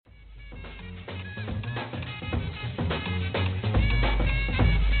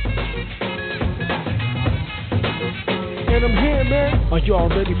man, I'm here, man. Are y'all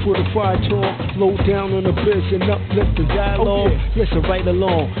ready for the fire talk? Low down on the biz and uplift the dialogue. Yes, right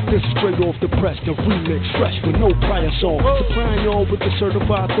along. This is straight off the press, the remix, fresh with no prior song. Supplying y'all with the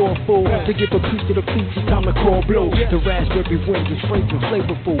certified thoughtful. To give a piece to the feet, it's time to call blow. The raspberry wind is fragrant,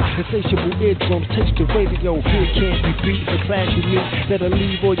 flavorful. Insatiable eardrums taste the radio. Here can't be beat, the clash with me. That'll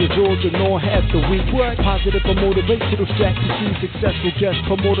leave all your jaws and all half the week. Positive or motivational strategy. Successful guest,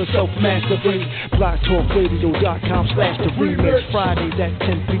 promoter, self-mastery. BlogTalkRadio.com/the remix. Fridays at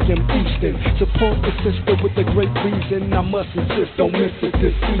 10 p.m. Eastern. Support the sister with a great reason. I must insist, don't miss it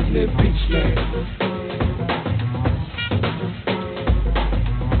this evening. Peace, man.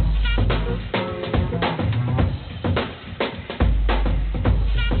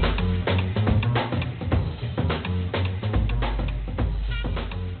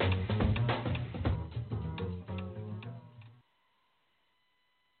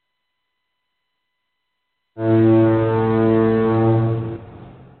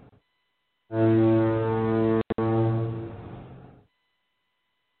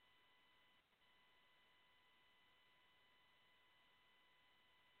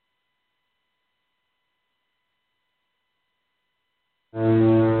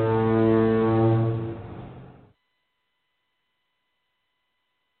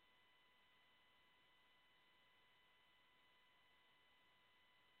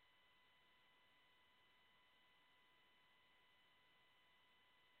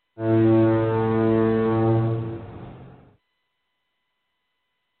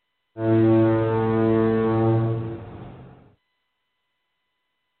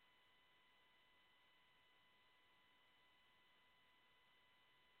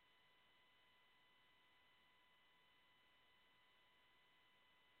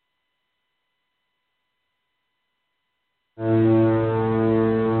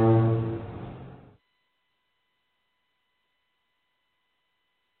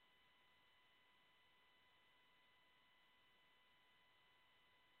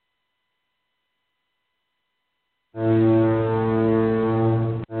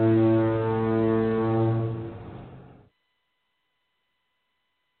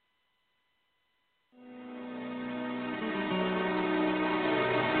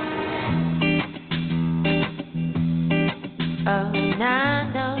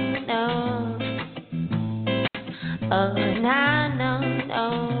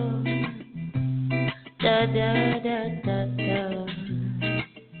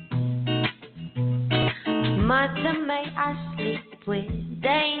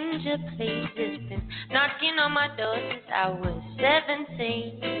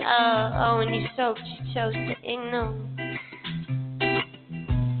 She chose to ignore.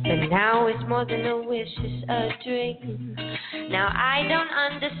 But now it's more than a wish, it's a dream. Now I don't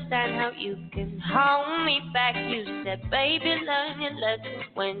understand how you can hold me back. You said, baby, learn your lessons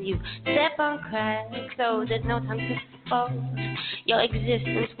when you step on cracks. So there's no time to fall. Your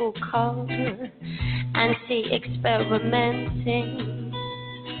existence will call and see experimenting.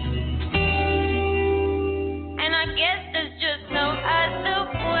 And I guess there's just no other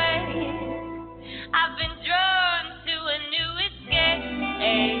way. I've been drawn to a new escape,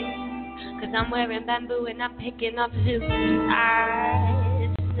 'cause I'm wearing bamboo and I'm picking up Zeus' eyes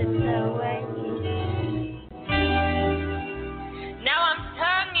away. Now I'm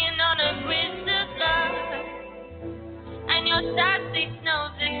tonguing on a crystal love, and your sassy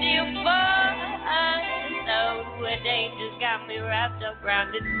nose is your voice. So a danger's got me wrapped up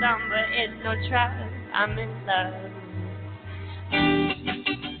round its thumb, but it's no trap, I'm in love.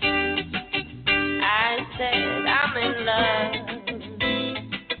 I said I'm in love.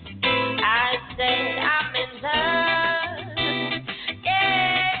 I said I'm in love. Yeah.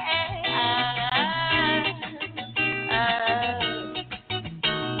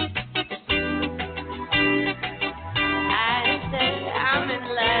 I said I'm in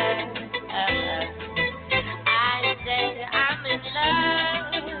love. I said I'm in love.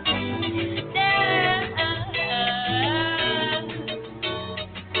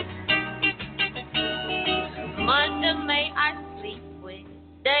 Mother, may I sleep with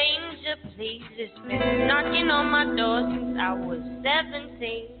danger, please. It's been knocking on my door since I was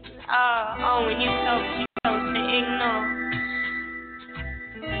 17. Oh, when you chose to ignore.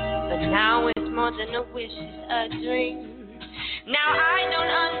 But now it's more than a wish, it's a dream. Now I don't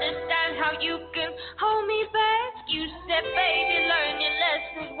understand how you can hold me back. You said, baby, learn your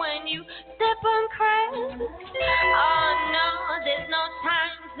lessons when you step on cracks. Oh no, there's no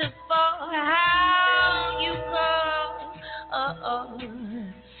time to fall. How you grow?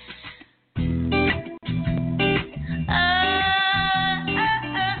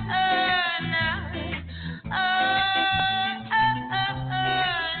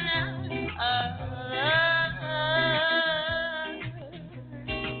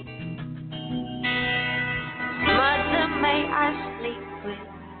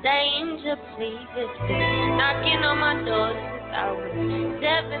 danger, please. It's been knocking on my door since I was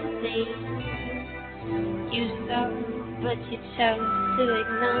 17. You saw, but you chose to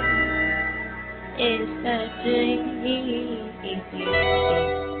ignore. It's a dream.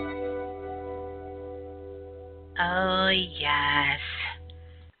 Oh, yes.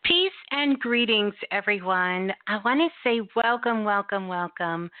 Peace and greetings, everyone. I want to say welcome, welcome,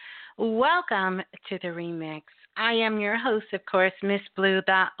 welcome. Welcome to the remix. I am your host, of course, Miss Blue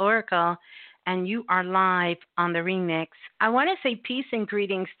Oracle, and you are live on the remix. I want to say peace and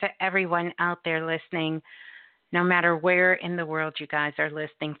greetings to everyone out there listening, no matter where in the world you guys are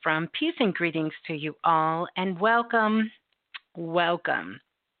listening from. Peace and greetings to you all, and welcome, welcome.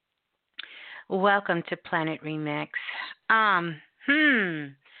 Welcome to Planet Remix.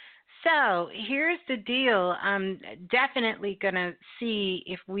 So here's the deal. I'm definitely gonna see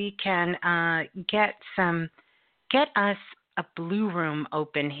if we can get us a blue room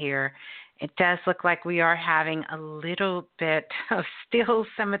open here. It does look like we are having a little bit of still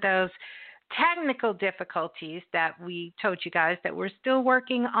some of those technical difficulties that we told you guys that we're still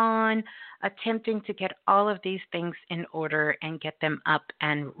working on, attempting to get all of these things in order and get them up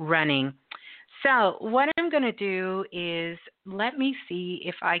and running. So what I'm going to do is let me see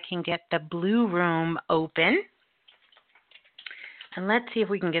if I can get the blue room open. And let's see if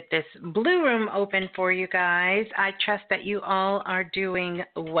we can get this blue room open for you guys. I trust that you all are doing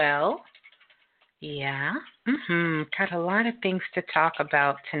well. Yeah. Got a lot of things to talk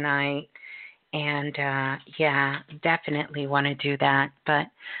about tonight. And, definitely want to do that.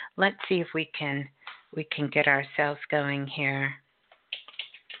 But let's see if we can get ourselves going here.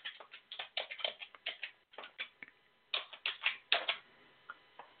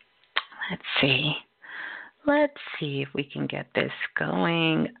 Let's see if we can get this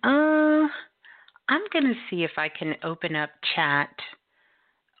going. I'm going to see if I can open up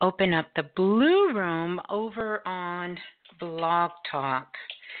the blue room over on Blog Talk.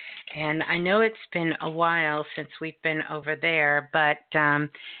 And I know it's been a while since we've been over there, but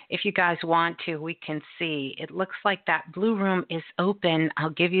if you guys want to, we can see. It looks like that blue room is open. I'll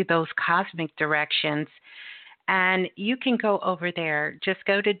give you those cosmic directions. And you can go over there. Just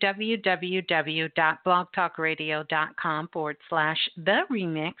go to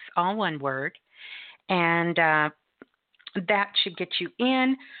www.blogtalkradio.com/the-remix, all one word. And that should get you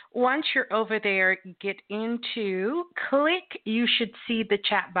in. Once you're over there, you should see the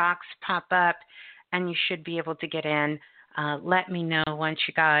chat box pop up, and you should be able to get in. Let me know once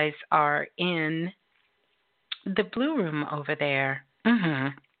you guys are in the blue room over there.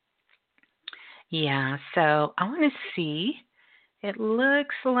 Yeah, so I want to see. It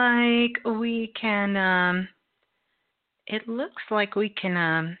looks like we can.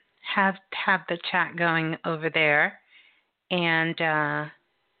 Have the chat going over there, and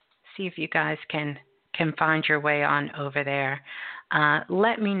see if you guys can find your way on over there.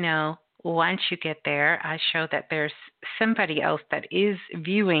 Let me know once you get there. I show that there's somebody else that is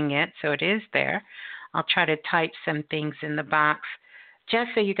viewing it, so it is there. I'll try to type some things in the box,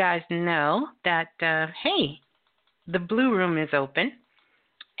 just so you guys know that, hey, the blue room is open,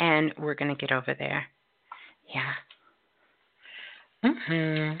 and we're going to get over there. Yeah.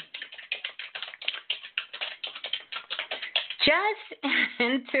 Just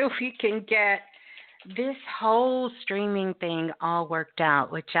until we can get this whole streaming thing all worked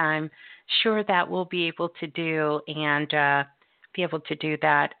out, which I'm sure that we'll be able to do, and be able to do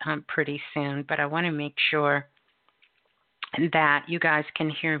that pretty soon. But I want to make sure that you guys can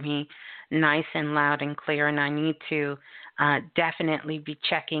hear me nice and loud and clear, and I need to definitely be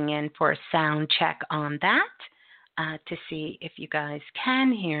checking in for a sound check on that to see if you guys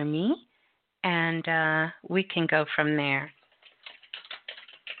can hear me, and we can go from there.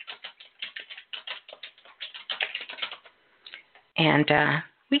 And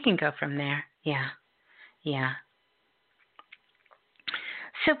we can go from there. Yeah.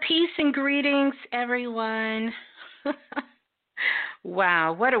 So peace and greetings, everyone.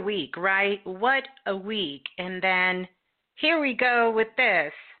 Wow, what a week, right? What a week. And then here we go with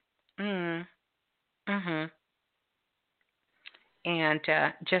this. And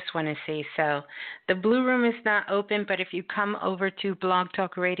just want to say, so the blue room is not open, but if you come over to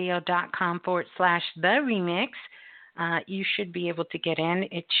blogtalkradio.com/the-remix, you should be able to get in.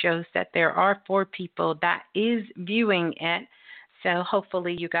 It shows that there are 4 people that is viewing it. So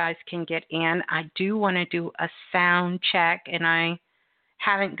hopefully you guys can get in. I do want to do a sound check, and I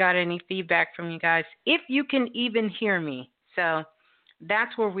haven't got any feedback from you guys, if you can even hear me. So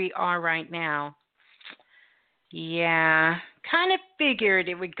that's where we are right now. Yeah, kind of figured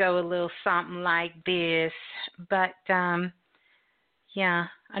it would go a little something like this. But, Yeah,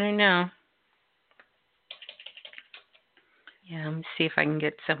 I don't know. Yeah, let me see if I can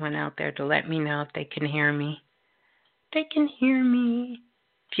get someone out there to let me know if they can hear me. They can hear me.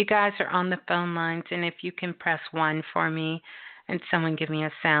 If you guys are on the phone lines and if you can press 1 for me and someone give me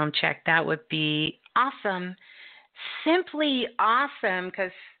a sound check, that would be awesome. Simply awesome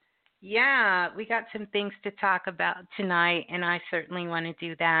because, yeah, we got some things to talk about tonight, and I certainly want to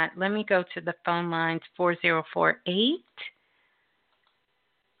do that. Let me go to the phone lines, 4048.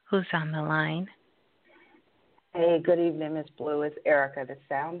 Who's on the line? Hey, good evening, Miss Blue. It's Erica. The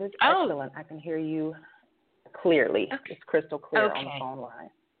sound is excellent. I can hear you clearly. Okay. It's crystal clear Okay. on the phone line.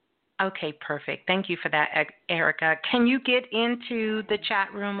 Okay, perfect. Thank you for that, Erica. Can you get into the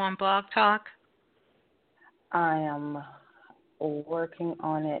chat room on Blog Talk? I am working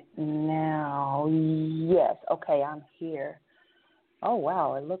on it now. Yes. Okay, I'm here. Oh,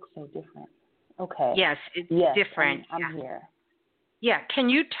 wow. It looks so different. Okay. Yes, it's different. I'm here. Yeah, can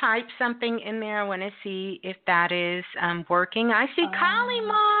you type something in there? I want to see if that is working. I see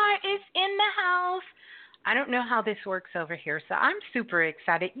Kalimar is in the house. I don't know how this works over here, so I'm super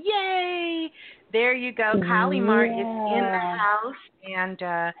excited. Yay! There you go. Kalimar is in the house, and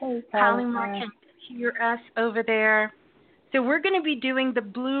hey, Kalimar can hear us over there. So we're going to be doing the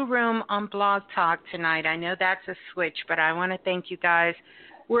Blue Room on Blog Talk tonight. I know that's a switch, but I want to thank you guys.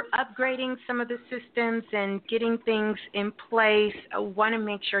 We're upgrading some of the systems and getting things in place. I want to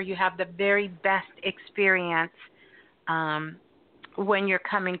make sure you have the very best experience when you're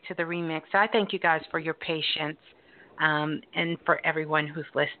coming to the remix. So I thank you guys for your patience and for everyone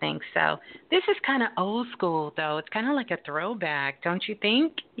who's listening. So this is kind of old school, though. It's kind of like a throwback, don't you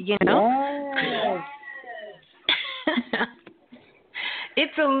think? You know? Yes.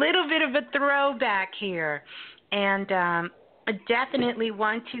 It's a little bit of a throwback here. And definitely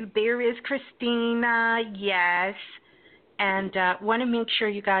want to. There is Christina, yes. And want to make sure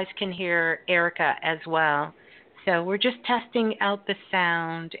you guys can hear Erica as well. So we're just testing out the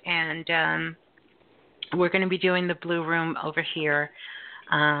sound, and we're going to be doing the Blue Room over here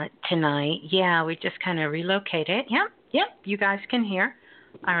tonight. Yeah, we just kind of relocated. Yep, you guys can hear.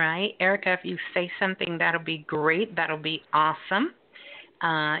 All right, Erica, if you say something, that'll be great. That'll be awesome.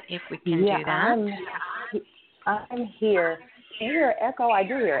 If we can do that. I'm here. Do you hear echo? I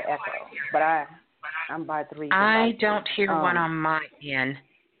do hear echo, but I'm by 3. I don't hear one on my end.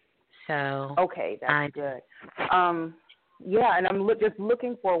 So okay, that's good. Yeah, and I'm just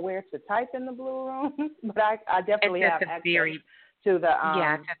looking for where to type in the Blue Room, but I definitely have access to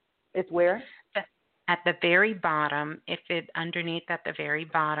the. It's where? At the very bottom. If it underneath at the very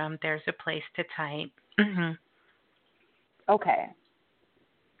bottom, there's a place to type. Mm-hmm. Okay.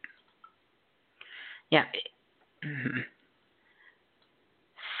 Yeah. Mm-hmm.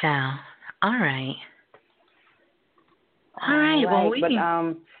 So, all right. All right. Well, but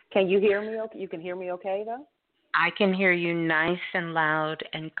can you hear me? Okay? You can hear me okay, though? I can hear you nice and loud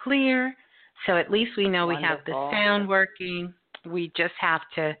and clear. So at least we know Wonderful. We have the sound working. We just have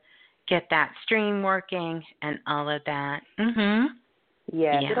to get that stream working and all of that. Mhm.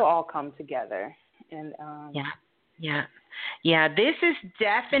 Yes, it'll all come together. And Yeah, this is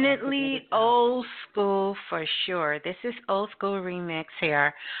definitely old school for sure. This is old school remix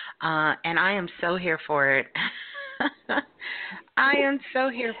here. And I am so here for it. I am so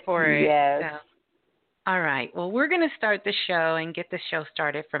here for it. Yes. So, all right. Well, we're going to start the show and get the show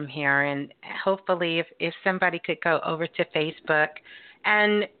started from here. And hopefully if somebody could go over to Facebook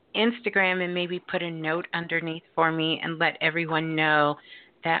and Instagram and maybe put a note underneath for me and let everyone know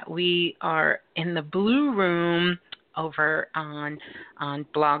that we are in the Blue Room over on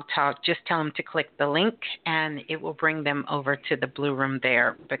Blog Talk. Just tell them to click the link and it will bring them over to the Blue Room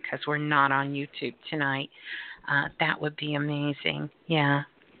there because we're not on YouTube tonight. That would be amazing. Yeah.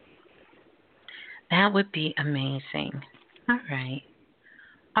 That would be amazing. All right.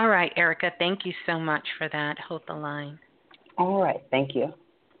 All right, Erica, thank you so much for that. Hold the line. All right. Thank you.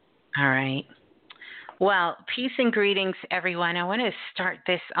 All right. Well, peace and greetings, everyone. I want to start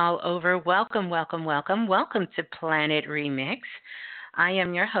this all over. Welcome to Planet Remix. I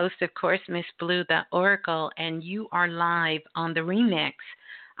am your host, of course, Miss Blue, the Oracle, and you are live on the Remix.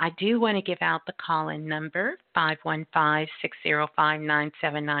 I do want to give out the call-in number,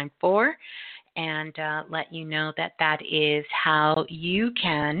 515-605-9794, and let you know that is how you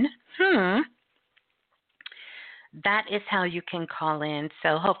can, that is how you can call in.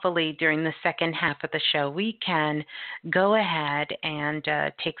 So hopefully during the second half of the show, we can go ahead and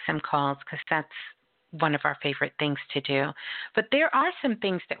take some calls because that's one of our favorite things to do. But there are some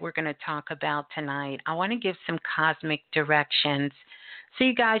things that we're going to talk about tonight. I want to give some cosmic directions. So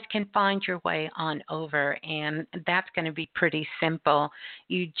you guys can find your way on over, and that's going to be pretty simple.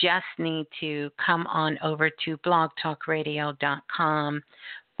 You just need to come on over to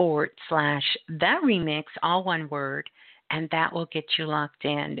blogtalkradio.com/The Remix, all one word, and that will get you locked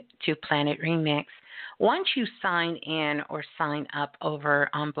in to Planet Remix. Once you sign in or sign up over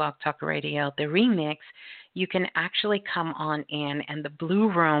on Blog Talk Radio, The Remix, you can actually come on in, and the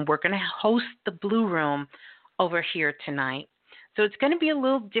Blue Room, we're going to host the Blue Room over here tonight. So it's going to be a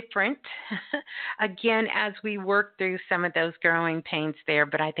little different, again, as we work through some of those growing pains there,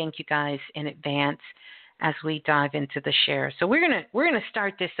 but I thank you guys in advance as we dive into the share. So we're gonna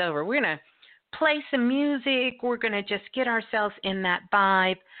start this over. We're going to play some music. We're going to just get ourselves in that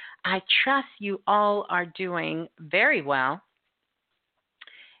vibe. I trust you all are doing very well.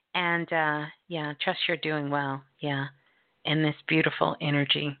 And, trust you're doing well, in this beautiful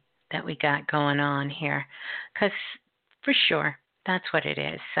energy that we got going on here. Because for sure, that's what it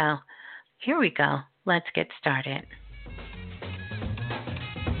is. So here we go. Let's get started.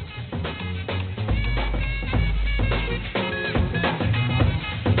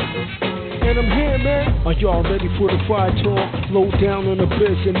 And I'm here, man. Are y'all ready for the fire talk? Low down on the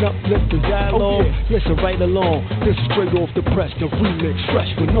biz and uplifting dialogue. Yes, I write along. This is straight off the press, the remix,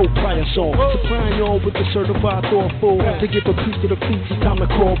 fresh with no prior song. Supplying y'all with the certified thoughtful. To give a piece to the feet, it's time to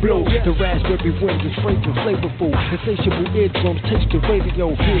call blow. The raspberry winds is fragrant, flavorful. Insatiable eardrums, taste the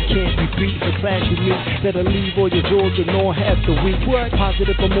radio. Here can't be beat. The clash with me that'll leave all your doors and all half the week.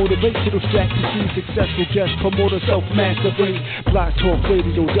 Positive or motivational strategy. Successful guest promoter, self-mastery.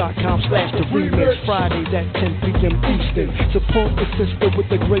 blogtalkradio.com/The Remix, Fridays at 10 p.m. Eastern. Support the sister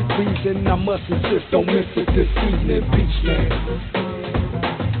with a great reason. I must insist, don't miss it this evening. Peace, man.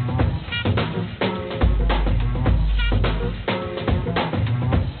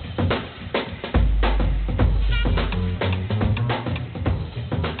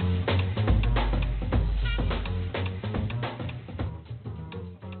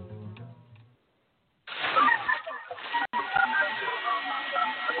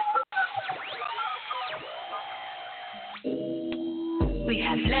 We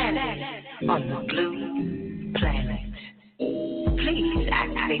have landed on the blue planet. Please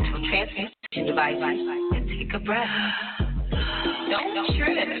activate your transmission devices and take a breath. Don't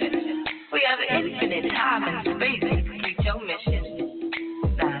trip. We have infinite time and space to complete your mission.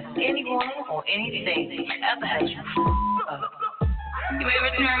 Not anyone or anything ever has you up. You may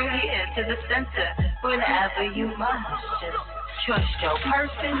return here to the center whenever you must. Just trust your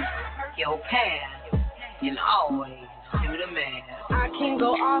person, your path, and always do the man. I can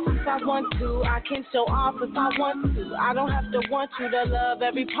go off if I want to. I can show off if I want to. I don't have to want you to love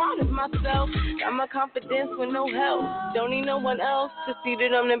every part of myself. Got my confidence with no help. Don't need no one else to see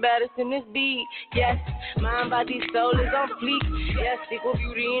that I'm the baddest in this beat. Yes, mind, body, soul is on fleek. Yes, equal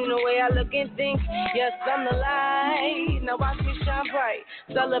beauty in the way I look and think. Yes, I'm the light. Now watch me shine bright.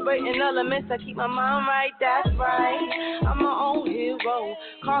 Celebrating elements, I keep my mind right. That's right. I'm my own hero.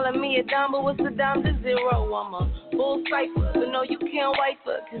 Calling me a dime, but what's a dime to zero? I'm a full cipher, so no, you can't wipe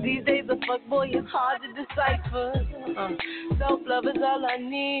her. Cause these days a fuck boy is hard to decipher. Self-love is all I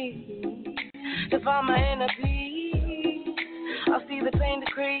need to find my inner peace. I'll see the pain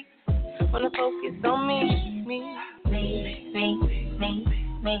decrease when I focus on me.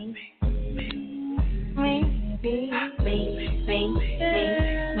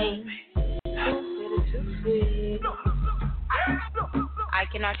 I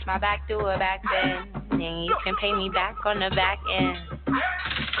can arch my back through a back bend, and you can pay me back on the back end.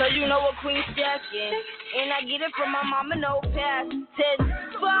 Cause you know what Queen's jacking, and I get it from my mama, no past tense.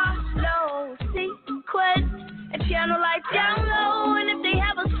 Follow sequence, and channel life down low, and if they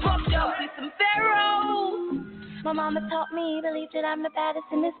have us fucked up, be some pharaohs. My mama taught me, believe that I'm the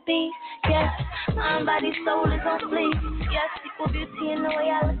baddest in this beat. Yes, mind, body, soul is on fleek. Yes, equal beauty in the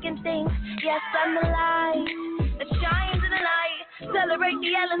way I look and think. Yes, I'm the light that shines in the night. Celebrate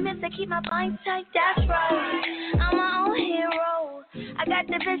the elements that keep my mind tight. That's right, I'm my own hero. I got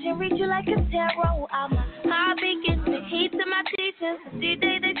the vision, read you like a tarot. I'm a high beacon, the heat to my teachings. These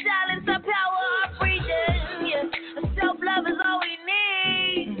days they silence the power of breathing. Yeah, self-love is all we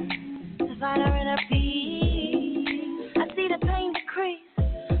need to find our inner peace. I see the pain decrease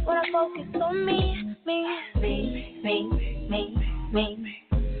when I focus on me.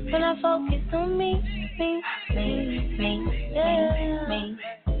 When I focus on me. Yeah.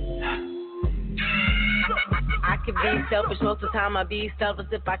 I can be selfish most of the time. I be selfish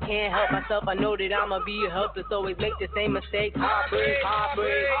if I can't help myself. I know that I'ma be helpless. Always make the same mistake. Heartbreak.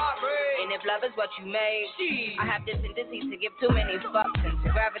 And if love is what you made, I have this tendency to give too many fucks and to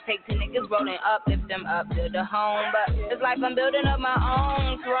gravitate to niggas rolling up, lift them up to the home. But it's like I'm building up my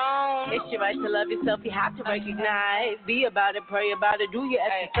own throne. It's your right to love yourself, you have to recognize. Be about it, pray about it, do your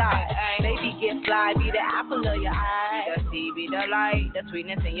exercise. Baby, get fly, be the apple of your eye. Be the seed, be the light, the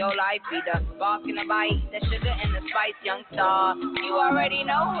sweetness in your life. Be the spark in the bite, the sugar and the spice, young star. You already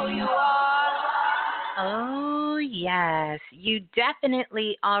know who you are. Oh, yes. You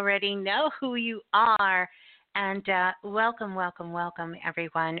definitely already know who you are. And welcome, welcome, welcome,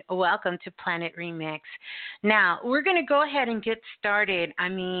 everyone. Welcome to Planet Remix. Now, we're going to go ahead and get started. I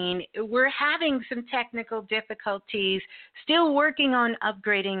mean, we're having some technical difficulties, still working on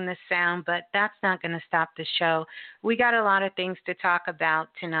upgrading the sound, but that's not going to stop the show. We got a lot of things to talk about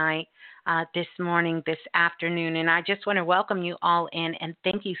tonight, this morning, this afternoon, and I just want to welcome you all in and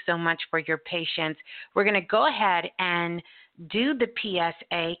thank you so much for your patience. We're going to go ahead and do the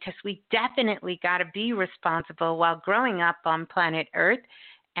PSA because we definitely got to be responsible while growing up on planet Earth.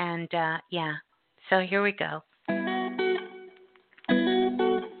 And yeah, so here we go.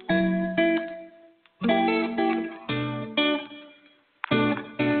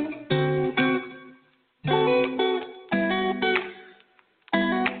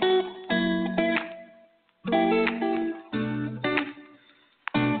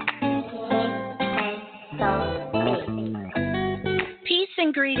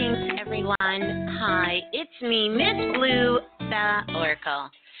 Greetings, everyone. Hi, it's me, Miss Blue, the Oracle.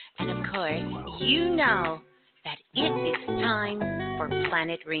 And of course, you know that it is time for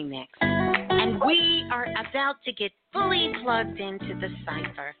Planet Remix. And we are about to get fully plugged into the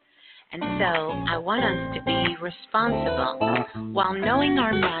cipher. And so I want us to be responsible while knowing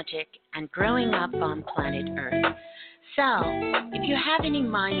our magic and growing up on planet Earth. So, if you have any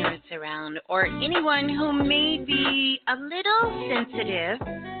minors around or anyone who may be a little sensitive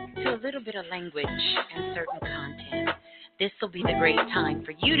to a little bit of language and certain content, this will be the great time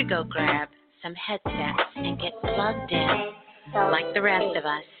for you to go grab some headsets and get plugged in like the rest of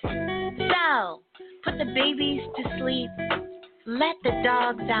us. So, put the babies to sleep, let the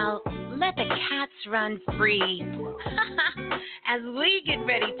dogs out, let the cats run free as we get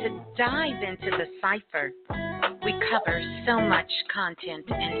ready to dive into the cipher. We cover so much content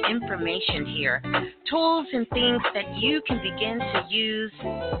and information here, tools and things that you can begin to use,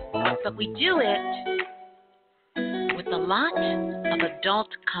 but we do it with a lot of adult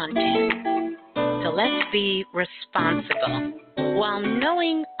content. So let's be responsible while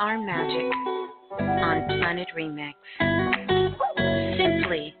knowing our magic on Planet Remix.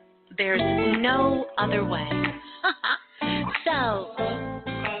 Simply, there's no other way. So,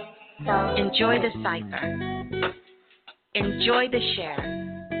 enjoy the cipher, enjoy the share,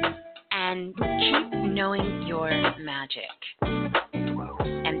 and keep knowing your magic.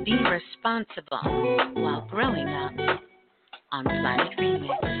 And be responsible while growing up on Planet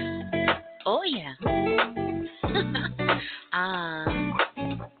Remix. Oh yeah.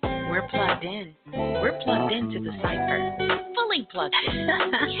 We're plugged in. We're plugged into the cipher. Fully plugged in.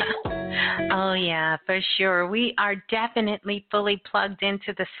 Oh, yeah, for sure. We are definitely fully plugged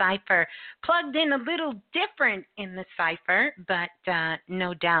into the cipher. Plugged in a little different in the cipher, but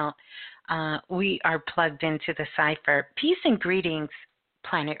no doubt we are plugged into the cipher. Peace and greetings,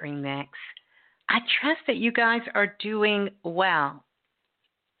 Planet Remix. I trust that you guys are doing well.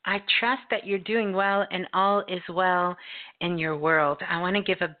 I trust that you're doing well and all is well in your world. I want to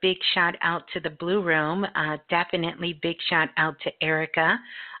give a big shout out to the Blue Room. Definitely big shout out to Erica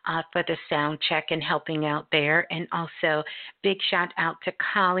for the sound check and helping out there. And also big shout out to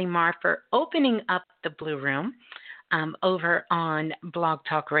Kalimar for opening up the Blue Room over on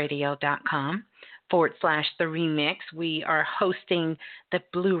blogtalkradio.com. /the remix. We are hosting the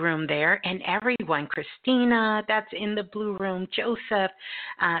Blue Room there, and everyone, Christina, that's in the Blue Room, Joseph,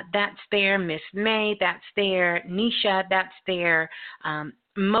 that's there, Miss May, that's there, Nisha, that's there,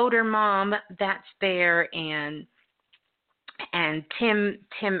 Motor Mom, that's there, and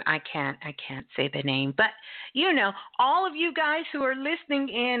Tim, I can't say the name, but you know, all of you guys who are listening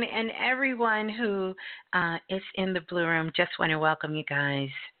in and everyone who is in the Blue Room, just want to welcome you guys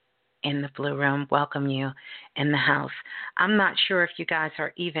in the Blue Room, welcome you in the house. I'm not sure if you guys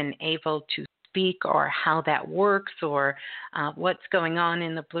are even able to speak or how that works or what's going on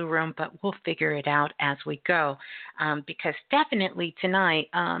in the Blue Room, but we'll figure it out as we go because definitely tonight,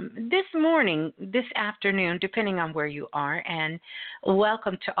 this morning, this afternoon, depending on where you are, and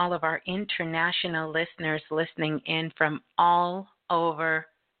welcome to all of our international listeners listening in from all over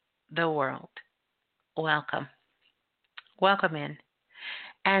the world. Welcome. Welcome in.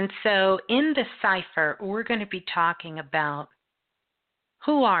 And so in the cipher, we're going to be talking about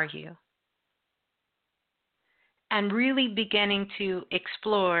who are you? and really beginning to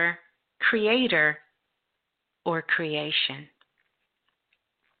explore creator or creation.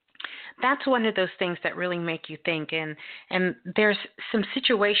 That's one of those things that really make you think. And there's some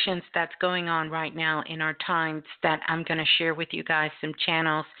situations that's going on right now in our times that I'm going to share with you guys, some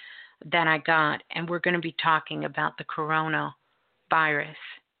channels that I got. And we're going to be talking about the coronavirus.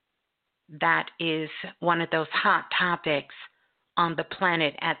 That is one of those hot topics on the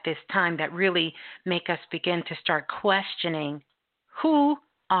planet at this time that really make us begin to start questioning, who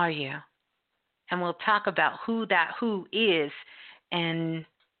are you? And we'll talk about who that who is and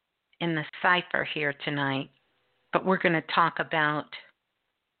in the cipher here tonight. But we're going to talk about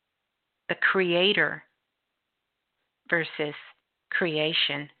the creator versus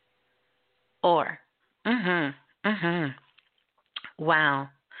creation. Or,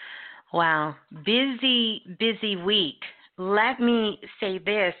 wow, busy week. Let me say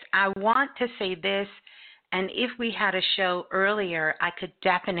this. I want to say this, and if we had a show earlier, I could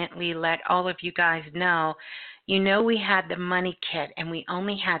definitely let all of you guys know. You know, we had the money kit, and we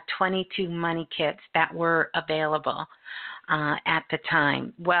only had 22 money kits that were available at the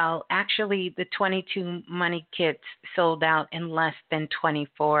time. Well, actually, the 22 money kits sold out in less than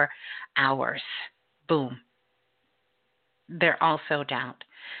 24 hours. Boom. They're all sold out.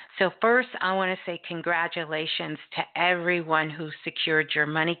 So first, I want to say congratulations to everyone who secured your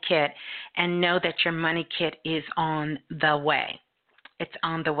money kit, and know that your money kit is on the way. It's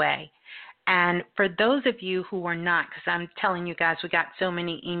on the way. And for those of you who are not, because I'm telling you guys, we got so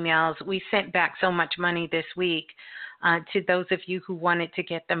many emails. We sent back so much money this week to those of you who wanted to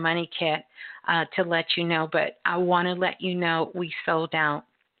get the money kit to let you know. But I want to let you know we sold out.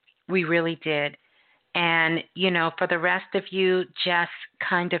 We really did. And, you know, for the rest of you, just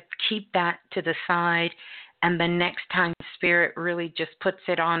kind of keep that to the side. And the next time Spirit really just puts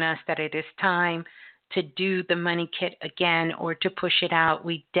it on us that it is time to do the money kit again or to push it out,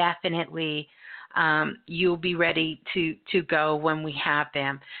 we definitely, you'll be ready to go when we have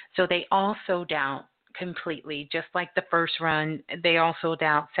them. So they all sold out completely, just like the first run. They all sold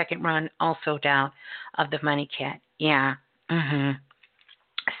out. Second run all sold out of the money kit. Yeah.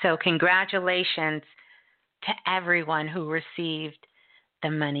 So congratulations to everyone who received the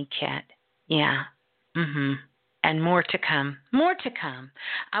money kit. Yeah. And more to come. More to come.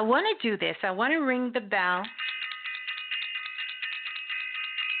 I want to do this. I want to ring the bell.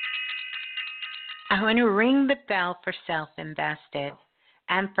 I want to ring the bell for Self-Invested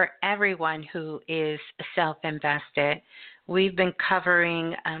and for everyone who is self-invested. We've been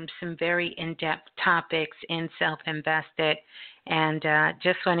covering some very in-depth topics in Self-Invested, and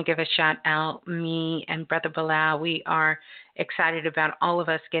just want to give a shout out, me and Brother Bilal, we are excited about all of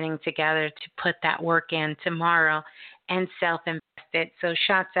us getting together to put that work in tomorrow and Self-Invested. So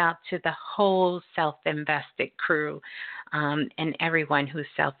shouts out to the whole Self-Invested crew and everyone who's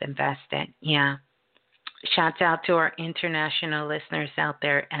self-invested. Yeah. Shouts out to our international listeners out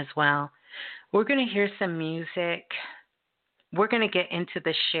there as well. We're going to hear some music. We're going to get into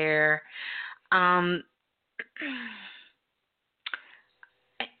the share.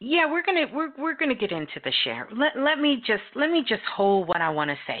 Yeah, we're gonna get into the share. Let me just hold what I want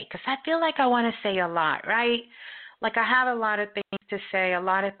to say, because I feel like I want to say a lot, right? Like I have a lot of things to say, a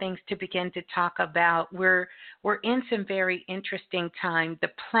lot of things to begin to talk about. We're in some very interesting time. The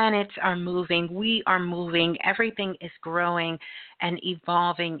planets are moving. We are moving. Everything is growing and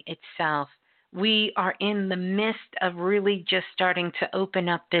evolving itself. We are in the midst of really just starting to open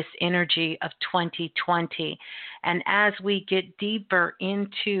up this energy of 2020. And as we get deeper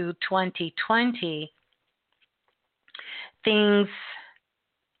into 2020, things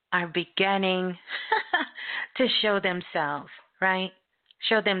are beginning to show themselves, right?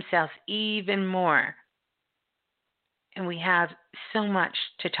 Show themselves even more. And we have so much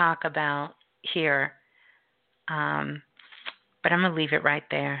to talk about here. But I'm going to leave it right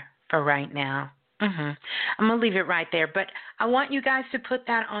there for right now. I'm going to leave it right there. But I want you guys to put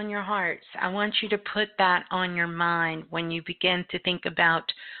that on your hearts. I want you to put that on your mind when you begin to think about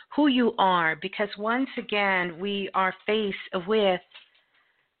who you are. Because once again, we are faced with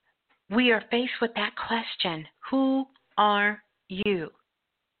that question. Who are you?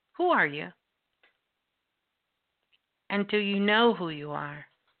 Who are you? And do you know who you are?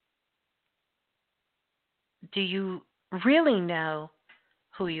 Do you really know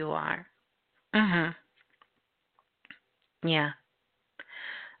who you are? Yeah.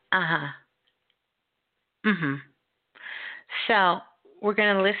 So we're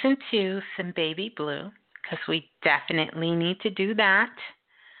going to listen to some Baby Blue, because we definitely need to do that.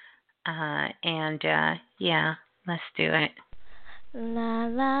 Yeah, let's do it. La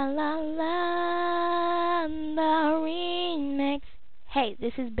la la la, the remix. Hey,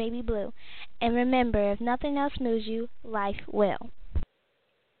 this is Baby Blue. And remember, if nothing else moves you, life will.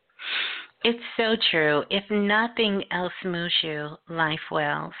 It's so true. If nothing else moves you, life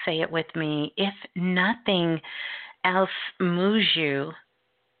will. Say it with me. If nothing else moves you,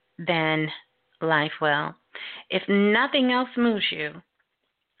 then life will. If nothing else moves you,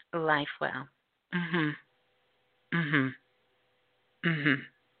 life will. Mhm. Mhm. Mhm.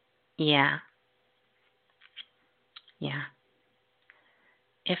 Yeah. Yeah.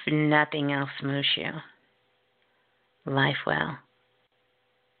 If nothing else moves you, life will.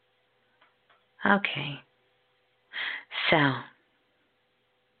 Okay. So,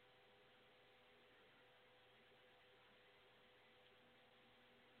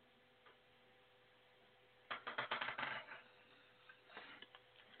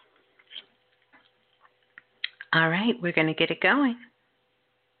 all right, we're going to get it going.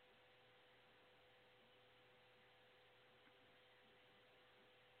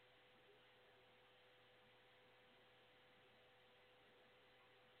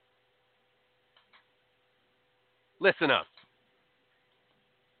 Listen up.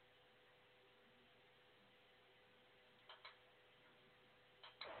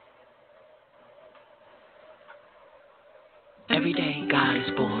 Every day God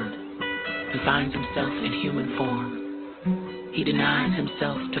is born, defines himself in human form. He denies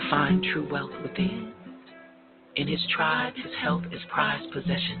himself to find true wealth within. In his tribe, his health is prized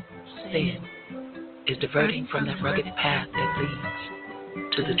possession. Sin is diverting from that rugged path that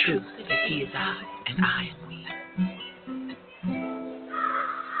leads to the truth that he is I and I am we.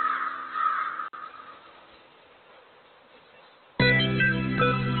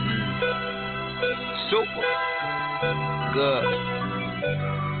 Super. Good.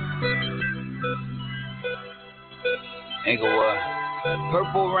 Inglewood.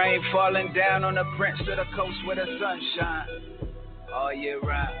 Purple rain falling down on the prince of the coast where the sun shines all year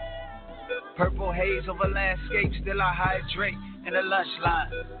round. Purple haze over landscape, still I hydrate in the lunch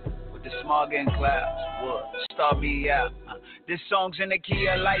line with the smog and clouds. Would start me out. This song's in the key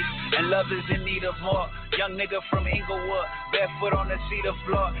of life, and love is in need of more. Young nigga from Inglewood, barefoot on the cedar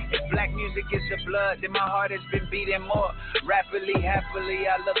floor. If black music is the blood, then my heart has been beating more. Rapidly, happily,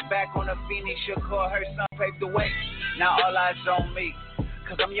 I look back on the Phoenix Shakur. Her son paved the way. Now all eyes on me,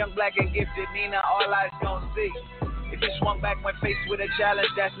 cause I'm young, black, and gifted. Nina, all eyes gon' see. If you swung back when faced with a challenge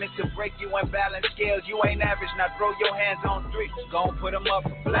that's meant to break you and balance scales, you ain't average. Now throw your hands on three. Gon' put them up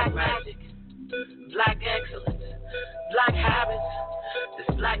for black magic, Black excellence, black habits,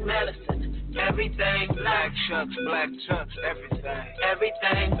 this black medicine. Everything black chucks, everything.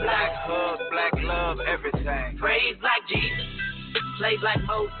 Everything Black hug, black love, everything. Praise black Jesus, play black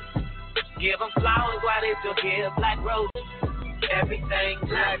Moses. Give them flowers while they still give black roses. Everything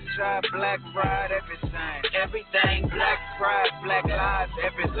black tribe, black pride, everything. Everything black pride, black lives,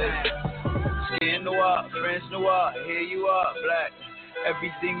 everything. Skin noir, friends noir, here you are, black.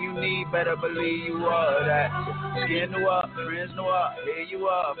 Everything you need, better believe you are that. Skin noir, friends noir, here you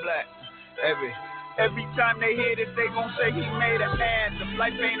are, black. Every time they hear this, they gon' say he made an anthem.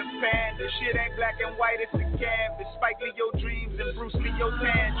 Life ain't a panda, shit ain't black and white, it's a canvas. Spike Lee your dreams and Bruce Lee your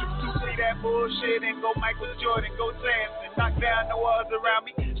tantrums. 2-3 that bullshit and go Michael Jordan, go Samson. Knock down the walls around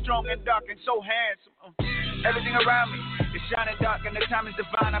me, strong and dark and so handsome. Everything around me is shining dark and the time is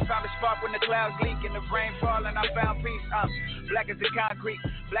divine. I found a spark when the clouds leak and the rain falling. I found peace. Black as the concrete,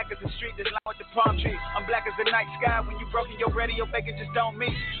 black as the street that's lined with the palm trees. I'm black as the night sky when you broken your radio bacon just don't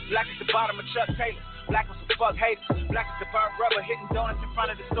meet. Black as the bottom of Chuck Taylor. Black was some fuck haters. Black as the burnt rubber hitting donuts in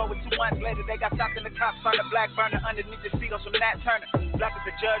front of the store with 2 months later. They got stopped in the cops found a black burner underneath the seat on some Nat Turner. Black as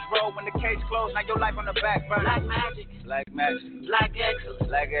the judge rolled when the case closed. Now your life on the back burner. Black magic, black magic, black excellence,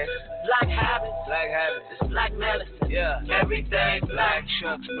 black excellence, black habits, black habits, this black medicine. Yeah, everything black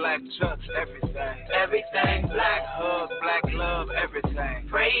chucks, everything. Everything black hug, black love, everything.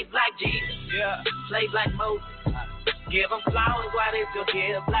 Praise black Jesus, yeah. Play black Moses. Give them flowers while they still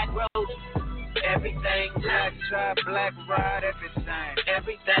give black roses. Everything black tribe, black ride, everything.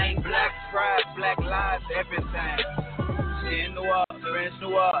 Everything black pride, black lives, everything. Skin noir, friends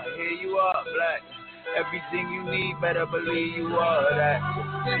noir, here you are, black. Everything you need, better believe you are that.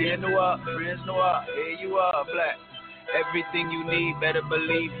 Skin noir, friends noir, here you are, black. Everything you need, better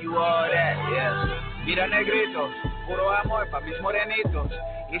believe you are that, yeah. Mira negrito, puro amor pa' mis morenitos.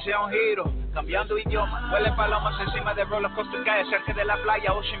 Hice un giro, cambiando idioma. Huele palomas encima de roller coaster calle cerca de la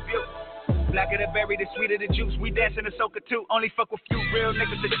playa, Ocean View. Blacker the berry, the sweeter the juice. We dancing the soca too. Only fuck with few real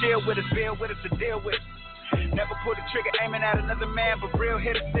niggas to chill with us, build with us, to deal with. Never pull the trigger aiming at another man, but real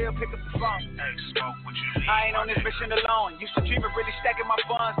hitters still pick up the phone. Hey, smoke what you need. I ain't on this mission alone. Used to dream of really stacking my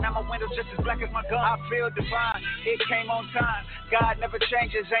funds. Now my window's just as black as my gun. I feel divine. It came on time. God never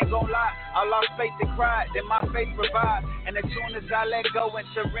changes, ain't gon' lie. I lost faith and cried, then my faith revived. And as soon as I let go and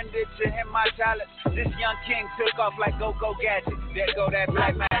surrendered to him my talents, this young king took off like go-go gadget. There go that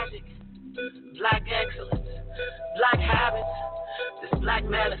black magic. Black excellence, black habits, this black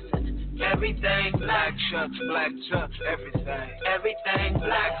medicine, everything black chucks, everything. Everything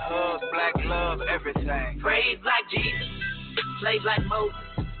black hug, black love, everything. Praise black Jesus, play black Moses,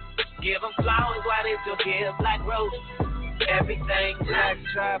 give them flowers while they still give black roses. Everything black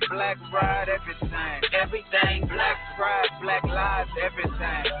tie, black ride, everything. Everything black pride, black lives,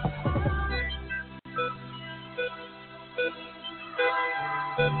 everything.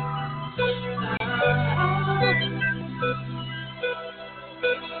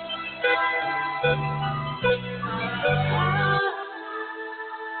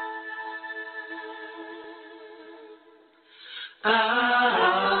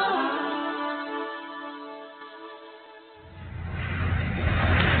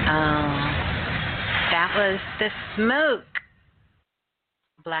 That was The Smoke.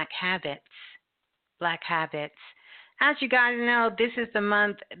 Black Habits. Black Habits. As you guys know, this is the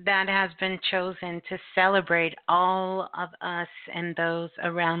month that has been chosen to celebrate all of us and those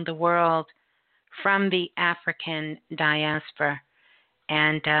around the world from the African diaspora.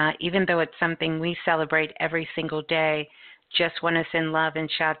 And even though it's something we celebrate every single day, just want to send love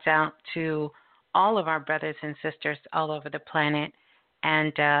and shouts out to all of our brothers and sisters all over the planet.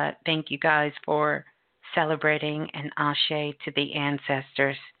 And thank you guys for celebrating and ashe to the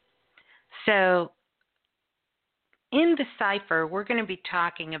ancestors. So in the cipher, we're going to be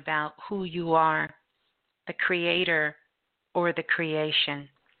talking about who you are, the creator or the creation.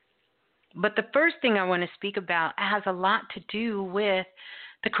 But the first thing I want to speak about has a lot to do with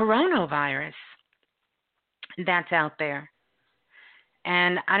the coronavirus that's out there.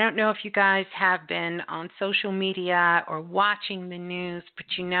 And I don't know if you guys have been on social media or watching the news, but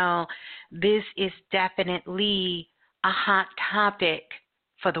you know, this is definitely a hot topic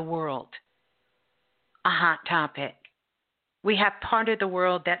for the world. A hot topic. We have part of the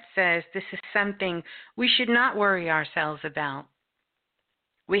world that says this is something we should not worry ourselves about.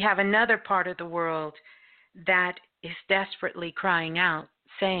 We have another part of the world that is desperately crying out,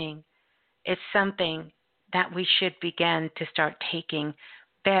 saying it's something that we should begin to start taking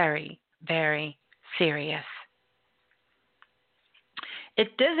very, very serious.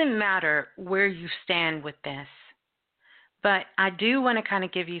 It doesn't matter where you stand with this, but I do want to kind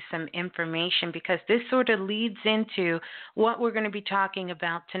of give you some information because this sort of leads into what we're going to be talking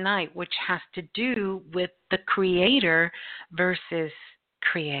about tonight, which has to do with the creator versus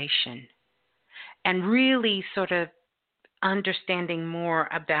creation, and really sort of understanding more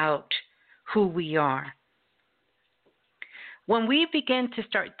about who we are. When we begin to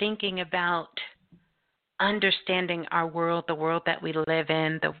start thinking about understanding our world, the world that we live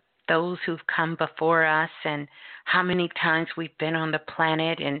in, those who've come before us, and how many times we've been on the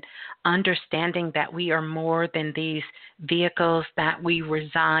planet, and understanding that we are more than these vehicles that we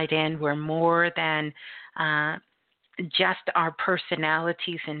reside in, we're more than just our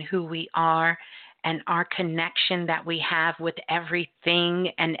personalities and who we are, and our connection that we have with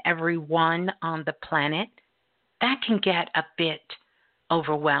everything and everyone on the planet, that can get a bit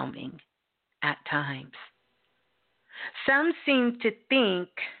overwhelming at times. Some seem to think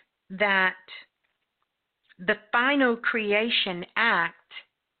that the final creation act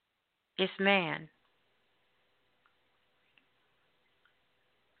is man.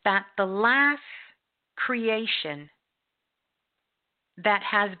 That the last creation that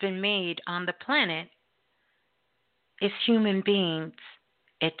has been made on the planet is human beings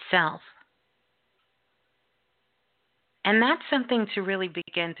itself. And that's something to really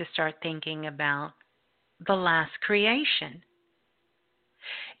begin to start thinking about, the last creation.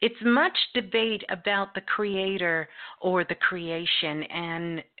 It's much debate about the creator or the creation,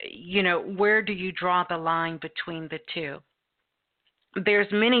 and, you know, where do you draw the line between the two?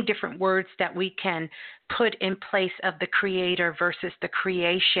 There's many different words that we can put in place of the creator versus the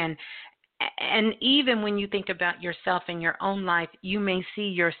creation. And even when you think about yourself in your own life, you may see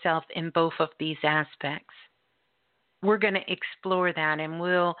yourself in both of these aspects. We're going to explore that, and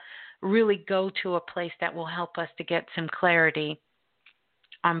we'll really go to a place that will help us to get some clarity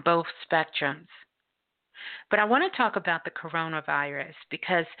on both spectrums. But I want to talk about the coronavirus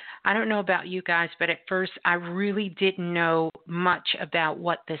because I don't know about you guys, but at first I really didn't know much about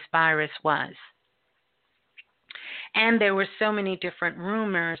what this virus was. And there were so many different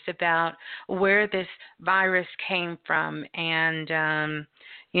rumors about where this virus came from. And,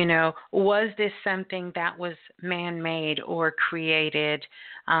 was this something that was man-made or created?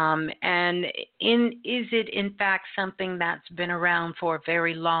 And is it, in fact, something that's been around for a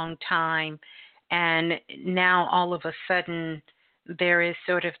very long time? And now, all of a sudden, there is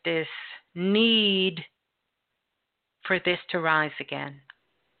sort of this need for this to rise again.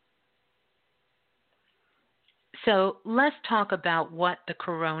 So let's talk about what the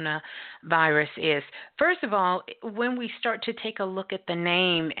coronavirus is. First of all, when we start to take a look at the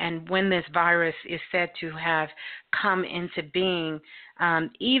name and when this virus is said to have come into being,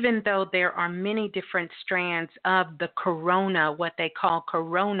 even though there are many different strands of the corona, what they call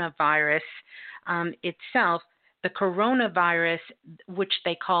coronavirus itself, the coronavirus, which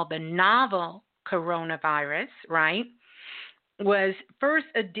they call the novel coronavirus, right, was first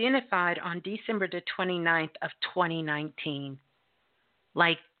identified on December the 29th of 2019,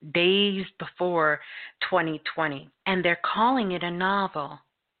 like days before 2020, and they're calling it a novel.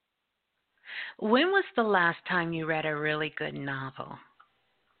 When was the last time you read a really good novel?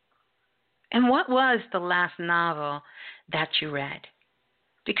 And what was the last novel that you read?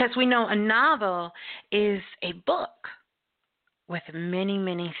 Because we know a novel is a book with many,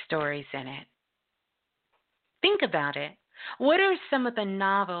 many stories in it. Think about it. What are some of the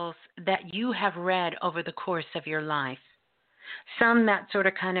novels that you have read over the course of your life? Some that sort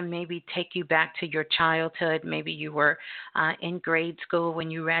of kind of maybe take you back to your childhood. Maybe you were in grade school when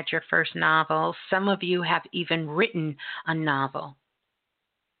you read your first novel. Some of you have even written a novel.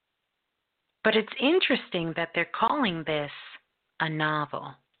 But it's interesting that they're calling this a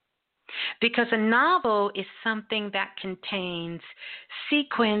novel, because a novel is something that contains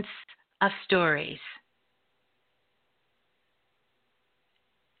sequence of stories.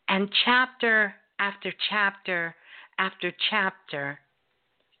 And chapter after chapter after chapter,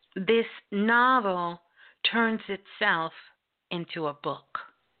 this novel turns itself into a book.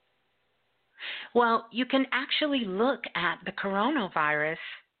 Well, you can actually look at the coronavirus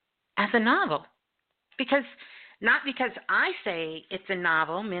as a novel, not because I say it's a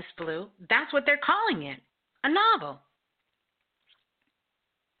novel, Miss Blue. That's what they're calling it, a novel.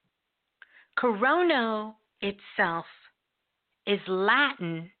 Corona itself is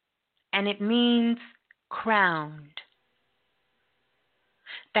Latin, and it means crowned.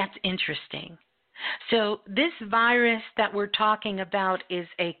 That's interesting. So this virus that we're talking about is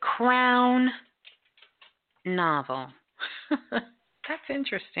a crown novel. That's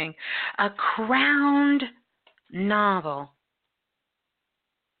interesting. A crowned novel.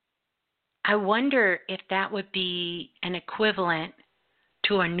 I wonder if that would be an equivalent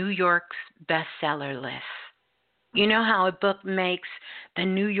to a New York's bestseller list. You know how a book makes the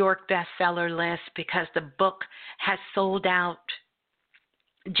New York bestseller list because the book has sold out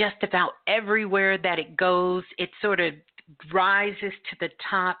just about everywhere that it goes. It sort of rises to the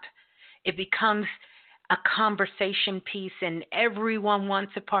top. It becomes a conversation piece, and everyone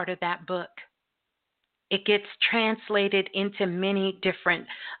wants a part of that book. It gets translated into many different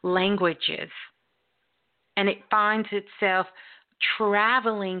languages, and it finds itself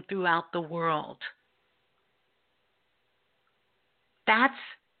traveling throughout the world. That's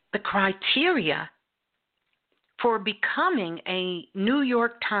the criteria for becoming a New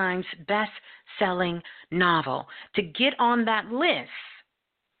York Times best-selling novel. To get on that list,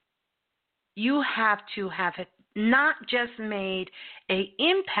 you have to have not just made an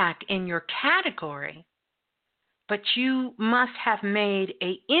impact in your category, but you must have made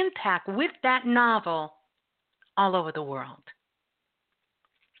an impact with that novel all over the world.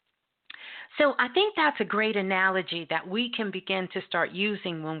 So I think that's a great analogy that we can begin to start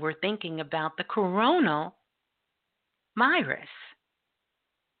using when we're thinking about the coronavirus.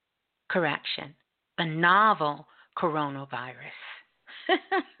 Correction, the novel coronavirus.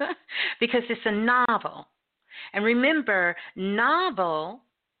 Because it's a novel. And remember, novel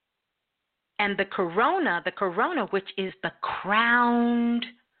and the corona, which is the crowned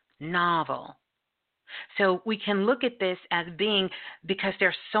novel. So we can look at this as being, because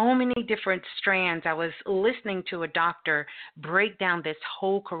there's so many different strands. I was listening to a doctor break down this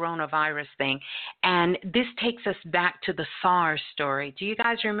whole coronavirus thing, and this takes us back to the SARS story. Do you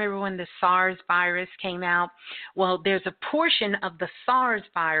guys remember when the SARS virus came out? Well, there's a portion of the SARS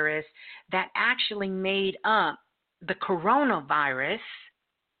virus that actually made up the coronavirus,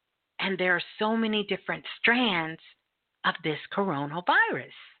 and there are so many different strands of this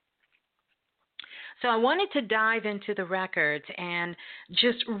coronavirus. So I wanted to dive into the records and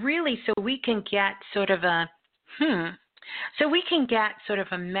just really so we can get sort of a, So we can get sort of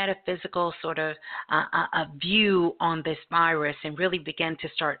a metaphysical sort of a view on this virus and really begin to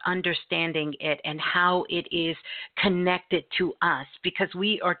start understanding it and how it is connected to us, because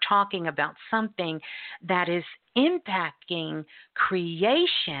we are talking about something that is impacting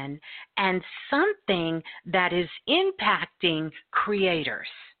creation and something that is impacting creators.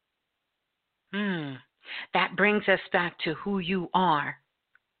 That brings us back to who you are.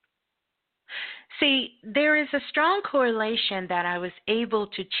 See, there is a strong correlation that I was able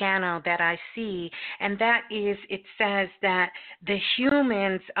to channel that I see, and that is, it says that the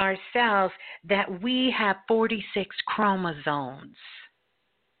humans ourselves, that we have 46 chromosomes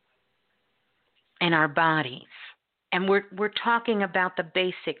in our bodies. And we're talking about the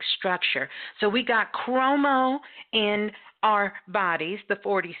basic structure. So we got chromo in our bodies, the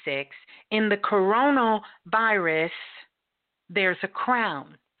 46. In the coronavirus, there's a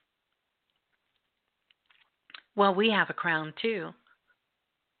crown. Well, we have a crown too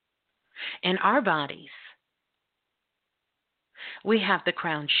in our bodies. We have the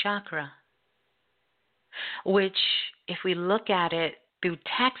crown chakra, which, if we look at it through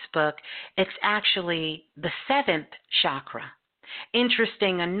textbook, it's actually the 7th chakra.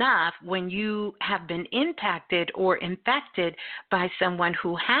 Interesting enough, when you have been impacted or infected by someone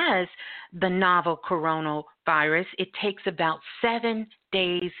who has the novel coronavirus, it takes about 7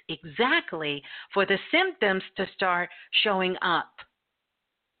 days exactly for the symptoms to start showing up.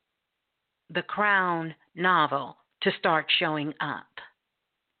 The crown novel to start showing up.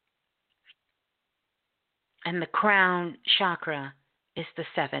 And the crown chakra is the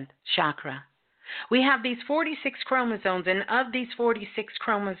 7th chakra. We have these 46 chromosomes, and of these 46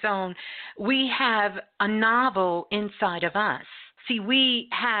 chromosomes, we have a novel inside of us. See, we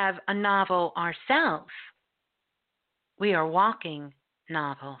have a novel ourselves. We are walking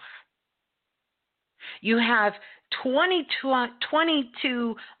novels. You have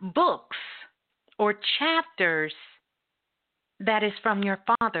 22 books or chapters that is from your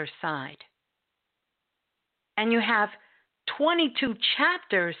father's side. And you have 22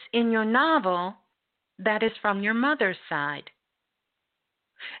 chapters in your novel that is from your mother's side.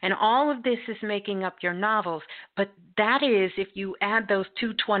 And all of this is making up your novels, but that is, if you add those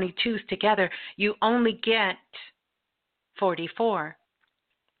two 22s together, you only get 44.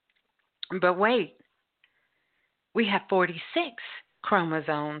 But wait, we have 46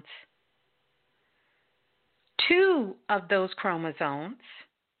 chromosomes. 2 of those chromosomes,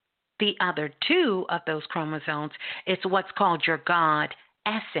 the other 2 of those chromosomes, is what's called your God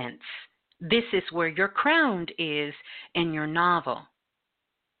essence. This is where your crown is in your novel.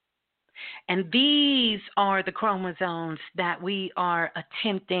 And these are the chromosomes that we are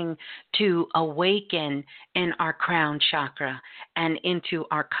attempting to awaken in our crown chakra and into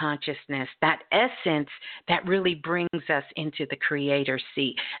our consciousness, that essence that really brings us into the creator's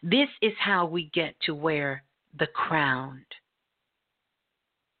seat. This is how we get to wear the crown.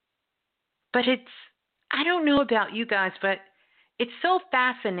 But I don't know about you guys, but it's so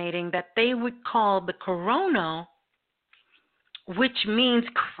fascinating that they would call the corona, which means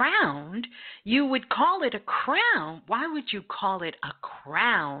crowned, you would call it a crown. Why would you call it a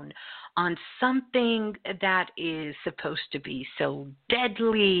crown on something that is supposed to be so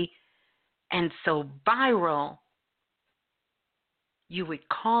deadly and so viral? You would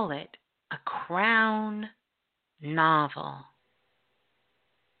call it a crown novel.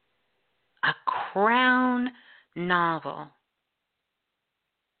 A crown novel.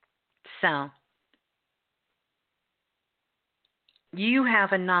 So, you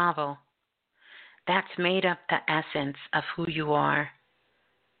have a novel that's made up the essence of who you are.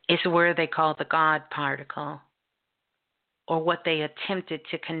 It's where they call the God particle, or what they attempted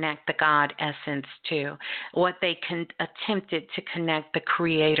to connect the God essence to, what they attempted to connect the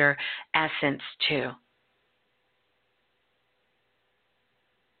Creator essence to.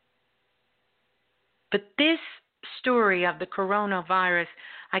 But this story of the coronavirus,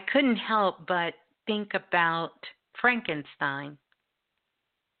 I couldn't help but think about Frankenstein,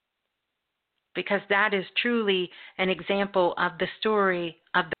 because that is truly an example of the story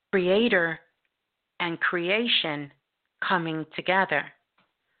of the Creator and creation coming together.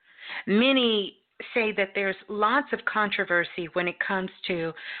 Many say that there's lots of controversy when it comes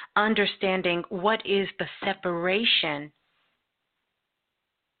to understanding what is the separation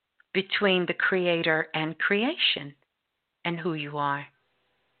between the Creator and creation and who you are.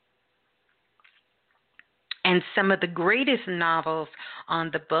 And some of the greatest novels on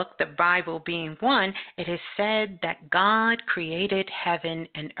the book, the Bible being one, it is said that God created heaven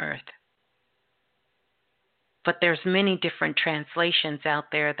and earth. But there's many different translations out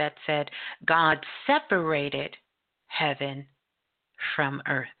there that said God separated heaven from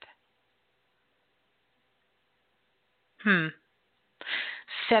earth.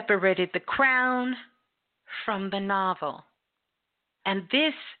 Separated the crown from the novel. And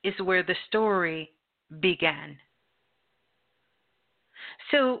this is where the story began.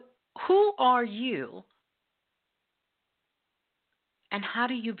 So, who are you? And how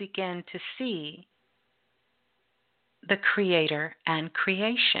do you begin to see the Creator and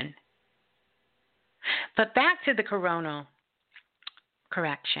creation? But back to the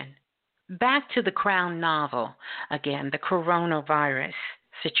back to the Crown novel again, the coronavirus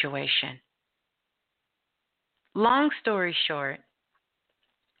situation. Long story short,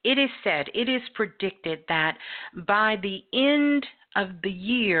 it is said, it is predicted that by the end of the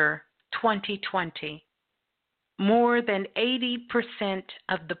year 2020, more than 80%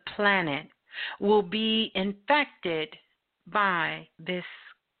 of the planet will be infected by this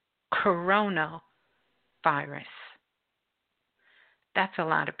coronavirus. That's a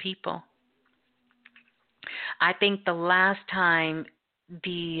lot of people. I think the last time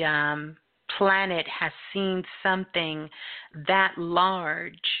the planet has seen something that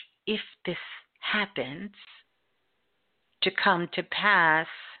large, if this happens, to come to pass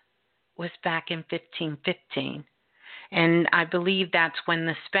was back in 1515. And I believe that's when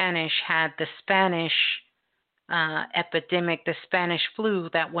the Spanish had the Spanish epidemic, the Spanish flu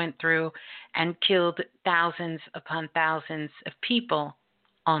that went through and killed thousands upon thousands of people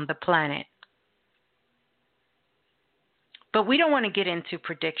on the planet. But we don't want to get into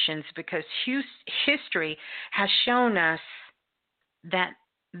predictions because history has shown us that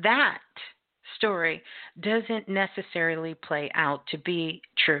that story doesn't necessarily play out to be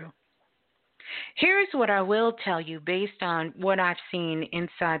true. Here's what I will tell you based on what I've seen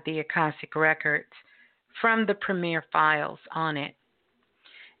inside the Akashic Records from the premier files on it,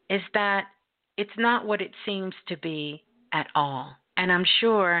 is that it's not what it seems to be at all. And I'm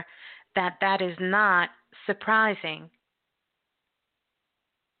sure that that is not surprising.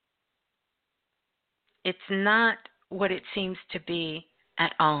 It's not what it seems to be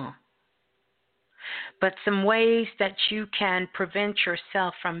at all. But some ways that you can prevent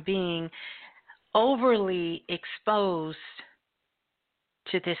yourself from being overly exposed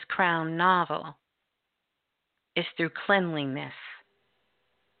to this Crown novel is through cleanliness.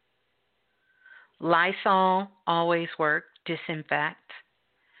 Lysol always works, disinfect.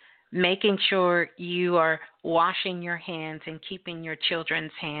 Making sure you are washing your hands and keeping your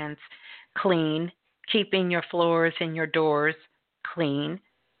children's hands clean, keeping your floors and your doors clean,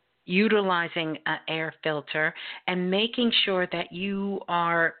 utilizing an air filter, and making sure that you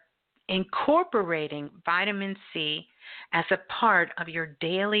are incorporating vitamin C as a part of your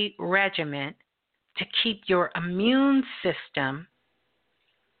daily regimen to keep your immune system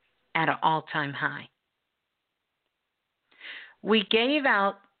at an all-time high. We gave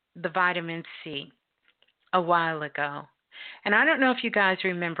out the vitamin C a while ago. And I don't know if you guys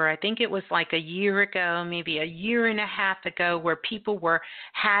remember, I think it was like a year ago, maybe a year and a half ago, where people were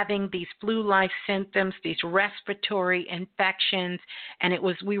having these flu-like symptoms, these respiratory infections, and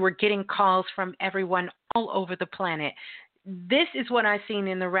we were getting calls from everyone all over the planet. This is what I've seen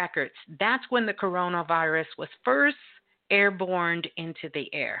in the records. That's when the coronavirus was first airborne into the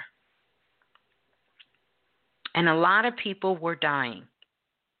air. And a lot of people were dying.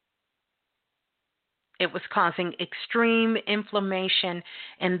 It was causing extreme inflammation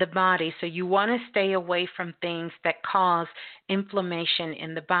in the body. So you want to stay away from things that cause inflammation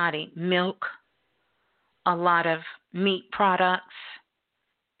in the body. Milk, a lot of meat products,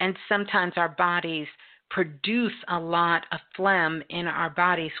 and sometimes our bodies produce a lot of phlegm in our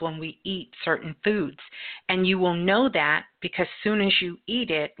bodies when we eat certain foods. And you will know that because as soon as you eat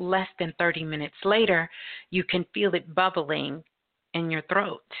it, less than 30 minutes later, you can feel it bubbling in your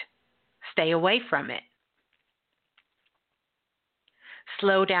throat. Stay away from it.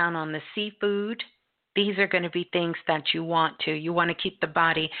 Slow down on the seafood. These are going to be things that you want to. You want to keep the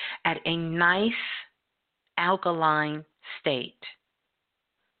body at a nice alkaline state.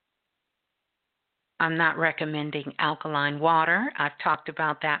 I'm not recommending alkaline water. I've talked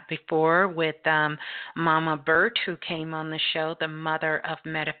about that before with Mama Bert, who came on the show, the mother of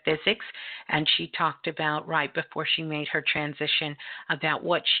metaphysics, and she talked about right before she made her transition about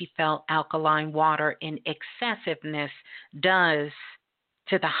what she felt alkaline water in excessiveness does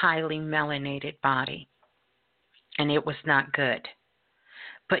to the highly melanated body. And it was not good.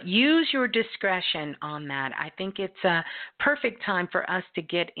 But use your discretion on that. I think it's a perfect time for us to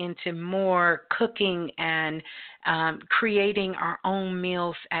get into more cooking and creating our own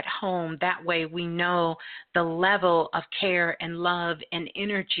meals at home. That way we know the level of care and love and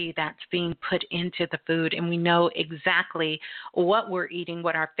energy that's being put into the food, and we know exactly what we're eating,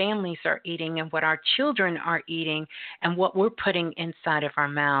 what our families are eating, and what our children are eating, and what we're putting inside of our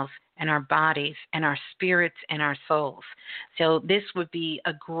mouths and our bodies and our spirits and our souls. So this would be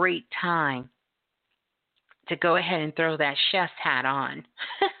a great time to go ahead and throw that chef's hat on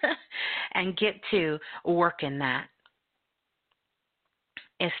and get to work in that.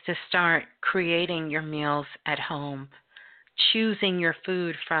 Is to start creating your meals at home, choosing your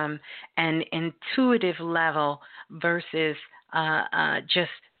food from an intuitive level versus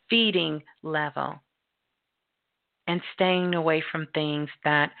just feeding level, and staying away from things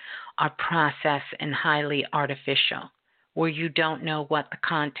that are processed and highly artificial, where you don't know what the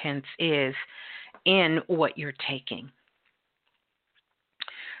contents is in what you're taking.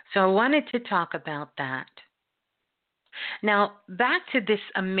 So I wanted to talk about that. Now, back to this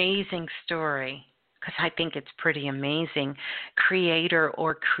amazing story, because I think it's pretty amazing, creator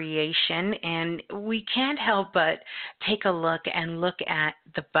or creation, and we can't help but take a look at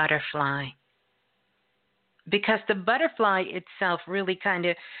the butterfly. Because the butterfly itself really kind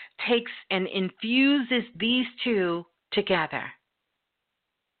of takes and infuses these two together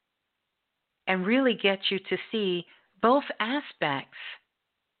and really gets you to see both aspects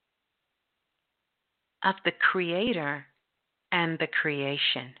of the creator and the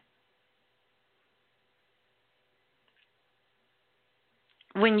creation.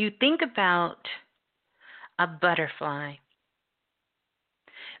 When you think about a butterfly,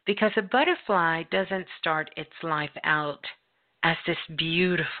 because a butterfly doesn't start its life out as this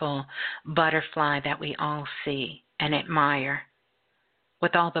beautiful butterfly that we all see and admire,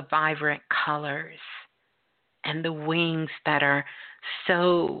 with all the vibrant colors and the wings that are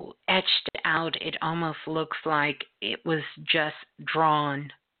so etched out, it almost looks like it was just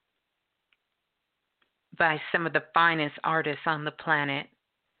drawn by some of the finest artists on the planet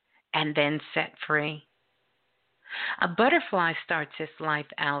and then set free. A butterfly starts its life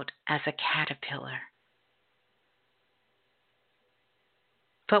out as a caterpillar.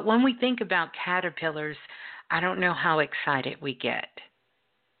 But when we think about caterpillars, I don't know how excited we get.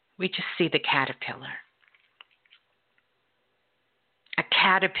 We just see the caterpillar. A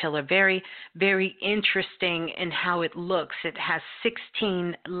caterpillar, very, very interesting in how it looks. It has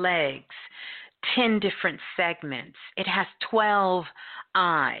 16 legs, 10 different segments. It has 12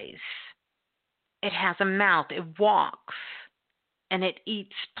 eyes. It has a mouth. It walks, and it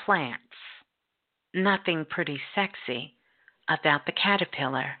eats plants. Nothing pretty sexy about the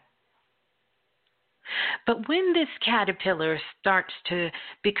caterpillar. But when this caterpillar starts to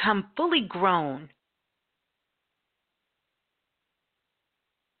become fully grown,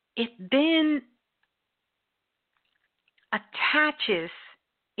 it then attaches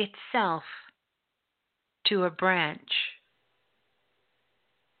itself to a branch.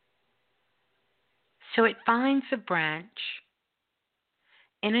 So it finds a branch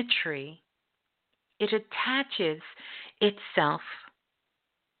in a tree. It attaches itself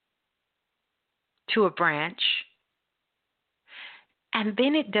to a branch, and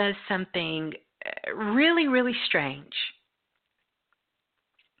then it does something really, really strange.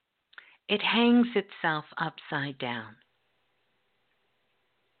 It hangs itself upside down.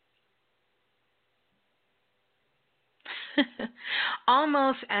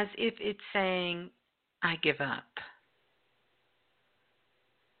 Almost as if it's saying, I give up.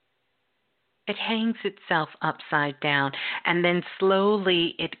 It hangs itself upside down, and then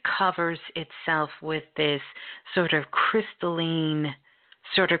slowly it covers itself with this sort of crystalline,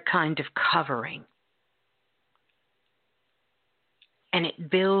 sort of kind of covering. And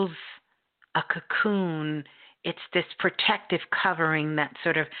it builds a cocoon. It's this protective covering that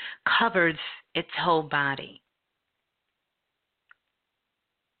sort of covers its whole body.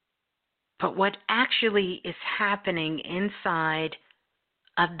 But what actually is happening inside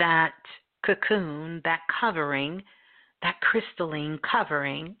of that cocoon, that covering, that crystalline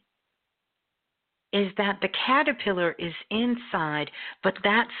covering, is that the caterpillar is inside, but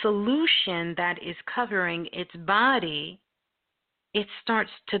that solution that is covering its body, it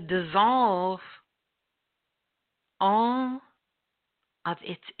starts to dissolve all of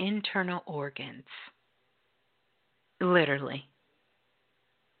its internal organs, literally.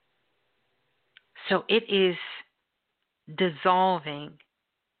 So it is dissolving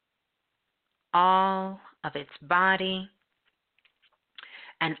all of its body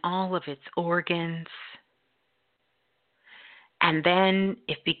and all of its organs. And then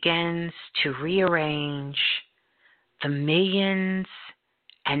it begins to rearrange the millions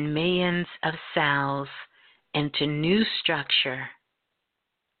and millions of cells into new structure.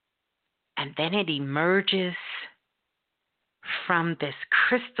 And then it emerges from this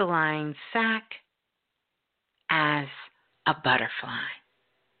crystalline sac as a butterfly.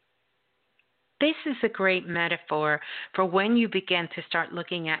 This is a great metaphor for when you begin to start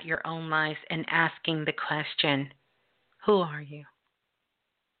looking at your own life and asking the question, who are you?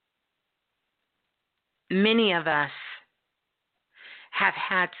 Many of us have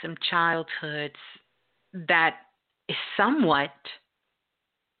had some childhoods that is somewhat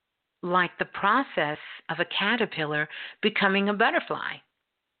like the process of a caterpillar becoming a butterfly.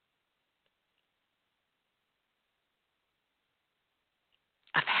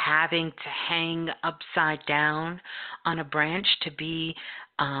 Of having to hang upside down on a branch to be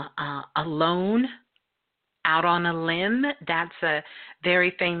alone, out on a limb. That's a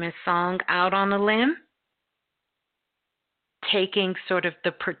very famous song, Out on a Limb. Taking sort of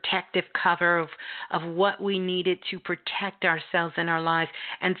the protective cover of what we needed to protect ourselves in our lives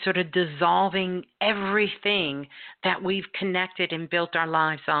and sort of dissolving everything that we've connected and built our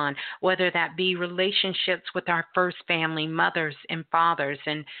lives on, whether that be relationships with our first family, mothers and fathers,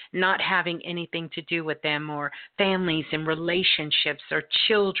 and not having anything to do with them, or families and relationships, or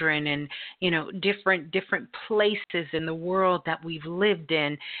children, and different places in the world that we've lived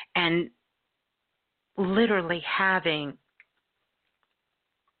in, and literally having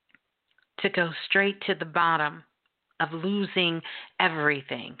to go straight to the bottom of losing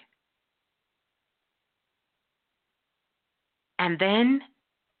everything. And then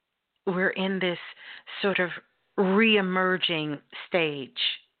we're in this sort of re-emerging stage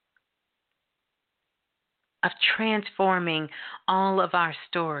of transforming all of our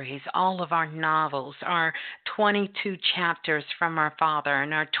stories, all of our novels, our 22 chapters from our father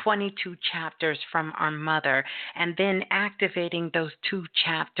and our 22 chapters from our mother, and then activating those 2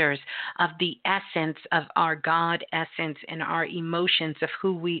 chapters of the essence of our God essence and our emotions of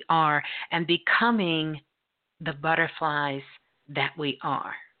who we are, and becoming the butterflies that we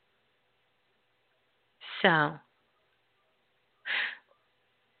are. So,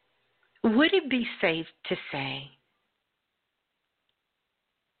 would it be safe to say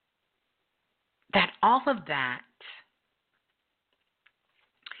that all of that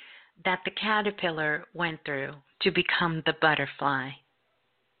the caterpillar went through to become the butterfly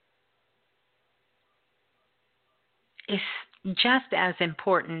is just as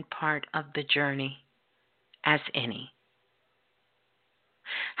important part of the journey as any?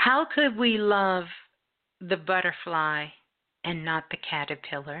 How could we love the butterfly and not the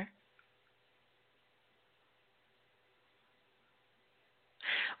caterpillar?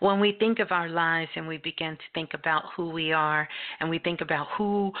 When we think of our lives and we begin to think about who we are, and we think about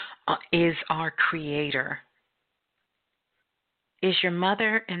who is our creator. Is your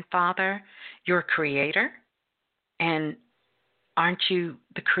mother and father your creator? And aren't you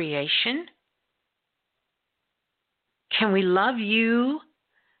the creation? Can we love you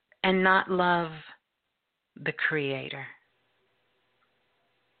and not love the creator?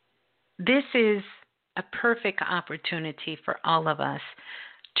 This is a perfect opportunity for all of us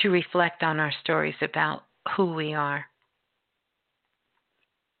to reflect on our stories about who we are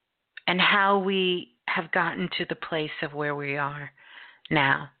and how we have gotten to the place of where we are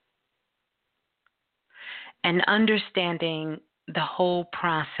now, and understanding the whole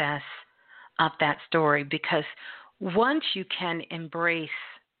process of that story, because once you can embrace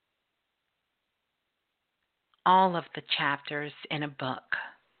all of the chapters in a book,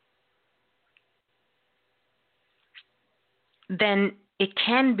 then it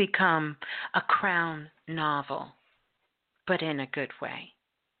can become a crown novel, but in a good way.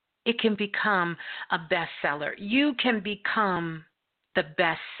 It can become a bestseller. You can become the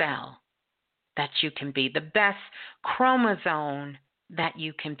best cell that you can be, the best chromosome that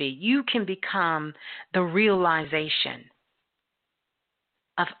you can be. You can become the realization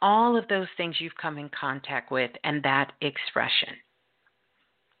of all of those things you've come in contact with and that expression.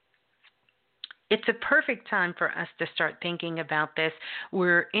 It's a perfect time for us to start thinking about this.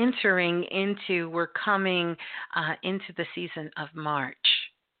 We're coming into the season of March.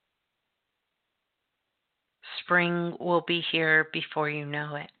 Spring will be here before you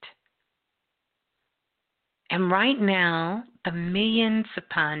know it. And right now, the millions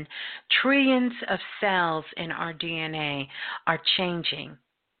upon trillions of cells in our DNA are changing.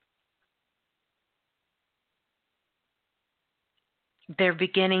 They're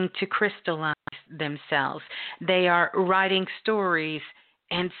beginning to crystallize themselves. They are writing stories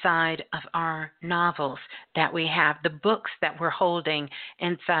inside of our novels that we have, the books that we're holding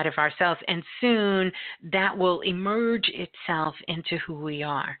inside of ourselves. And soon that will emerge itself into who we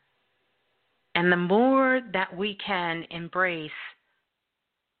are. And the more that we can embrace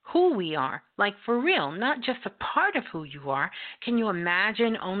who we are, like for real, not just a part of who you are. Can you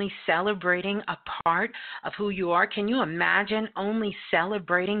imagine only celebrating a part of who you are? Can you imagine only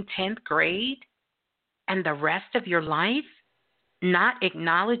celebrating 10th grade and the rest of your life? Not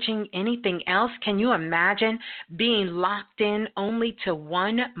acknowledging anything else? Can you imagine being locked in only to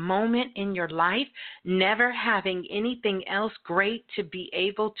one moment in your life, never having anything else great to be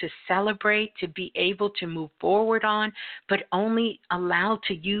able to celebrate, to be able to move forward on, but only allowed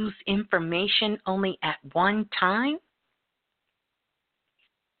to use information only at one time?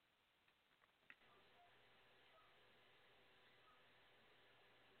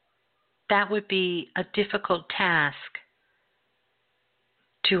 That would be a difficult task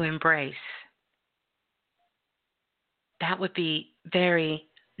to embrace. That would be very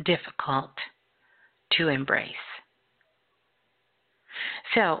difficult to embrace.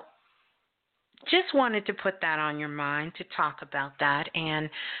 So, just wanted to put that on your mind to talk about that, and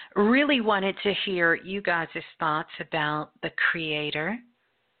really wanted to hear you guys' thoughts about the creator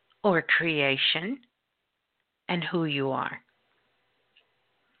or creation and who you are.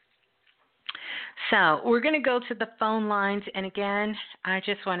 So we're going to go to the phone lines. And again, I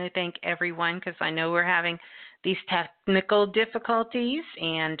just want to thank everyone because I know we're having these technical difficulties.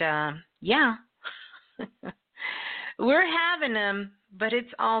 And yeah, we're having them, but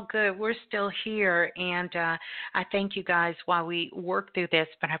it's all good. We're still here. And I thank you guys while we work through this.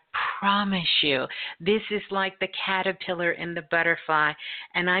 But I promise you, this is like the caterpillar and the butterfly.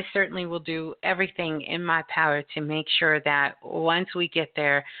 And I certainly will do everything in my power to make sure that once we get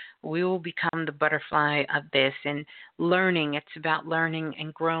there, we will become the butterfly of this and learning. It's about learning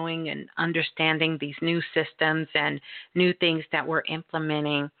and growing and understanding these new systems and new things that we're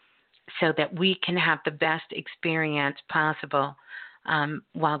implementing so that we can have the best experience possible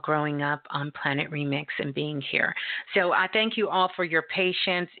while growing up on Planet Remix and being here. So I thank you all for your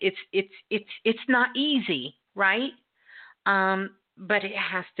patience. It's not easy, right? But it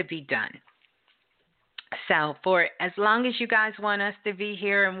has to be done. So for as long as you guys want us to be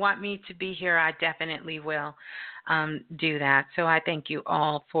here and want me to be here, I definitely will do that. So I thank you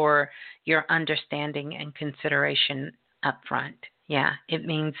all for your understanding and consideration up front. Yeah, it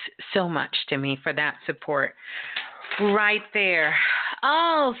means so much to me for that support right there.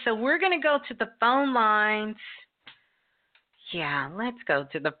 Oh, so we're going to go to the phone lines. Yeah, let's go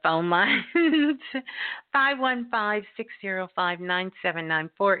to the phone lines.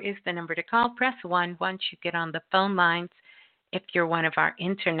 515-605-9794 is the number to call. Press 1 once you get on the phone lines. If you're one of our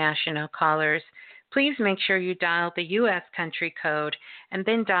international callers, please make sure you dial the U.S. country code and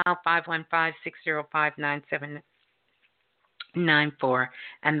then dial 515-605-9794,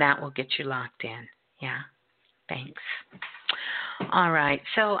 and that will get you locked in. Yeah, thanks. All right,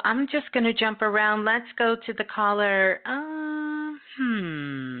 so I'm just going to jump around. Let's go to the caller.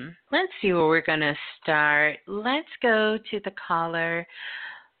 Let's see where we're going to start. Let's go to the caller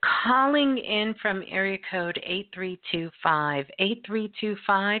calling in from area code 8325.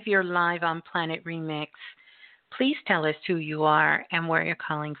 8325, you're live on Planet Remix. Please tell us who you are and where you're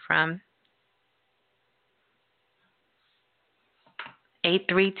calling from.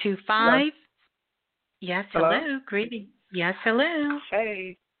 8325? Yes, hello. Greetings. Yes, hello.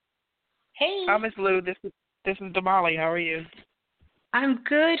 Hey. Hey. Hi, Miss Lou. This is Damali. How are you? I'm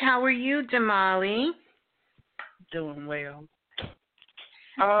good. How are you, Damali? Doing well.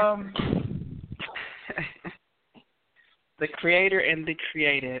 The creator and the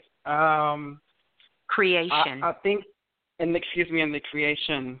created. Creation. I think, in the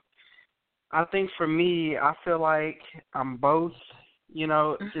creation. I think for me, I feel like I'm both. You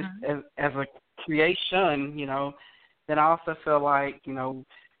know, just as a creation. You know, then I also feel like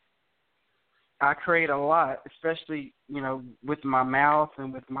I create a lot, especially, with my mouth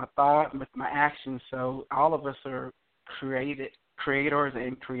and with my thought and with my actions. So all of us are creators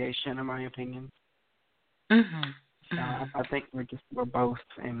in creation, in my opinion. I think we're both.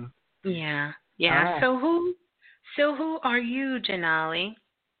 And yeah. Right. So who are you, Janali?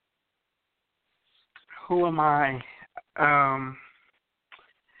 Who am I?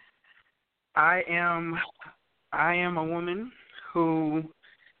 I am a woman who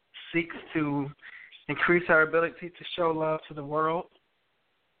seeks to increase our ability to show love to the world.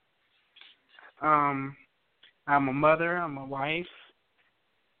 I'm a mother, I'm a wife,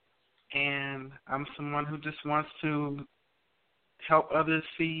 and I'm someone who just wants to help others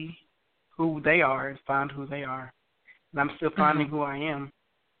see who they are and find who they are. And I'm still finding who I am.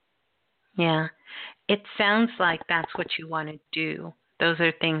 Yeah. It sounds like that's what you want to do. Those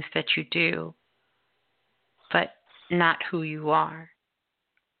are things that you do, but not who you are.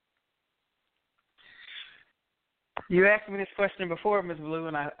 You asked me this question before, Miss Blue,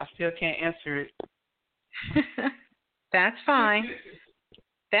 and I still can't answer it. That's fine.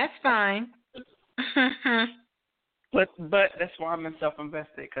 That's fine. But that's why I'm in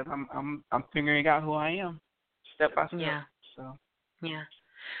self-invested, because I'm figuring out who I am step by step. Yeah. So. Yeah.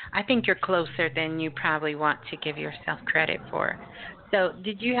 I think you're closer than you probably want to give yourself credit for. So,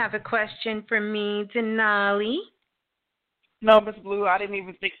 did you have a question for me, Denali? No, Miss Blue, I didn't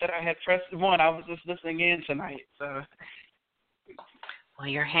even think that I had pressed one. I was just listening in tonight. So. Well,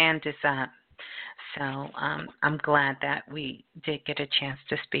 your hand is up. So I'm glad that we did get a chance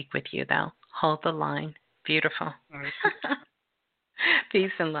to speak with you, though. Hold the line. Beautiful. Right.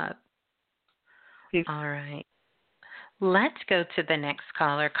 Peace and love. Peace. All right. Let's go to the next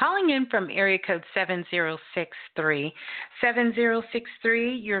caller. Calling in from area code 7063.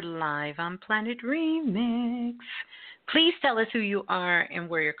 7063, you're live on Planet Remix. Please tell us who you are and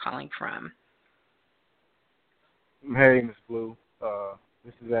where you're calling from. Hey, Miss Blue.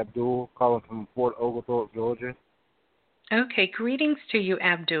 This is Abdul calling from Fort Oglethorpe, Georgia. Okay, greetings to you,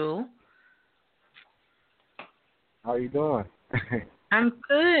 Abdul. How are you doing? I'm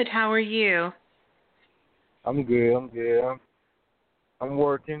good. How are you? I'm good. I'm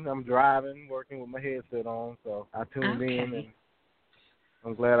working. I'm driving, working with my headset on. So I tuned in, and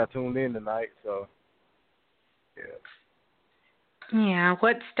I'm glad I tuned in tonight. So, yeah. Yeah.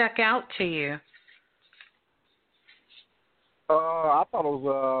 What stuck out to you? I thought it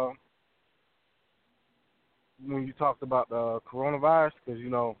was when you talked about the coronavirus, because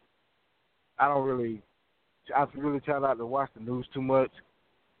I really try not to watch the news too much.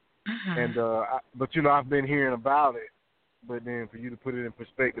 And but I've been hearing about it, but then for you to put it in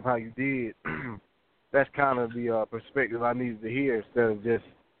perspective how you did, that's kind of the perspective I needed to hear, instead of just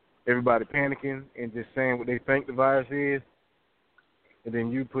everybody panicking and just saying what they think the virus is, and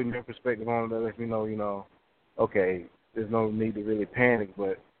then you putting your perspective on it that lets me know, okay, there's no need to really panic,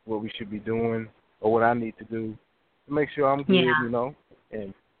 but what we should be doing or what I need to do to make sure I'm good,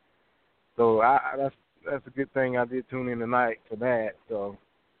 and so that's a good thing I did tune in tonight for that. So.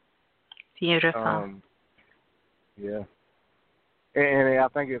 Beautiful. Yeah. And I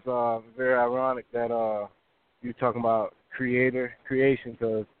think it's very ironic that you're talking about creation,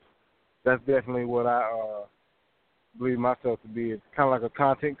 because that's definitely what I believe myself to be. It's kind of like a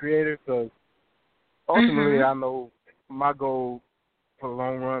content creator, because ultimately I know my goal for the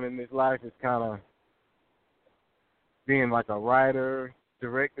long run in this life is kind of being like a writer,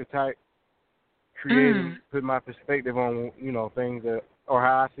 director type, creating, put my perspective on, things that, or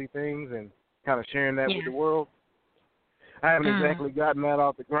how I see things, and kind of sharing that with the world. I haven't exactly gotten that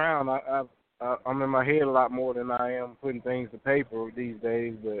off the ground. I'm in my head a lot more than I am putting things to paper these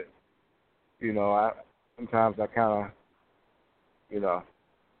days, but, sometimes I kind of,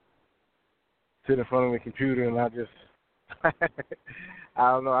 sit in front of the computer and I just, I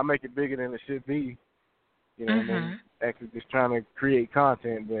don't know, I make it bigger than it should be, and then actually just trying to create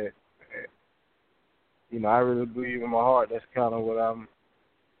content, but, I really believe in my heart that's kind of what I'm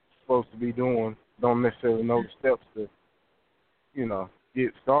supposed to be doing. Don't necessarily know the steps to,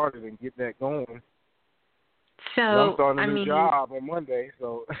 get started and get that going. So, I'm starting a new job on Monday,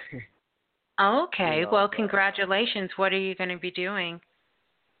 so. Okay, well, congratulations. What are you going to be doing?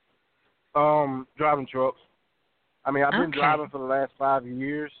 Driving trucks. I've been driving for the last 5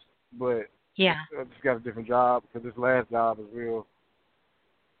 years, but I just got a different job, because this last job is real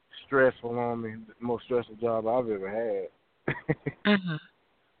stressful on me, the most stressful job I've ever had.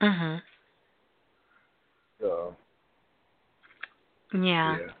 So.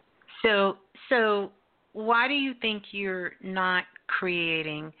 Yeah. So why do you think you're not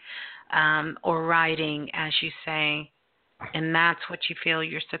creating or writing, as you say, and that's what you feel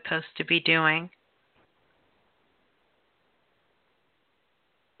you're supposed to be doing?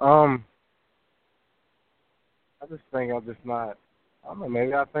 I just think I'm just not. I don't know.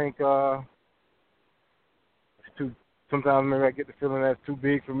 Maybe I think it's too. Sometimes maybe I get the feeling that's too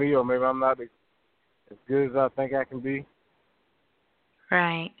big for me, or maybe I'm not as good as I think I can be.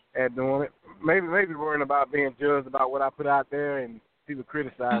 Right. At doing it. Maybe worrying about being judged about what I put out there and people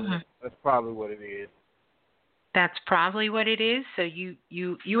criticizing it. That's probably what it is. That's probably what it is. So you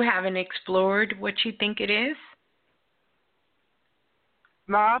haven't explored what you think it is?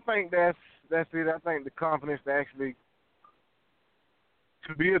 No, I think that's it. I think the confidence to actually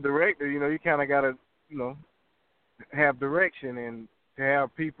to be a director, you kind of got to, have direction, and to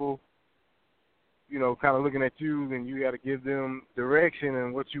have people, kind of looking at you, and you got to give them direction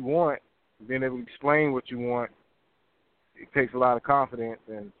and what you want. being able to explain what you want, it takes a lot of confidence,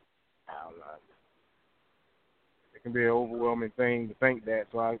 and I don't know, it can be an overwhelming thing to think that.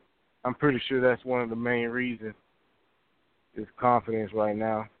 So I'm pretty sure that's one of the main reasons is confidence right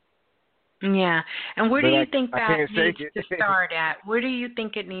now. Yeah. And where do you think that needs it. to start at? Where do you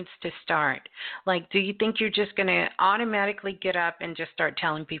think it needs to start? Like, do you think you're just going to automatically get up and just start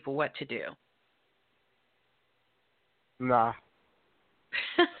telling people what to do? Nah.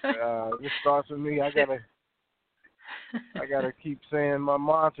 This starts with me. I gotta keep saying my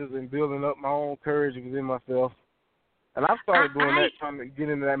mantras and building up my own courage within myself. And I've started doing that, trying to get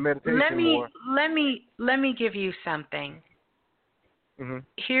into that meditation more. Let me give you something. Mm-hmm.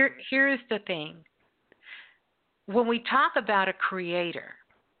 Here is the thing. When we talk about a creator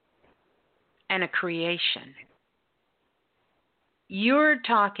and a creation, you're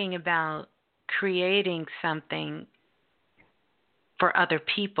talking about creating something for other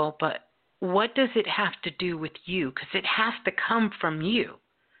people, but what does it have to do with you? Because it has to come from you.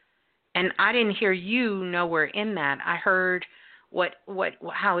 And I didn't hear you nowhere in that. I heard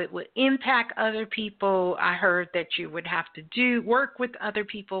how it would impact other people. I heard that you would have to work with other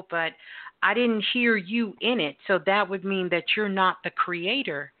people, but I didn't hear you in it. So that would mean that you're not the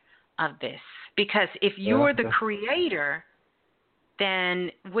creator of this. Because if you're the creator,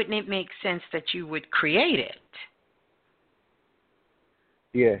 then wouldn't it make sense that you would create it?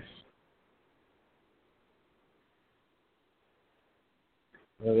 Yes.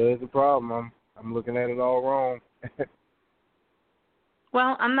 Well, there's a problem. I'm looking at it all wrong.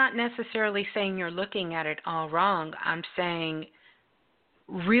 Well, I'm not necessarily saying you're looking at it all wrong. I'm saying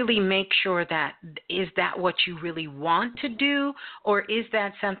really make sure that is that what you really want to do, or is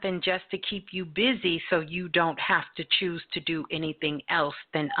that something just to keep you busy so you don't have to choose to do anything else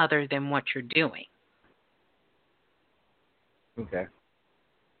other than what you're doing? Okay.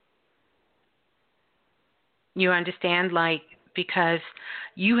 You understand? Like, because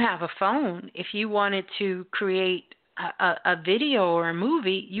you have a phone, if you wanted to create a video or a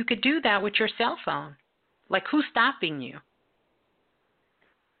movie, you could do that with your cell phone. Like, who's stopping you?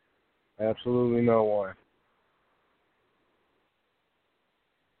 Absolutely no one.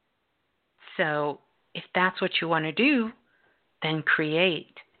 So if that's what you want to do, then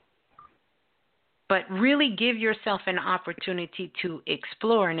create. But really give yourself an opportunity to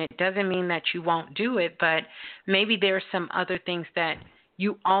explore. And it doesn't mean that you won't do it, but maybe there are some other things that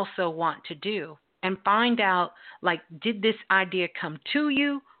you also want to do. And find out, like, did this idea come to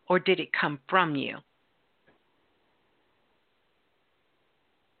you or did it come from you?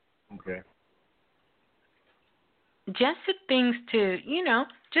 Okay. Just some things to,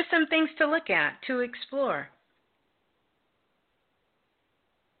 just some things to look at, to explore.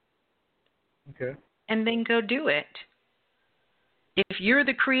 Okay. And then go do it. If you're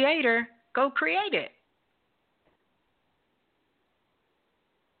the creator, go create it.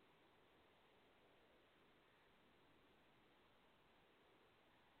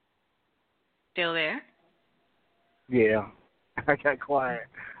 Still there? Yeah. I got quiet.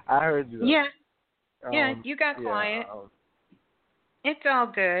 I heard you. Yeah. Yeah, you got quiet. It's all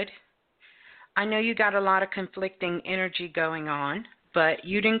good. I know you got a lot of conflicting energy going on, but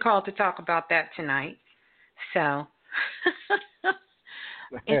you didn't call to talk about that tonight. So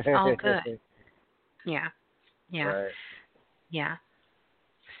it's all good. Yeah. Yeah. Right. Yeah.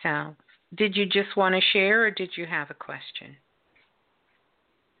 So did you just want to share or did you have a question?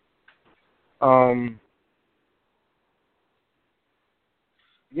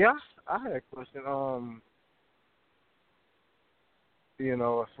 Yeah, I had a question. As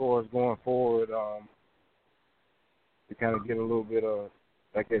far as going forward, to kind of get a little bit of,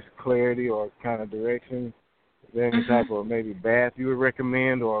 I guess, clarity or kind of direction. Is there any type of maybe bath you would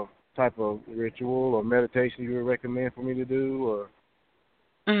recommend, or type of ritual or meditation you would recommend for me to do, or?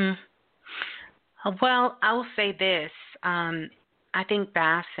 Well, I will say this. I think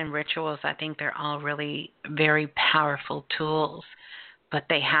baths and rituals, I think they're all really very powerful tools, but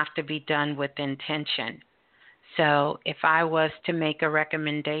they have to be done with intention. So if I was to make a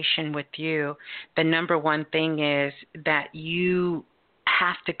recommendation with you, the number one thing is that you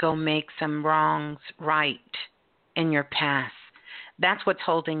have to go make some wrongs right in your past. That's what's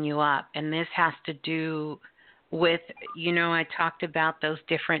holding you up. And this has to do with, I talked about those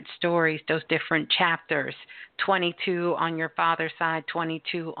different stories, those different chapters, 22 on your father's side,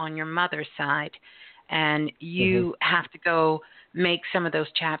 22 on your mother's side. And you have to go make some of those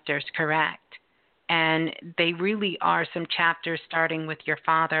chapters correct. And they really are some chapters starting with your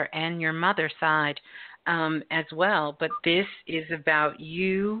father and your mother's side as well. But this is about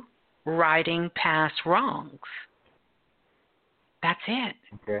you righting past wrongs. That's it.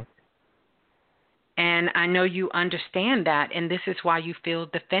 Okay. And I know you understand that, and this is why you feel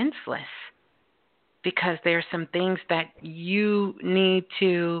defenseless, because there's some things that you need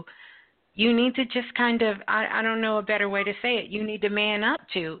to just kind of, I don't know a better way to say it, you need to man up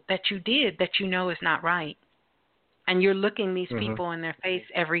to that you did that you know is not right. And you're looking these people in their face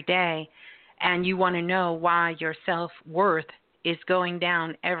every day, and you want to know why your self-worth is going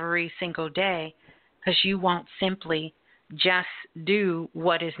down every single day, because you won't simply just do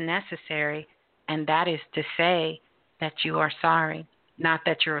what is necessary, and that is to say that you are sorry. Not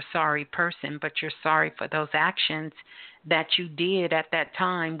that you're a sorry person, but you're sorry for those actions that you did at that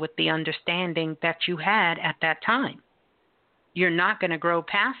time with the understanding that you had at that time. You're not going to grow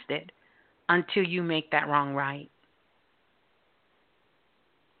past it until you make that wrong right.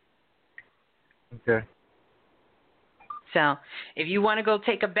 Okay. So if you want to go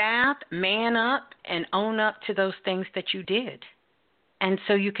take a bath, man up and own up to those things that you did. And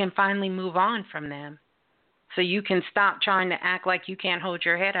so you can finally move on from them. So you can stop trying to act like you can't hold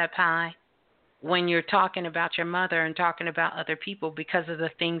your head up high when you're talking about your mother and talking about other people because of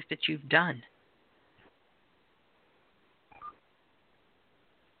the things that you've done.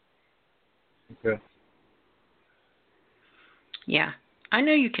 Okay. Yeah, I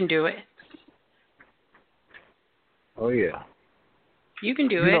know you can do it. Oh, yeah. You can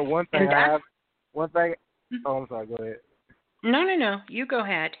do it. You know, one thing oh, I'm sorry, go ahead. No, you go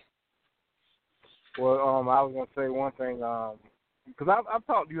ahead. Well, I was going to say one thing, because I've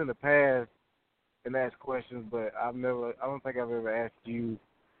talked to you in the past and asked questions, but I don't think I've ever asked you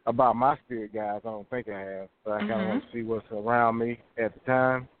about my spirit guides. I don't think I have, but I kind of want to see what's around me at the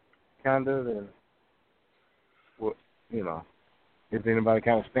time, kind of, and what, you know, if anybody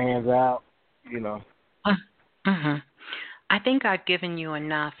kind of stands out, you know. I think I've given you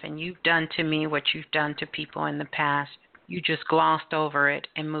enough, and you've done to me what you've done to people in the past. You just glossed over it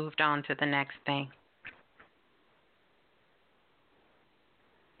and moved on to the next thing.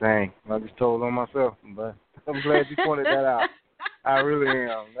 Dang, I just told on myself, but I'm glad you pointed that out. I really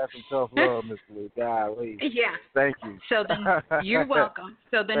am. That's some tough love, Mr. Lee. Golly. Yeah. Thank you. So then, you're welcome.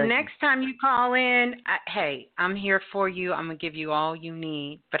 So the next time you call in, hey, I'm here for you. I'm gonna give you all you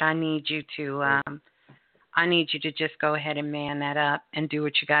need, but I need you to just go ahead and man that up and do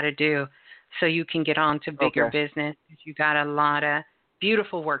what you got to do, so you can get on to bigger business. You got a lot of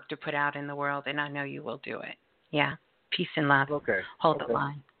beautiful work to put out in the world, and I know you will do it. Yeah. Peace and love. Okay. Hold the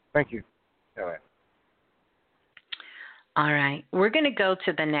line. Thank you. All right. All right. We're going to go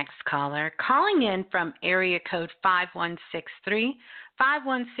to the next caller. Calling in from area code 5163.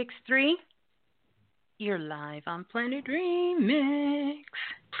 5163, you're live on Planet Remix.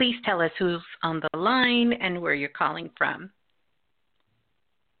 Please tell us who's on the line and where you're calling from.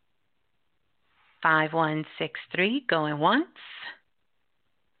 5163, going once.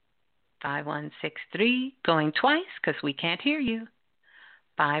 5163, going twice because we can't hear you.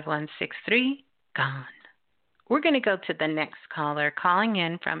 5163, gone. We're going to go to the next caller calling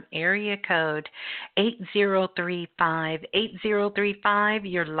in from area code 8035. 8035,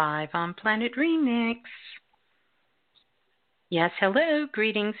 you're live on Planet Remix. Yes, hello.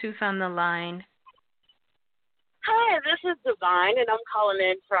 Greetings. Who's on the line? Hi, this is Divine, and I'm calling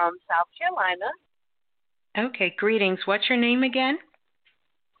in from South Carolina. Okay, greetings. What's your name again?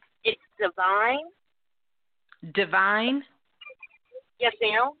 It's Divine. Divine? Yes,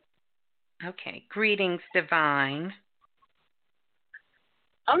 ma'am. Okay, greetings, Divine.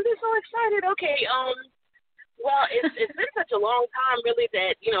 I'm just so excited. Okay, well, it's been such a long time, really,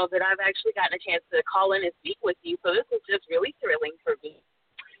 that I've actually gotten a chance to call in and speak with you. So this is just really thrilling for me.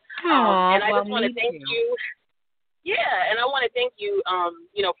 And I just want to thank you. Yeah, and I want to thank you,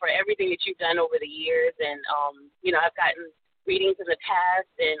 for everything that you've done over the years. And I've gotten readings in the past,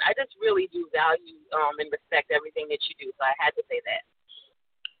 and I just really do value and respect everything that you do. So I had to say that.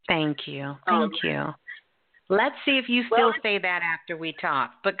 Thank you. Thank you. Let's see if you still say that after we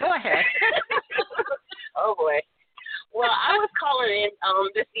talk. But go ahead. Oh, boy. Well, I was calling in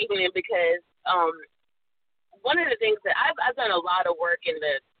this evening because one of the things that I've done a lot of work in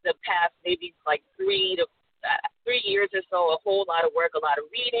the past maybe like 3 years or so, a whole lot of work, a lot of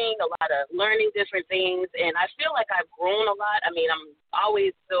reading, a lot of learning different things. And I feel like I've grown a lot. I mean, I'm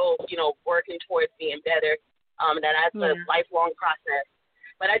always still, working towards being better. That's a lifelong process.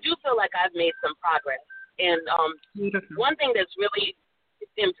 But I do feel like I've made some progress. And one thing that's really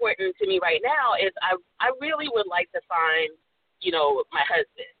important to me right now is I really would like to find, my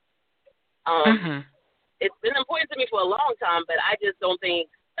husband. It's been important to me for a long time, but I just don't think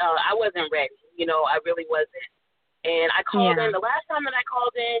I wasn't ready. I really wasn't. And I called in. The last time that I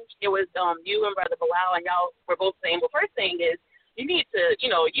called in, it was you and Brother Bilal, and y'all were both saying, well, first thing is you need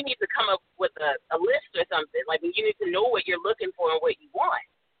to come up with a list or something. Like, you need to know what you're looking for and what you want.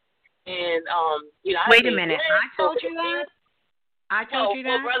 And wait a minute, I told you that. I told you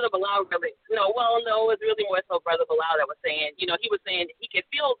that. Well, Brother Bilal really, no, it was really more so Brother Bilal that was saying, he was saying he could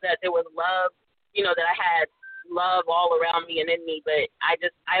feel that there was love, that I had love all around me and in me, but I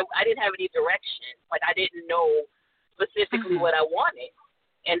didn't have any direction. Like, I didn't know specifically what I wanted,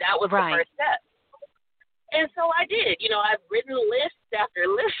 and that was the first step. And so I did. I've written list after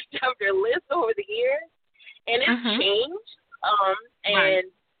list after list over the years, and it's changed.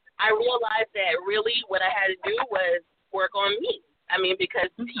 And I realized that really what I had to do was work on me. I mean, because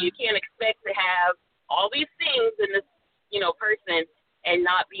you can't expect to have all these things in this, person and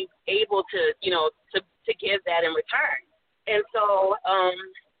not be able to, to give that in return. And so, I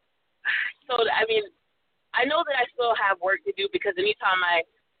mean, I know that I still have work to do, because anytime I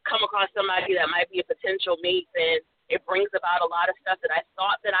come across somebody that might be a potential mate, then it brings about a lot of stuff that I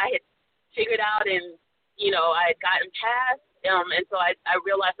thought that I had figured out and, I had gotten past. And so I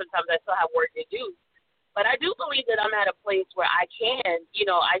realize sometimes I still have work to do. But I do believe that I'm at a place where I can,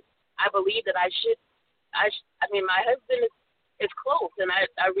 I believe that I mean, my husband is close, and I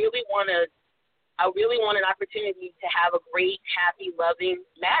really want an opportunity to have a great, happy, loving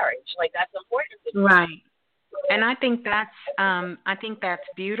marriage. Like, that's important to me. Right. And I think that's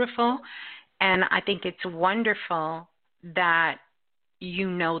beautiful, and I think it's wonderful that you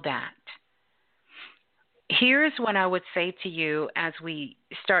know that. Here's what I would say to you as we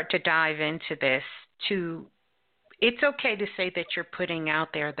start to dive into this. It's okay to say that you're putting out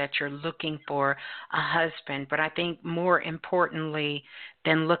there that you're looking for a husband, but I think more importantly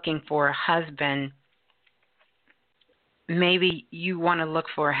than looking for a husband, maybe you want to look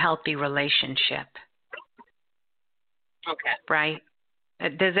for a healthy relationship. Okay. Right?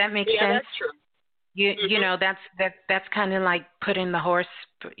 Does that make sense? Yeah, that's true. You know, that's kind of like putting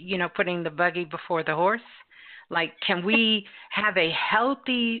the buggy before the horse. Like, can we have a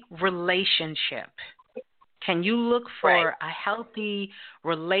healthy relationship? Can you look for a healthy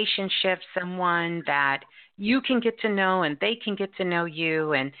relationship, someone that you can get to know and they can get to know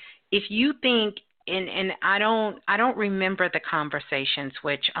you? And if you think, and I don't remember the conversations,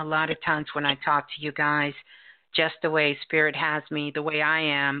 which a lot of times when I talk to you guys, just the way Spirit has me, the way I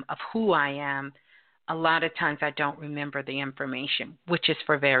am, of who I am, a lot of times I don't remember the information, which is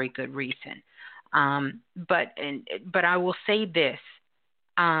for very good reason. But I will say this.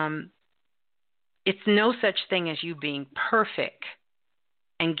 It's no such thing as you being perfect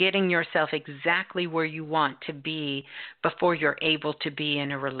and getting yourself exactly where you want to be before you're able to be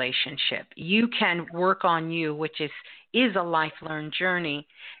in a relationship. You can work on you, which is a lifelong journey,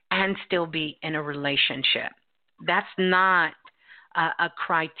 and still be in a relationship. That's not a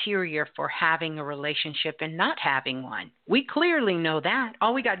criteria for having a relationship and not having one. We clearly know that.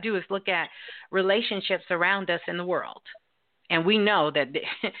 All we got to do is look at relationships around us in the world. And we know that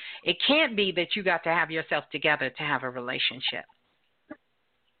it can't be that you got to have yourself together to have a relationship.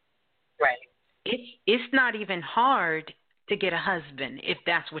 Right. It's not even hard to get a husband if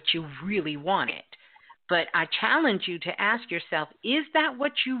that's what you really wanted. But I challenge you to ask yourself, is that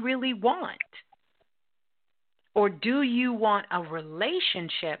what you really want? Or do you want a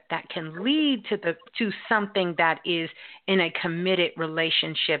relationship that can lead to something that is in a committed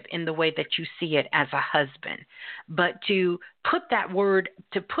relationship in the way that you see it as a husband? But to put that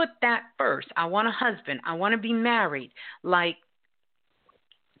first, I want a husband, I want to be married. Like,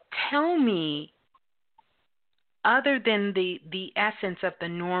 tell me, other than the essence of the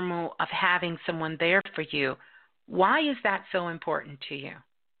normal of having someone there for you, why is that so important to you?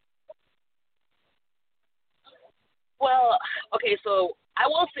 Well, okay, so I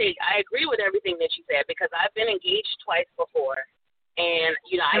will say I agree with everything that you said, because I've been engaged twice before, and,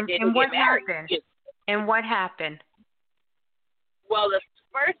 I didn't get married. And what happened? Well, the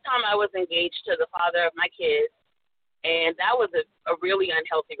first time I was engaged to the father of my kids, and that was a really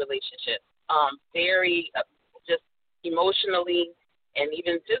unhealthy relationship, very just emotionally and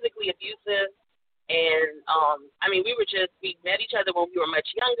even physically abusive. And, I mean, we met each other when we were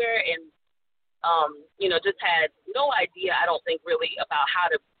much younger, and just had no idea, I don't think, really about how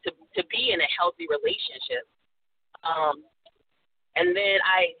to be in a healthy relationship. And then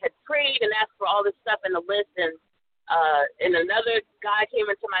I had prayed and asked for all this stuff in the list, and another guy came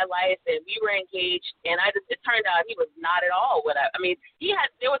into my life, and we were engaged, and it turned out he was not at all what I mean,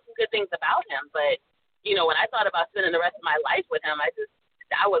 there were some good things about him, but, when I thought about spending the rest of my life with him, I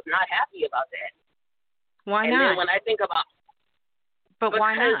was not happy about that. Why not? And then when I think about... But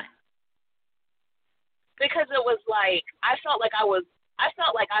why not? Because it was like, I felt like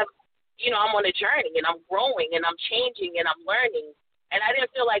I'm on a journey and I'm growing and I'm changing and I'm learning. And I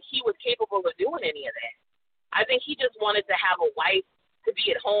didn't feel like he was capable of doing any of that. I think he just wanted to have a wife to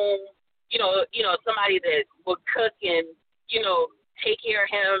be at home, somebody that would cook and, take care of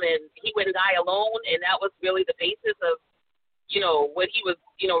him, and he wouldn't die alone. And that was really the basis of, what he was,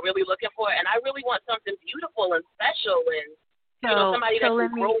 really looking for. And I really want something beautiful and special and, somebody that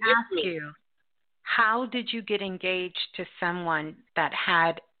can grow with me. You, how did you get engaged to someone that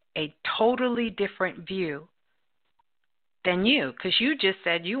had a totally different view than you? Because you just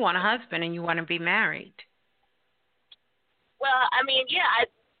said you want a husband and you want to be married. Well, I mean, yeah,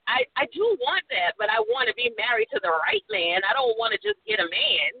 I do want that, but I want to be married to the right man. I don't want to just get a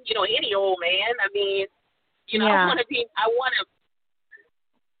man, any old man. I mean, I want to,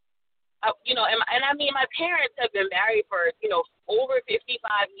 and I mean, my parents have been married for, over 55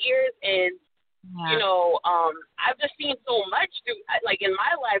 years, and, I've just seen so much through, like, in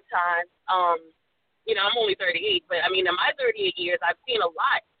my lifetime, I'm only 38, but, I mean, in my 38 years, I've seen a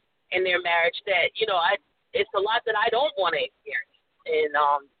lot in their marriage that, it's a lot that I don't want to experience. And,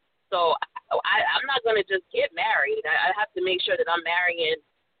 so I'm not going to just get married. I have to make sure that I'm marrying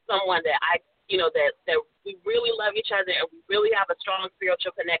someone that that we really love each other and we really have a strong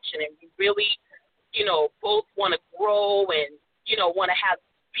spiritual connection and we really, both want to grow and, want to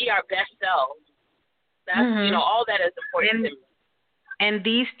be our best selves. That's, all that is important to me. And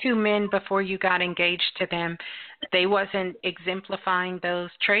these two men, before you got engaged to them, they wasn't exemplifying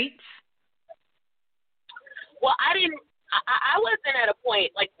those traits? Well, I wasn't at a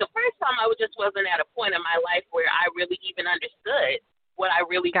point, like the first time just wasn't at a point in my life where I really even understood what I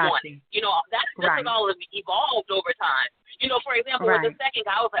really wanted. This has all evolved over time. For example, with the second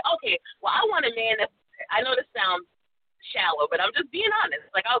guy, I was like, okay, well, I want a man that's, I know this sounds shallow, but I'm just being honest.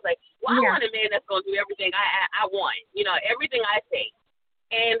 Like, I was like, well, I want a man that's going to do everything I want, everything I say.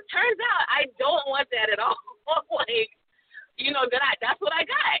 And turns out I don't want that at all. Like, that's what I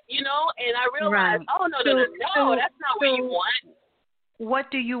got, and I realized, oh, no, that's not what you want. What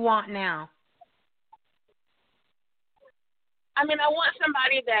do you want now? I mean, I want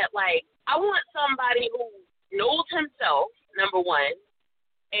somebody who knows himself, number one,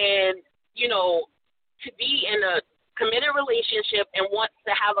 and, to be in a committed relationship and wants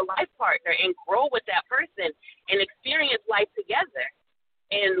to have a life partner and grow with that person and experience life together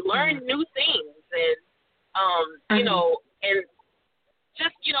and learn new things and, and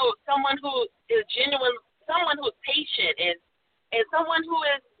just, someone who is genuine, someone who is patient and someone who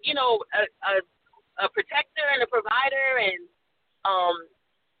is, a protector and a provider and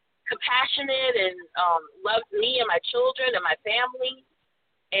compassionate and loves me and my children and my family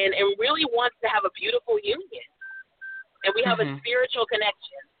and really wants to have a beautiful union. And we have a spiritual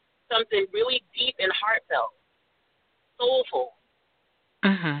connection, something really deep and heartfelt, soulful.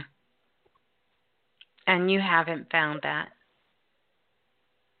 And you haven't found that?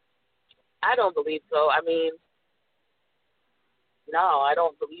 I don't believe so. I mean, no, I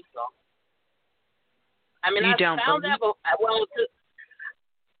don't believe so. I mean, I found that, but,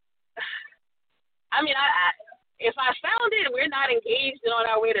 if I found it, we're not engaged and on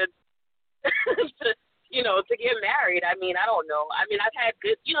our way to, to get married. I mean, I don't know. I mean, I've had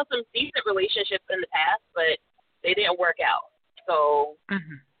good, some decent relationships in the past, but they didn't work out. So,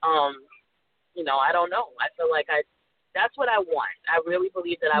 I don't know. I feel like that's what I want. I really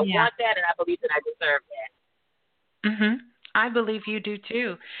believe that I want that, and I believe that I deserve that. I believe you do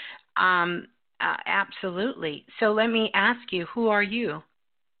too. Absolutely. So let me ask you, who are you?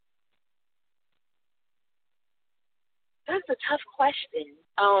 That's a tough question.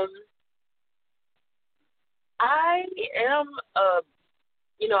 I am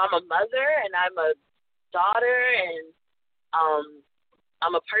I'm a mother and I'm a daughter and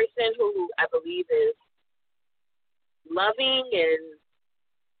I'm a person who I believe is loving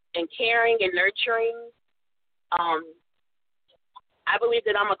and caring and nurturing. I believe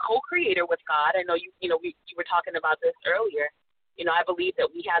that I'm a co-creator with God. I know you were talking about this earlier. I believe that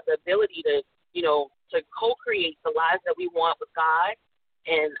we have the ability to co-create the lives that we want with God.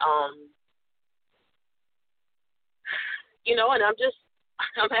 And, and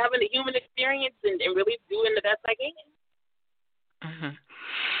I'm having a human experience and really doing the best I can.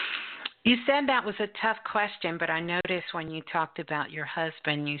 You said that was a tough question, but I noticed when you talked about your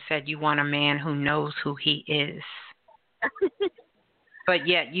husband, you said you want a man who knows who he is. But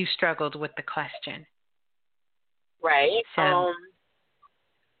yet you struggled with the question. Right. So,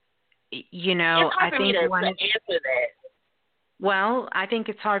 it's hard I for me think to answer that. Well, I think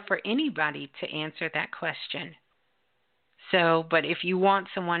it's hard for anybody to answer that question. So, but if you want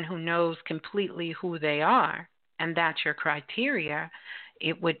someone who knows completely who they are, and that's your criteria,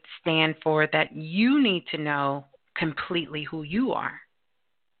 it would stand for that you need to know completely who you are.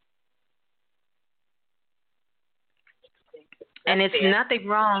 And it's nothing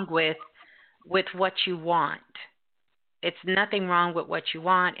wrong with what you want. It's nothing wrong with what you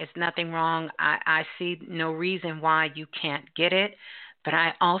want. It's nothing wrong. I see no reason why you can't get it. But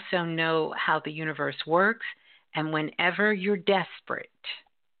I also know how the universe works. And whenever you're desperate,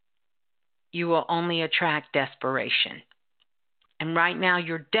 you will only attract desperation. And right now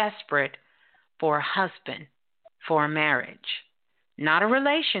you're desperate for a husband, for a marriage, not a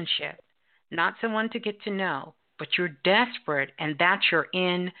relationship, not someone to get to know, but you're desperate, and that's your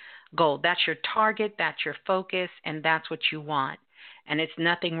end goal. That's your target, that's your focus, and that's what you want. And it's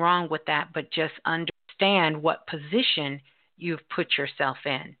nothing wrong with that, but just understand what position you've put yourself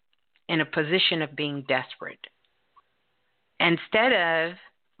in a position of being desperate. Instead of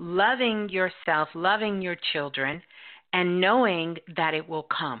loving yourself, loving your children, and knowing that it will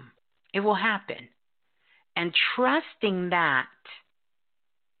come, it will happen, and trusting that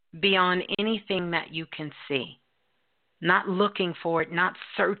beyond anything that you can see, not looking for it, not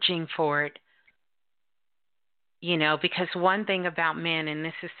searching for it, because one thing about men, and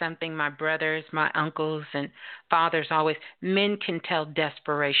this is something my brothers, my uncles, and fathers always, men can tell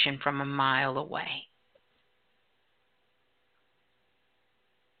desperation from a mile away.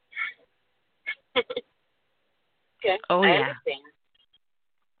 Okay. Oh, I yeah. understand.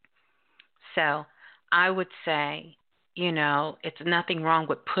 So I would say, it's nothing wrong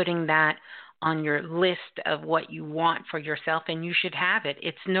with putting that on your list of what you want for yourself, and you should have it.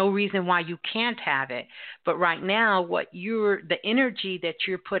 It's no reason why you can't have it. But right now, the energy that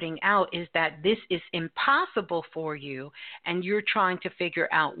you're putting out is that this is impossible for you, and you're trying to figure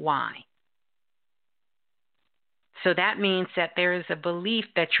out why. So that means that there is a belief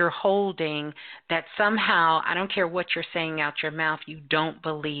that you're holding that somehow, I don't care what you're saying out your mouth, you don't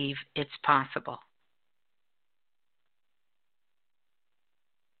believe it's possible.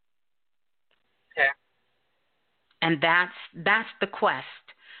 Okay. And that's the quest.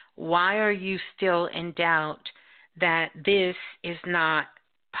 Why are you still in doubt that this is not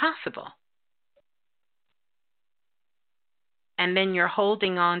possible? And then you're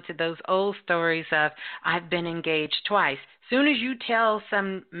holding on to those old stories of, I've been engaged twice. Soon as you tell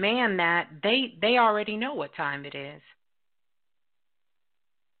some man that, they already know what time it is.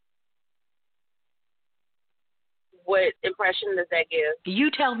 What impression does that give?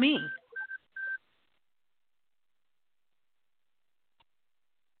 You tell me.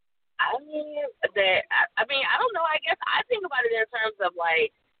 I don't know. I guess I think about it in terms of,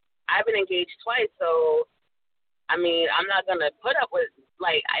 like, I've been engaged twice, so I'm not going to put up with,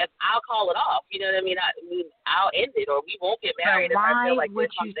 I'll call it off. You know what I mean? I'll end it, or we won't get married. Why if I feel like would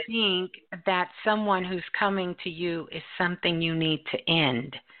you think that someone who's coming to you is something you need to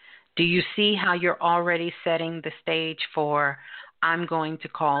end? Do you see how you're already setting the stage for, I'm going to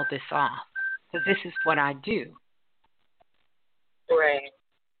call this off? Because this is what I do. Right.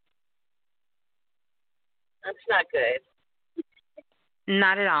 That's not good.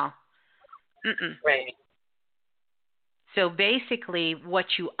 Not at all. Mm-mm. Right. So basically, what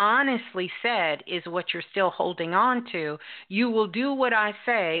you honestly said is what you're still holding on to. You will do what I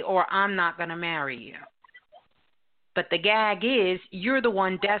say, or I'm not going to marry you. But the gag is, you're the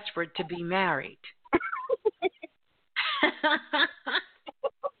one desperate to be married.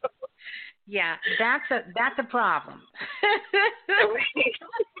 Yeah, that's a problem.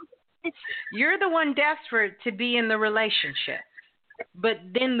 You're the one desperate to be in the relationship. But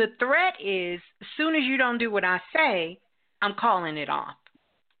then the threat is, as soon as you don't do what I say, I'm calling it off.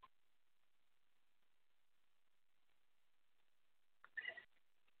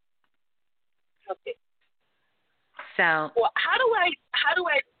 Okay. So, well,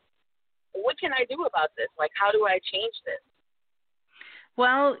 what can I do about this? Like, how do I change this?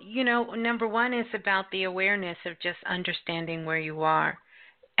 Well, number one is about the awareness of just understanding where you are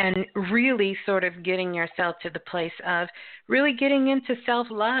and really sort of getting yourself to the place of really getting into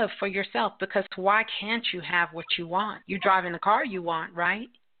self-love for yourself, because why can't you have what you want? You're driving the car you want, right?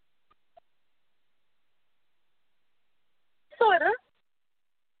 Sort of.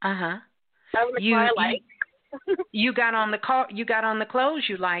 Uh-huh. Having the car I like. You got on the car. You got on the clothes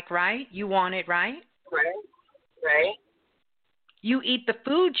you like, right? You want it, right? Right. You eat the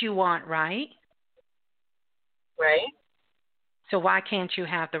food you want, right? Right. So why can't you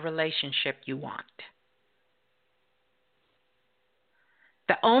have the relationship you want?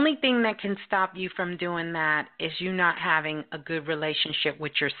 The only thing that can stop you from doing that is you not having a good relationship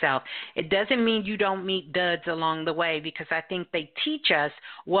with yourself. It doesn't mean you don't meet duds along the way, because I think they teach us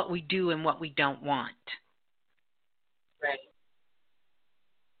what we do and what we don't want. Right.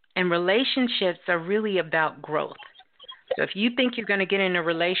 And relationships are really about growth. So if you think you're going to get in a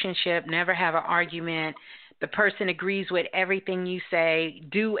relationship, never have an argument, the person agrees with everything you say,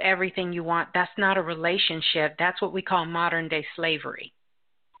 do everything you want, that's not a relationship. That's what we call modern day slavery.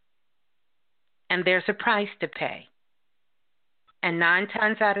 And there's a price to pay. And 9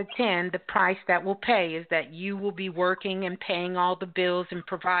 times out of 10, the price that will pay is that you will be working and paying all the bills and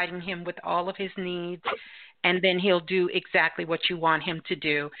providing him with all of his needs. And then he'll do exactly what you want him to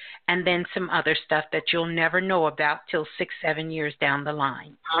do. And then some other stuff that you'll never know about till 6, 7 years down the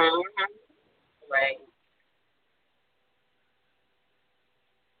line. Right.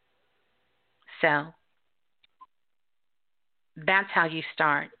 So that's how you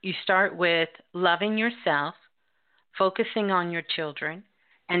start. You start with loving yourself, focusing on your children,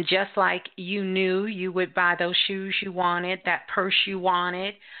 and just like you knew you would buy those shoes you wanted, that purse you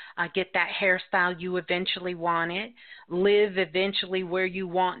wanted, get that hairstyle you eventually wanted, live eventually where you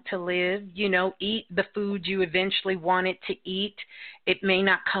want to live, eat the food you eventually wanted to eat. It may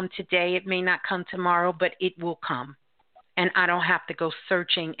not come today, it may not come tomorrow, but it will come. And I don't have to go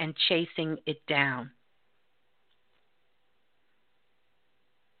searching and chasing it down.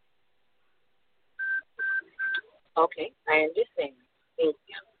 Okay, I understand. Thank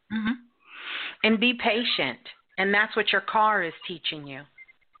you. Mm-hmm. And be patient. And that's what your car is teaching you.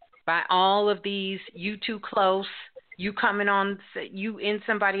 By all of these, you too close, you coming on, you in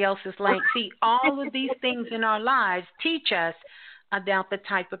somebody else's lane. See, all of these things in our lives teach us about the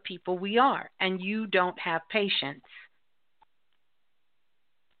type of people we are. And you don't have patience.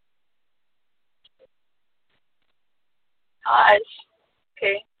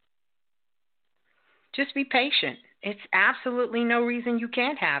 Okay. Just be patient. It's absolutely no reason you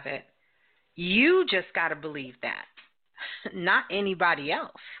can't have it. You just got to believe that, not anybody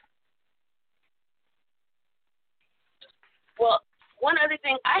else. Well, one other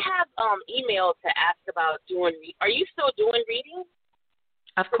thing, I have emailed to ask about doing. Are you still doing readings?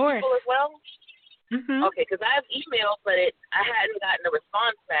 Of course. People as well. Mm-hmm. Okay, because I have emailed, but I hadn't gotten a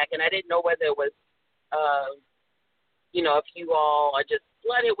response back, and I didn't know whether it was, if you all are just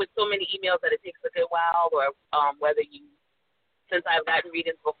flooded with so many emails that it takes a good while, or whether you, since I've gotten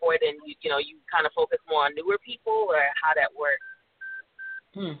readings before, then you kind of focus more on newer people, or how that works.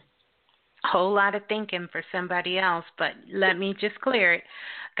 Whole lot of thinking for somebody else, but let me just clear it.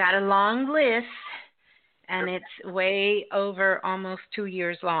 Got a long list, and it's way over almost 2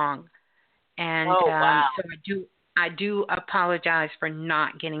 years long. And wow. So I do apologize for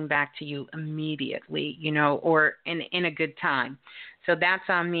not getting back to you immediately, or in a good time. So that's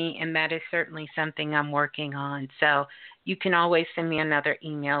on me, and that is certainly something I'm working on. So you can always send me another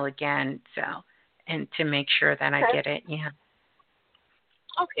email again, and to make sure that I get it. Yeah.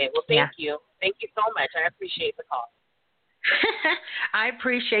 Okay. Well, thank you. Thank you so much. I appreciate the call. I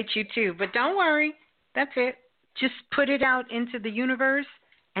appreciate you too, but don't worry. That's it. Just put it out into the universe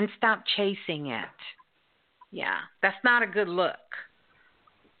and stop chasing it. Yeah, that's not a good look.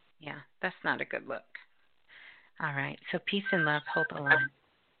 Yeah, that's not a good look. All right, so peace and love. Hold the line.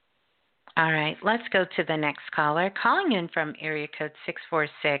 All right, let's go to the next caller. Calling in from area code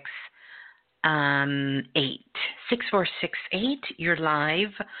 646-8. 6468, you're live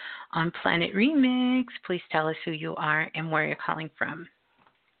on Planet Remix. Please tell us who you are and where you're calling from.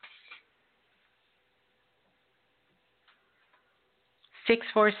 Six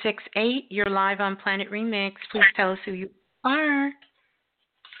 6468, you're live on Planet Remix. Please tell us who you are.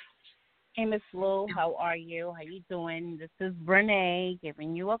 Hey, Miss Lou, how are you? How you doing? This is Renee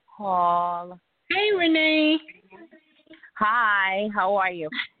giving you a call. Hey, Renee. Hi, how are you?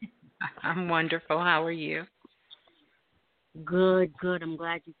 I'm wonderful. How are you? Good. I'm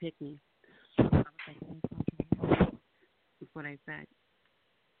glad you picked me. That's what I said.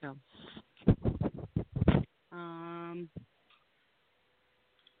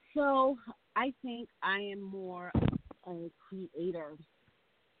 So I think I am more a creator.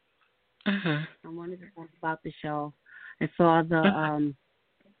 Uh-huh. I wanted to talk about the show. I saw the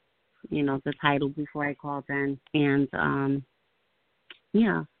the title before I called in, and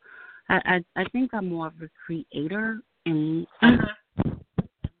I think I'm more of a creator. And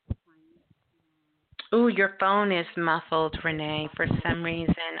Ooh, your phone is muffled, Renee. For some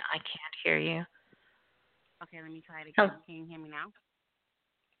reason, I can't hear you. Okay, let me try it again. Can you hear me now?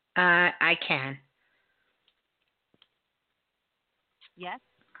 I can. Yes?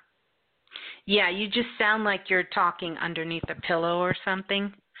 Yeah, you just sound like you're talking underneath a pillow or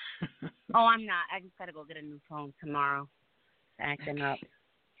something. Oh, I'm not. I just got to go get a new phone tomorrow. It's acting up.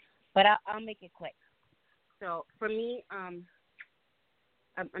 But I'll make it quick. So for me, I'm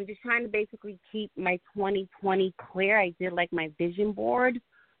just trying to basically keep my 2020 clear. I did like my vision board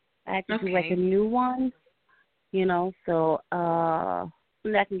I had to do like a new one, so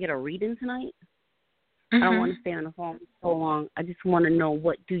maybe I can get a reading tonight. I don't want to stay on the phone so long. I just want to know,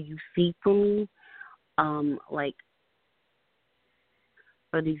 what do you see for me, like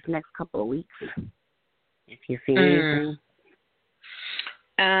for these next couple of weeks, if you see anything.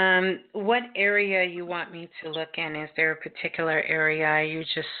 What area you want me to look in? Is there a particular area you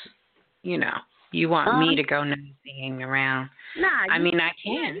just, you want me to go nosing around? Nah, I mean, I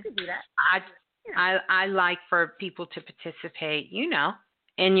can. Yeah, you can do that. I like for people to participate,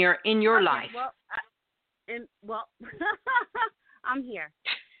 in your life. Well, I'm here.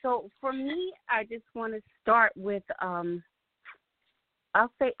 So for me, I just want to start with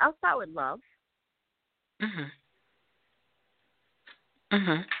I'll start with love.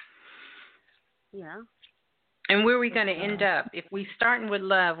 Yeah. And where are we going to end up? If we starting with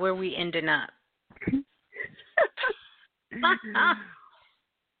love, where are we ending up?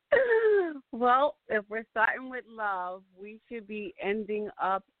 Well, if we're starting with love, we should be ending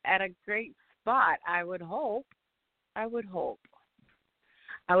up at a great spot. I would hope. I'm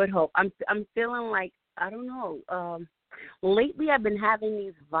feeling like, I don't know. Lately, I've been having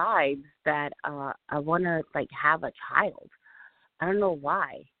these vibes that I want to have a child. I don't know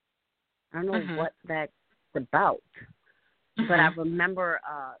why. I don't know what that's about. But I remember,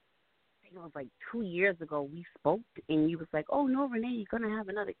 I think it was like 2 years ago, we spoke, and you was like, "Oh no, Renee, you're gonna have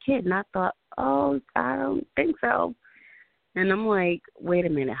another kid." And I thought, "Oh, I don't think so." And I'm like, "Wait a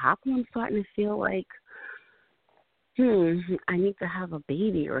minute, how come I'm starting to feel like, I need to have a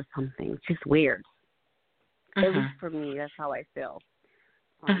baby or something?" It's just weird. At least for me, that's how I feel.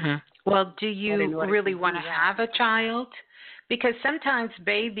 Well, do you really want to have a child? Because sometimes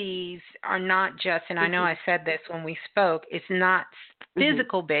babies are not just, and I know I said this when we spoke, it's not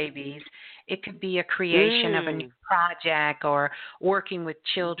physical babies. It could be a creation of a new project or working with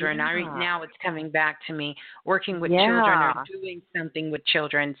children. Now it's coming back to me, working with children or doing something with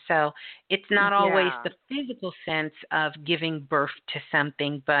children. So it's not always the physical sense of giving birth to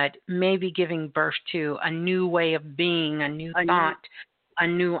something, but maybe giving birth to a new way of being, a new thought, a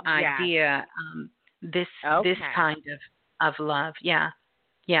new idea. This kind of love.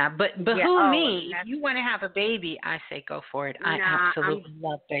 But who me? If you want to have a baby, I say go for it. I absolutely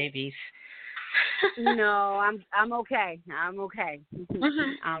love babies. No, I'm okay. I'm okay.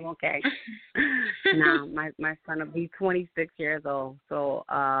 I'm okay. No, my son will be 26 years old, so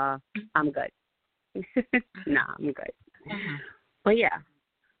I'm good. No, I'm good. But yeah,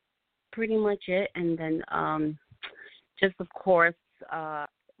 pretty much it. And then just of course,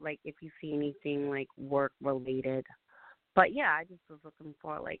 if you see anything like work related. But yeah, I just was looking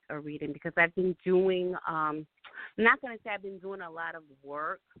for a reading because I've been doing I'm not going to say I've been doing a lot of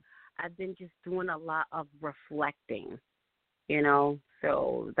work. I've been just doing a lot of reflecting,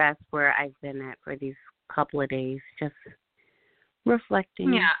 so that's where I've been at for these couple of days, just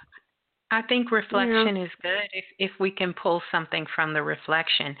reflecting. Yeah, I think reflection is good if we can pull something from the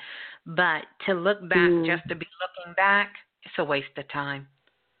reflection, but to look back just to be looking back, it's a waste of time.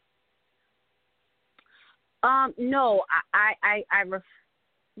 No,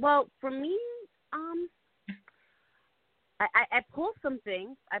 well, for me, I pulled some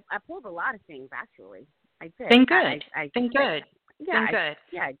things. I pulled a lot of things, actually. I did. Then good. Then good. Yeah, then good.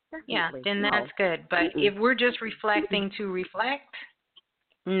 Definitely. Yeah, then that's good. But if we're just reflecting to reflect,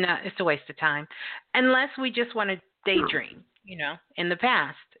 no, it's a waste of time. Unless we just want to daydream, in the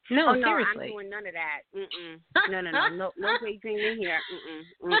past. No, seriously. I'm doing none of that. No daydreaming here.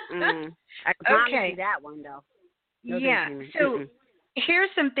 I can promise you that one, though. No daydreaming. So here's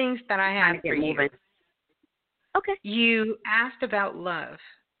some things that I have for you. Okay. You asked about love,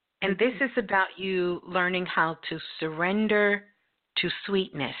 and this is about you learning how to surrender to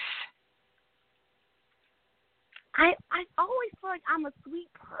sweetness. I always feel like I'm a sweet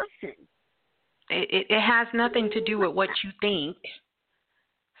person. It has nothing to do with what you think.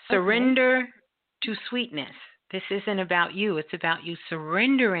 Surrender to sweetness. This isn't about you. It's about you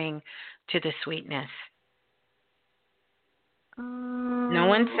surrendering to the sweetness. No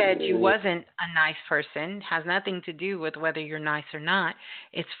one said you wasn't a nice person. It has nothing to do with whether you're nice or not.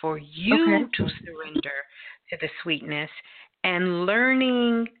 It's for you to surrender to the sweetness and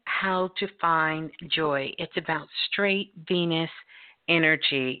learning how to find joy. It's about straight Venus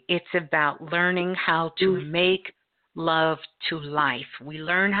energy. It's about learning how to make love to life. We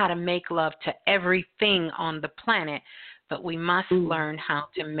learn how to make love to everything on the planet, but we must learn how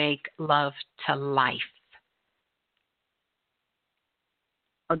to make love to life.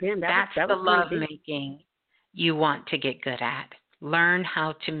 Oh, damn, that's the love making you want to get good at. Learn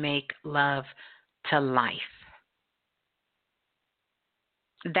how to make love to life.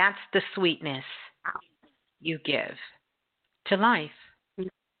 That's the sweetness you give to life.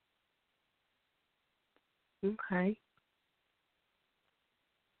 Okay.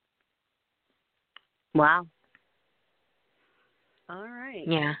 Wow. All right.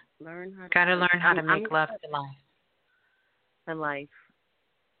 Yeah. Gotta learn how to make love to life. To life.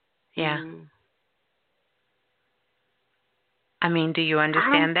 Yeah. I mean, do you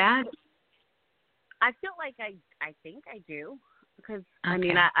understand that? I feel like I think I do, because Okay. I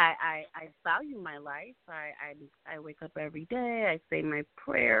mean I value my life. I wake up every day. I say my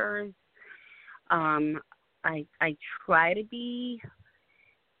prayers. I try to be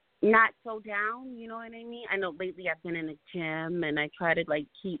not so down. You know what I mean? I know lately I've been in a gym and I try to like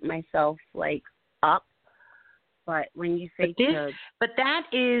keep myself like up. But when you say but that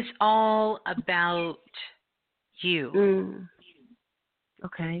is all about you.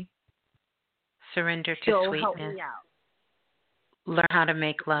 Okay. Surrender to So sweetness. help me out. Learn how to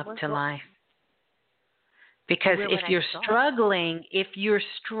make love to life. Because if you're struggling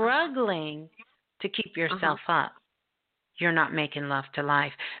to keep yourself up, you're not making love to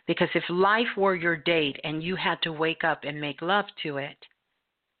life. Because if life were your date and you had to wake up and make love to it,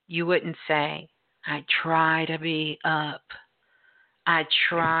 you wouldn't say, I try to be up. I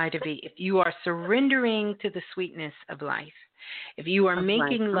try to be. If you are surrendering to the sweetness of life, if you are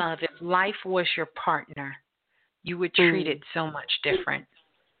making love, if life was your partner, you would treat it so much different.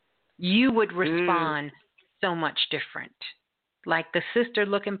 You would respond so much different. Like the sister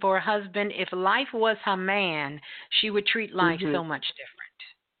looking for a husband, if life was her man, she would treat life so much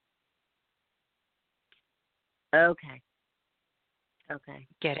different. Okay.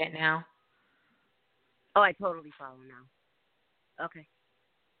 Get it now? Oh, I totally follow now. Okay.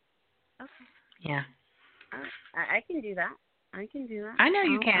 Yeah. I can do that. I know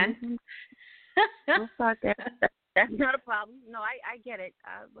you can. I'll start there. That's not a problem. No, I get it.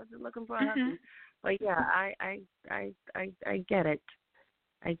 I wasn't looking for a husband, but yeah, I get it.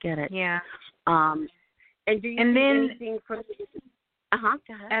 I get it. Yeah. And do you do anything for? Go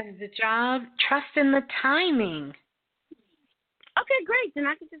ahead. As the job, trust in the timing. Okay, great. Then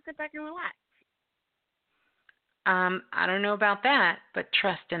I can just sit back and relax. I don't know about that, but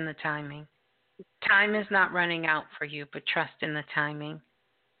trust in the timing. Time is not running out for you, but trust in the timing.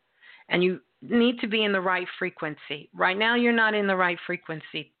 And you need to be in the right frequency. Right now, you're not in the right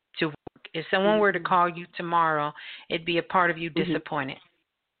frequency to work. If someone were to call you tomorrow, it'd be a part of you disappointed.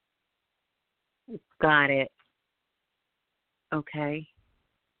 Got it. Okay.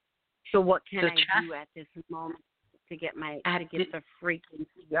 So what can I do at this moment to get the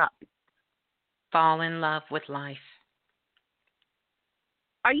frequency up? Fall in love with life.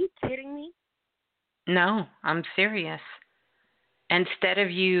 Are you kidding me? No, I'm serious. Instead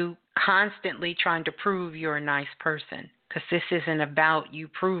of you constantly trying to prove you're a nice person, because this isn't about you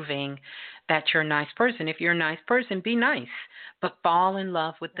proving that you're a nice person. If you're a nice person, be nice, but fall in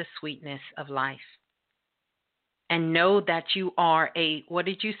love with the sweetness of life. And know that you are what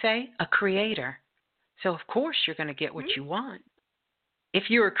did you say? A creator. So, of course, you're going to get what you want. If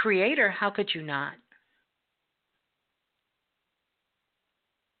you're a creator, how could you not?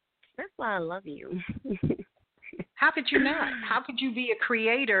 That's why I love you. How could you not? How could you be a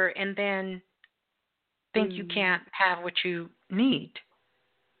creator and then think you can't have what you need?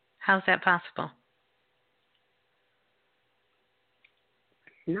 How's that possible?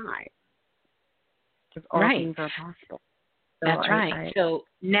 Not. Because all things are possible. So That's right. So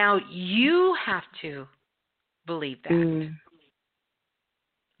now you have to believe that.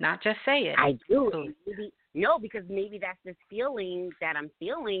 Not just say it. I do. No, because maybe that's this feeling that I'm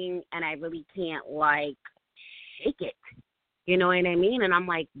feeling, and I really can't, like, shake it. You know what I mean? And I'm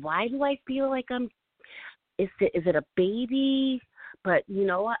like, why do I feel like is it a baby? But you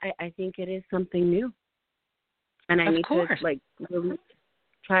know what? I think it is something new. And I need to, like, really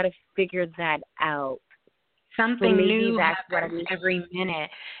try to figure that out. Something new happens every minute.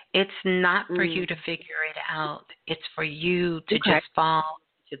 It's not for you to figure it out. It's for you to just fall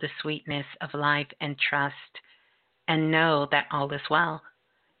to the sweetness of life and trust and know that all is well.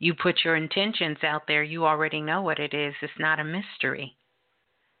 You put your intentions out there. You already know what it is. It's not a mystery.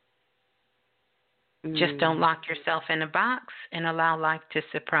 Just don't lock yourself in a box and allow life to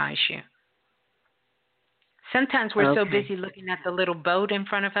surprise you. Sometimes we're so busy looking at the little boat in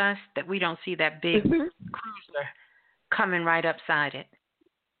front of us that we don't see that big cruiser coming right upside it.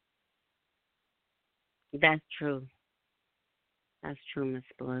 That's true. That's true, Miss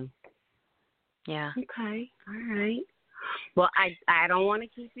Blue. Yeah. Okay. All right. Well, I don't want to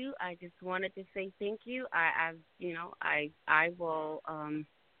keep you. I just wanted to say thank you. I will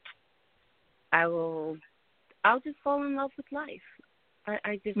I'll just fall in love with life.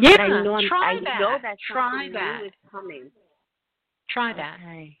 I just Yeah, I know try I that. know that Try something that. new is coming. Try that.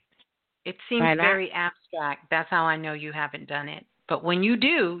 Okay. It seems Try that. very abstract. That's how I know you haven't done it. But when you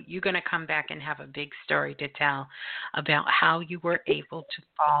do, you're going to come back and have a big story to tell about how you were able to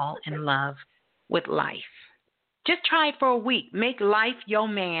fall in love with life. Just try it for a week. Make life your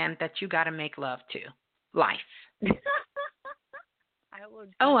man that you got to make love to. Life. I will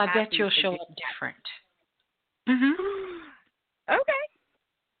Oh, I bet you'll show up different. Okay.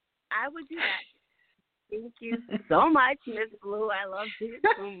 I would do that. Thank you so much, Miss Blue. I love you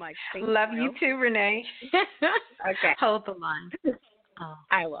so much. Thank Love you too, Renee. Okay. Hold the line. Oh,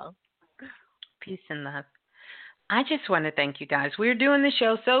 I will. peace and love. I just want to thank you guys. We're doing the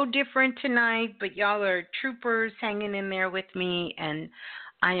show so different tonight, but y'all are troopers hanging in there with me, and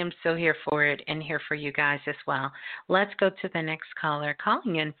I am so here for it and here for you guys as well. Let's go to the next caller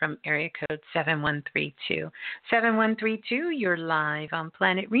calling in from area code 7132. 7132, you're live on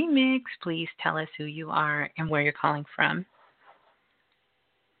Planet Remix. Please tell us who you are and where you're calling from.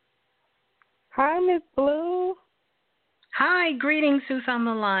 Hi, Miss Blue. Hi, greetings. Who's on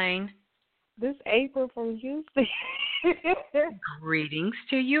the line? This is April from Houston. Greetings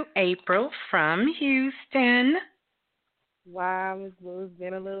to you, April from Houston. Wow, Miss Blue, it's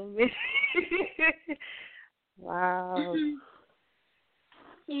been a little bit. Wow.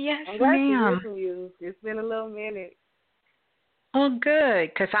 Yes, I'm glad to hear ma'am. from you. It's been a little minute. Well,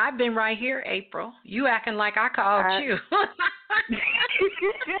 good, because I've been right here, April. You acting like I called you.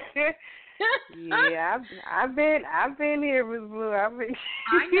 Yeah, I've been here, Miss Blue. I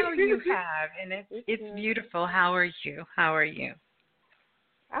know you have, and it's beautiful. How are you? How are you?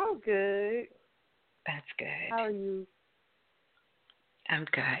 I'm good. That's good. How are you? I'm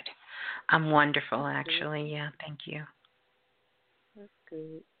good. I'm wonderful, actually. Yeah, thank you. That's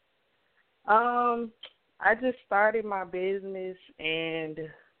good. I just started my business, and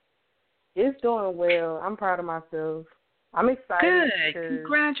it's doing well. I'm proud of myself. I'm excited. Good.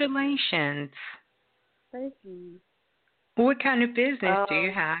 Congratulations. Thank you. What kind of business do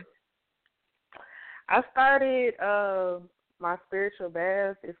you have? I started my spiritual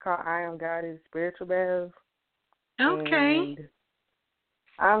bath. It's called I Am Goddess Spiritual Bath. Okay. And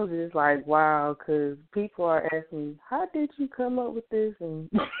I'm just like, wow, because people are asking me, how did you come up with this? And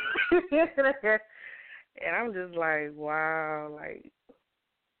and I'm just like, wow, like,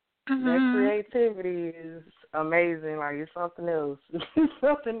 that creativity is amazing. Like, it's something else. It's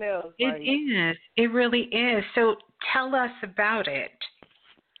something else. It is. It really is. So tell us about it.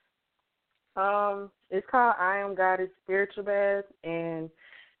 It's called I Am Goddess Spiritual Bath, and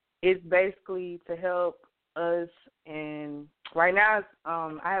it's basically to help us. And right now, it's,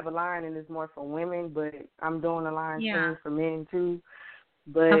 I have a line, and it's more for women, but I'm doing a line soon for men too.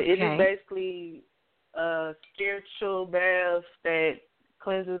 But it is basically a spiritual bath that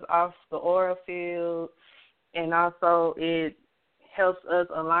cleanses off the aura field, and also it helps us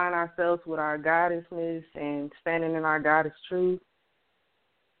align ourselves with our goddessness and standing in our goddess truth.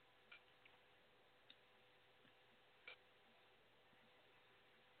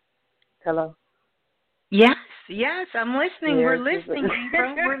 Hello? Yes, I'm listening. Yes, We're listening,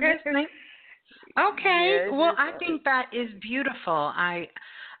 April. We're listening. Okay. Well, I think that is beautiful. I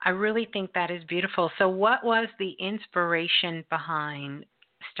really think that is beautiful. So what was the inspiration behind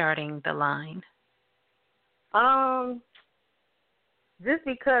starting the line? Just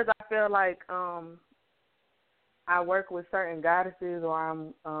because I feel like I work with certain goddesses,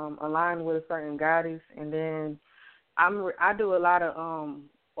 or I'm aligned with a certain goddess, and then I do a lot of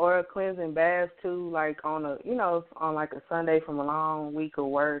aura cleansing baths too, like on like a Sunday from a long week of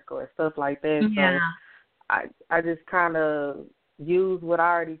work or stuff like that. Yeah. So I just kind of use what I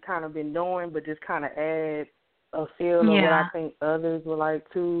already kind of been doing, but just kind of add a feel of what I think others would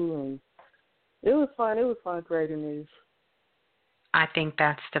like too, and it was fun. It was fun creating this. I think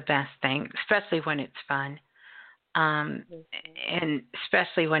that's the best thing, especially when it's fun, and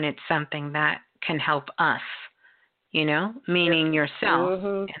especially when it's something that can help us, meaning yourself,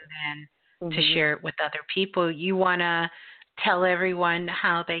 and then to share it with other people. You want to tell everyone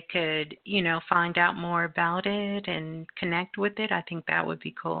how they could, find out more about it and connect with it? I think that would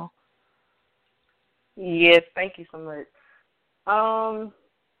be cool. Yes, thank you so much.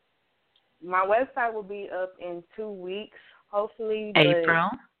 My website will be up in 2 weeks, hopefully. April.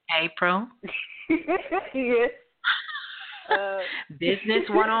 Yes. Business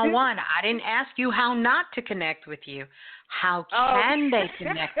 101. I didn't ask you how not to connect with you. How can they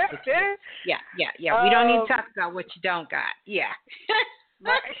connect with you? Yeah. We don't need to talk about what you don't got. Yeah.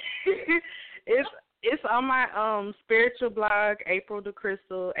 It's It's on my spiritual blog, April the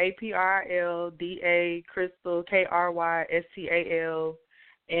Crystal, APRLDA Crystal KRYSTAL,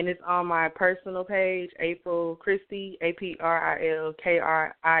 and it's on my personal page, April Christie, APRILKRISTIE.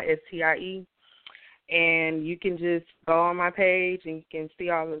 And you can just go on my page and you can see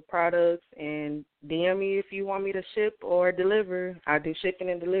all the products and DM me if you want me to ship or deliver. I do shipping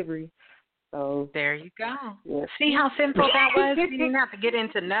and delivery. So there you go. Yeah. See how simple that was? You didn't have to get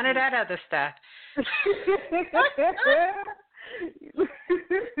into none of that other stuff.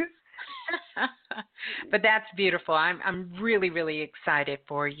 But that's beautiful. I'm really, really excited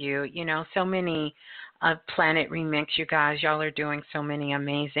for you. You know, so many Planet Remix, you guys, y'all are doing so many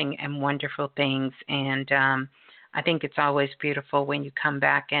amazing and wonderful things. And I think it's always beautiful when you come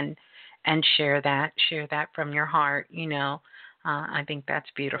back and share that from your heart, you know. I think that's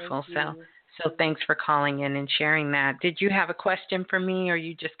beautiful. So thanks for calling in and sharing that. Did you have a question for me, or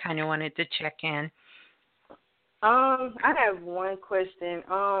you just kind of wanted to check in? I have one question.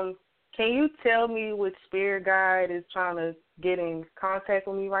 Can you tell me which spirit guide is trying to get in contact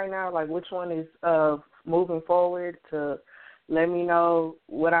with me right now? Like, which one is moving forward to let me know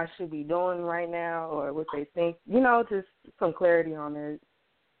what I should be doing right now, or what they think? You know, just some clarity on it.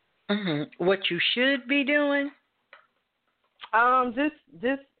 Mm-hmm. What you should be doing?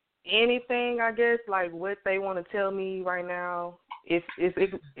 Just anything, I guess, like what they want to tell me right now. If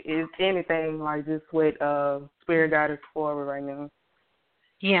anything, like just what spirit guide is forward right now.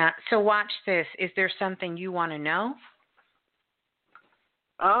 Yeah. So watch this. Is there something you want to know?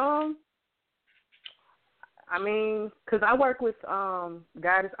 I mean, because I work with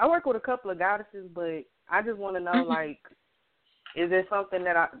goddess. I work with a couple of goddesses, but I just want to know, like, is there something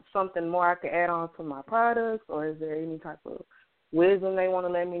more I could add on to my products, or is there any type of wisdom they want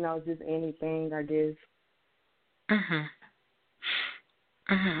to let me know? Just anything, I guess.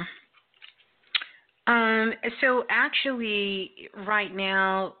 So actually, right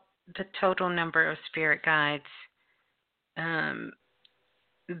now, the total number of spirit guides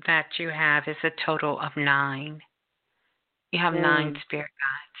that you have is a total of 9. You have 9 spirit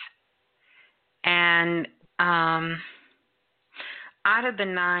guides. And out of the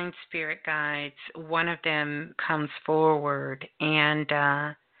 9 spirit guides, one of them comes forward, and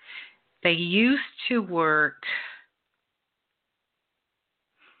they used to work.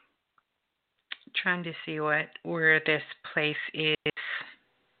 Trying to see where this place is.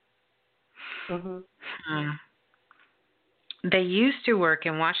 They used to work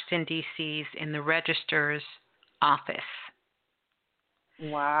in Washington, D.C.'s in the registrar's office.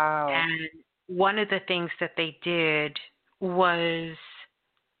 Wow. And one of the things that they did was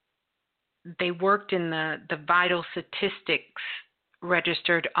they worked in the vital statistics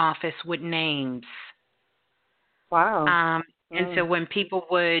registered office with names. Wow. And so when people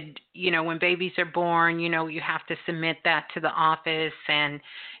would, when babies are born, you have to submit that to the office. And,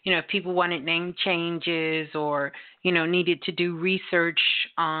 if people wanted name changes or, needed to do research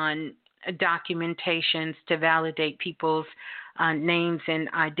on documentations to validate people's names and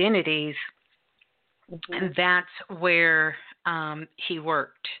identities, and that's where he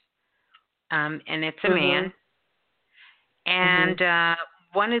worked. And it's a man. And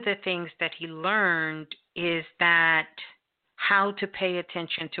one of the things that he learned is that how to pay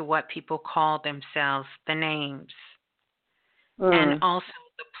attention to what people call themselves, the names, and also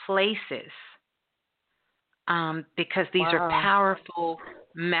the places, because these are powerful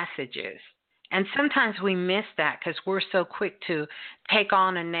messages. And sometimes we miss that because we're so quick to take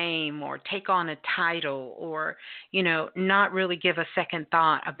on a name or take on a title or, not really give a second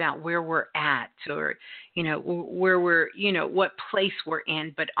thought about where we're at or, where we're, what place we're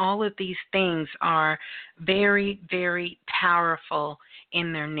in. But all of these things are very, very powerful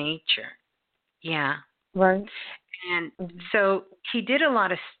in their nature. Yeah. Right. And so he did a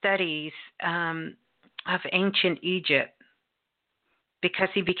lot of studies of ancient Egypt, because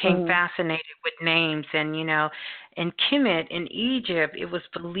he became fascinated with names. And, in Kemet, in Egypt, it was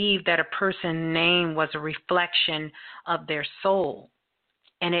believed that a person's name was a reflection of their soul.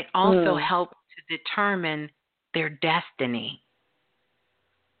 And it also helped to determine their destiny.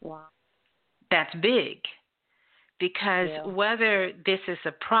 Wow. That's big. Because whether this is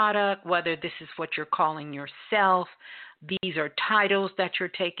a product, whether this is what you're calling yourself, these are titles that you're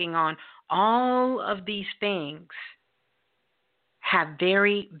taking on, all of these things have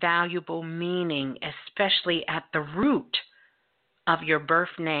very valuable meaning, especially at the root of your birth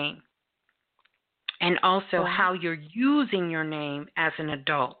name, and also how you're using your name as an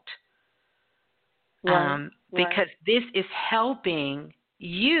adult. Because this is helping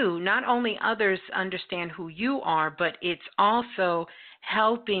you, not only others understand who you are, but it's also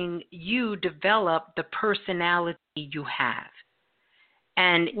helping you develop the personality you have.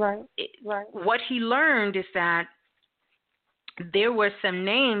 And what he learned is that there were some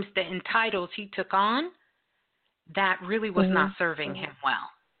names and titles he took on that really was not serving him well,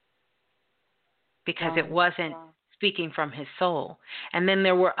 because it wasn't speaking from his soul. And then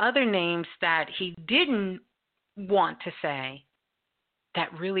there were other names that he didn't want to say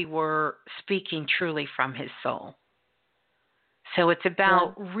that really were speaking truly from his soul. So it's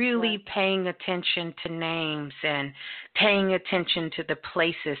about really paying attention to names and paying attention to the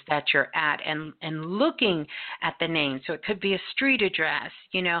places that you're at and looking at the names. So it could be a street address,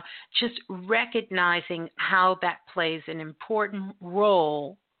 you know, just recognizing how that plays an important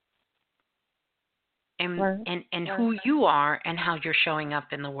role and who you are and how you're showing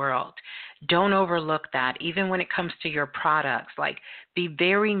up in the world. Don't overlook that, even when it comes to your products. Like, be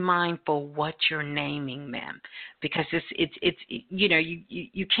very mindful what you're naming them, because it's you know,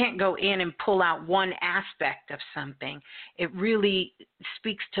 you can't go in and pull out one aspect of something. It really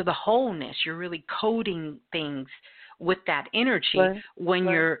speaks to the wholeness. You're really coding things with that energy when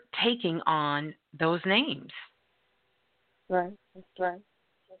you're taking on those names. Right. That's right.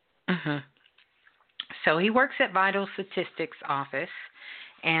 Mm-hmm. So he works at Vital Statistics office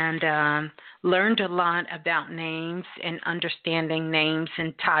and learned a lot about names and understanding names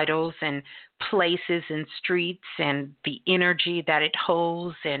and titles and places and streets and the energy that it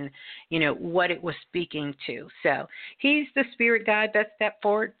holds and, you know, what it was speaking to. So he's the spirit guide that stepped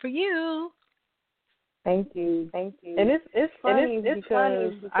forward for you. Thank you. And it's funny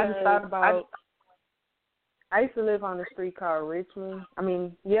because I just thought about, I used to live on the street called Richmond.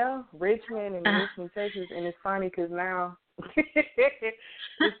 Richmond and Richmond, Texas. And it's funny because now it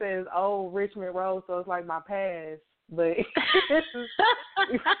says Old Richmond Road, so it's like my past. But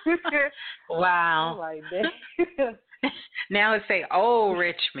wow. I'm like that. Now it say Old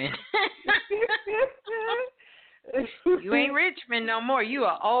Richmond. You ain't Richmond no more. You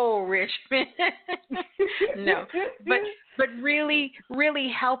are Old Richmond. No, but really, really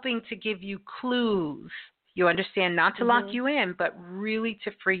helping to give you clues. You understand, not to lock you in, but really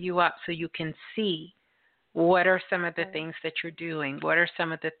to free you up so you can see what are some of the things that you're doing. What are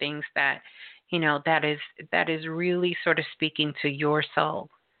some of the things that, you know, that is really sort of speaking to your soul,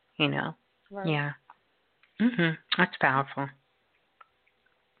 you know. Right. Yeah. That's powerful.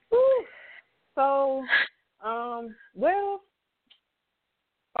 So, well,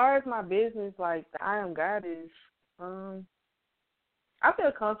 as far as my business, like the I Am Goddess, I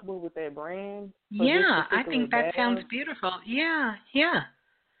feel comfortable with that brand. Yeah, I think that sounds beautiful. Yeah.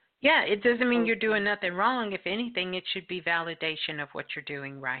 It doesn't mean you're doing nothing wrong. If anything, it should be validation of what you're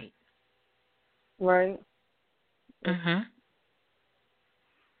doing right. Right.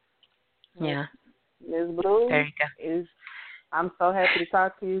 Yeah. Ms. Blue, there you go. I'm so happy to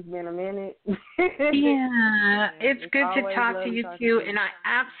talk to you. It's been a minute. Yeah, it's good to talk to you too, and I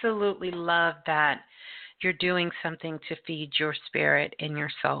absolutely love that you're doing something to feed your spirit and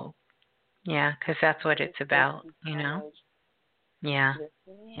your soul. Yeah, because that's what it's about, you know? Yeah.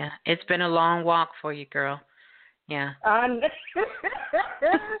 It's been a long walk for you, girl. Yeah.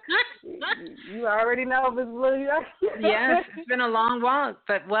 You already know, Ms. Blue. Yes, it's been a long walk,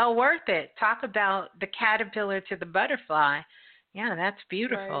 but well worth it. Talk about the caterpillar to the butterfly. Yeah, that's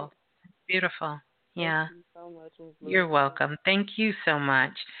beautiful. Right. Beautiful. Yeah. Thank you so much, Ms. Blue. You're welcome. Thank you so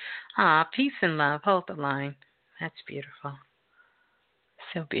much. Peace and love. Hold the line. That's beautiful.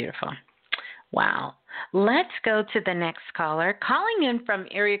 So beautiful. Wow. Let's go to the next caller. Calling in from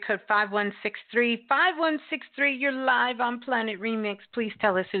area code 5163. 5163, you're live on Planet Remix. Please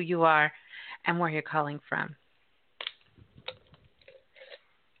tell us who you are and where you're calling from.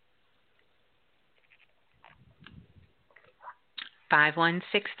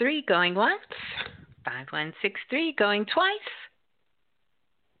 (5163) going once. 5163 going twice.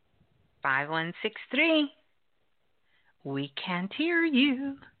 5163. We can't hear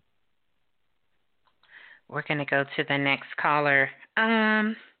you. We're going to go to the next caller.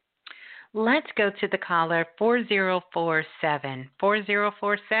 Let's go to the caller 4047.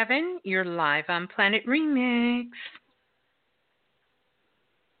 4047, you're live on Planet Remix.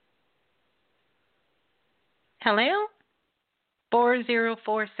 Hello?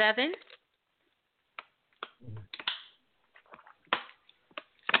 4047.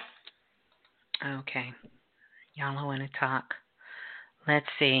 Okay. Y'all want to talk. Let's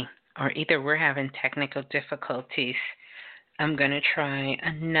see. Or either we're having technical difficulties. I'm going to try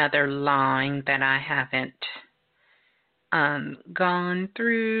another line that I haven't gone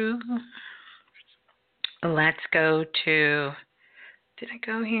through. Let's go to Did I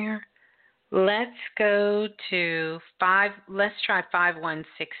go here? Let's go to let's try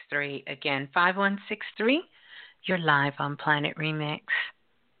 5163 again. 5163, you're live on Planet Remix.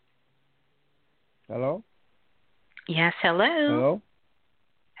 Hello? Yes, hello. Hello?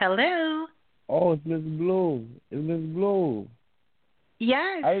 Hello. Oh, it's Miss Blue. It's Miss Blue.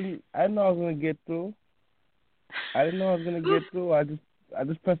 Yes. I didn't know I was gonna get through. I didn't know I was gonna get through. I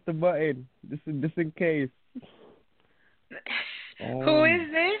just pressed the button. Just in case. Who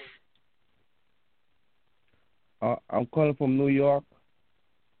is this? I'm calling from New York.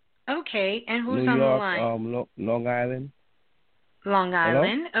 Okay, and who's New on York, the line? Long Island. Long Hello?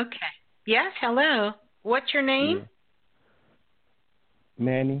 Island. Okay. Yes, hello. What's your name? Yeah.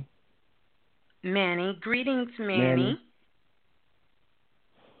 Manny. Manny. Greetings, Manny.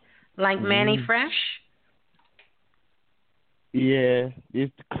 Like Manny Fresh? Yeah.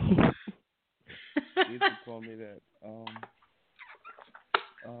 Used to call me that.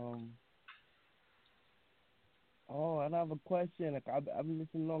 Oh, and I have a question. Like I've been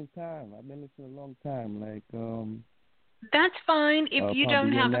listening a long time. Like That's fine. If you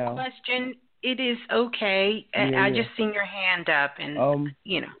don't have now. a question, it is okay. Yeah, I just seen your hand up, and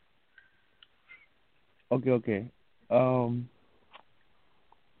you know. Okay.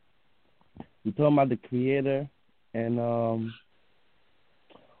 You talking about the creator, and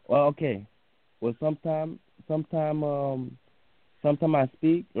well, okay. Well, sometime I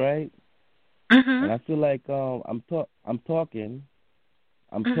speak, right? And I feel like I'm talking,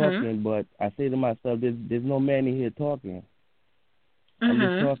 but I say to myself, there's no Manny here talking. I'm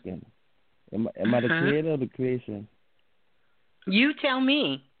just talking. Am I the creator or the creation? You tell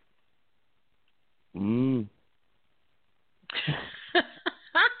me.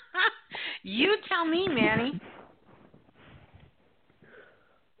 You tell me, Manny.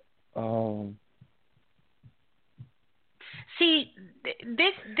 See,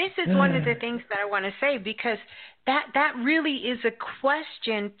 this is one of the things that I want to say, because that really is a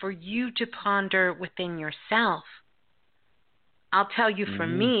question for you to ponder within yourself. I'll tell you, for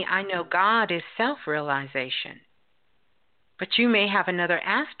me, I know God is self-realization, but you may have another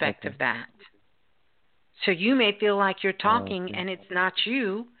aspect of that. So you may feel like you're talking and it's not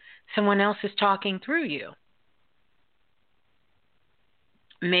you. Someone else is talking through you.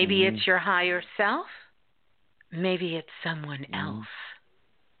 Maybe it's your higher self. Maybe it's someone else.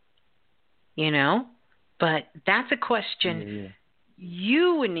 You know? But that's a question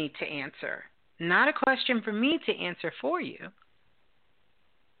you would need to answer, not a question for me to answer for you.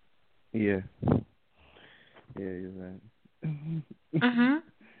 Yeah. Yeah, you're right.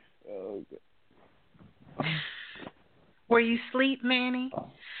 Okay. Were you asleep, Manny?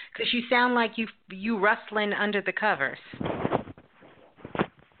 Because you sound like you rustling under the covers.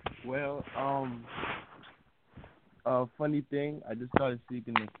 Well, funny thing, I just started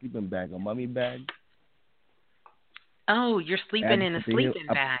sleeping in a sleeping bag, a mummy bag. Oh, you're sleeping in a sleeping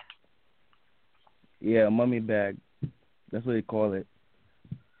bag. Yeah, a mummy bag. That's what they call it.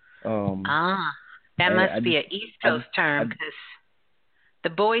 That must be an East Coast term, because the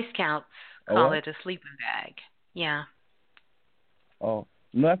Boy Scouts call it a sleeping bag. Yeah. Oh,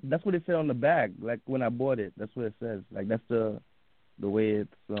 no, that's what it said on the bag. Like when I bought it, that's what it says. Like that's the way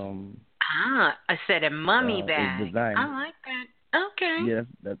it's I said a mummy bag. Designed. I like that. Okay. Yeah,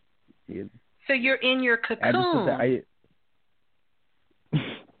 that's yeah. So you're in your cocoon. I just put that.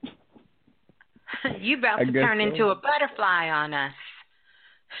 You about to turn into a butterfly on us.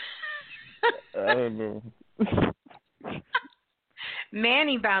 I don't know.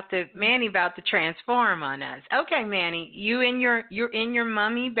 Manny about to transform on us. Okay, Manny, you're in your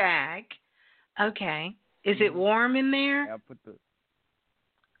mummy bag. Okay. Is it warm in there? Yeah, I put the.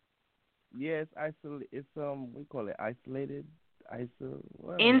 Yeah, it's isolated. It's we call it isolated.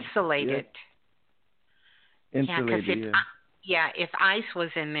 Insulated. Yeah. Insulated. Yeah, if ice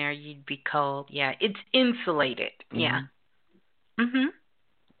was in there, you'd be cold. Yeah, it's insulated. Yeah.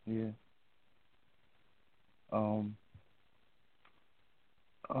 Yeah. Well,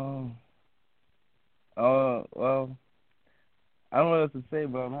 I don't know what else to say,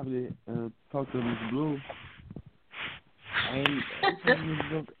 but I'm happy to talk to Miss Blue. I've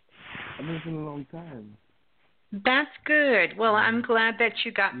been listening a long time. That's good. Well, I'm glad that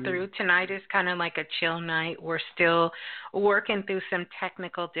you got through. Tonight is kind of like a chill night. We're still working through some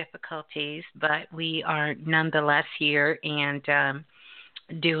technical difficulties, but we are nonetheless here and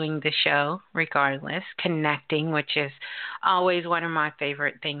doing the show regardless, connecting, which is always one of my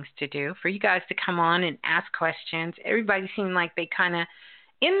favorite things to do. For you guys to come on and ask questions. Everybody seemed like they kind of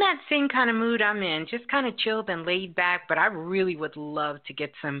in that same kind of mood I'm in, just kind of chilled and laid back, but I really would love to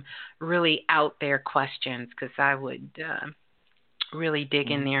get some really out there questions, because I would really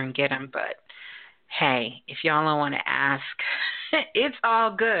dig in there and get them. But hey, if y'all don't want to ask, it's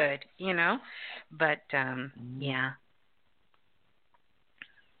all good, you know. But yeah.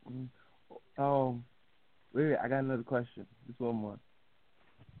 Wait, I got another question. Just one more.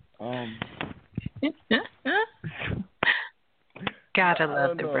 Gotta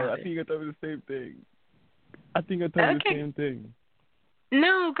love the brother. I think you're talking the same thing. The same thing.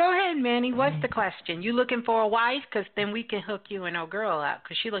 No, go ahead, Manny. What's the question? You looking for a wife? Because then we can hook you and old girl up.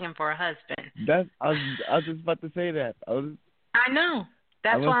 Because she's looking for a husband. I was just about to say that. I know.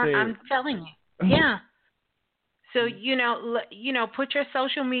 That's why I'm telling you. Yeah. So put your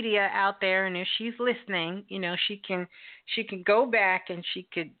social media out there, and if she's listening, she can go back and she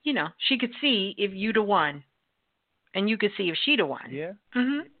could see if you the one, and you could see if she the one. Yeah.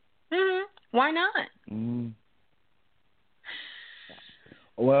 Why not?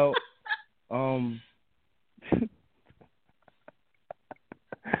 Well, well,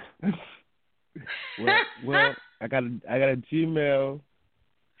 I got a Gmail,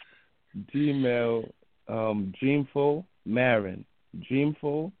 Dreamful Marin,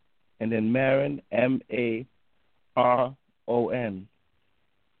 Dreamful, and then Marin, Maron.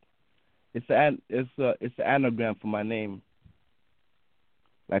 It's an anagram for my name,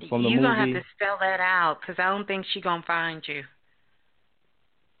 like from the movie. You're gonna have to spell that out, because I don't think she's gonna find you.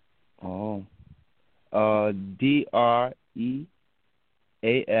 Oh, DreamFulMaron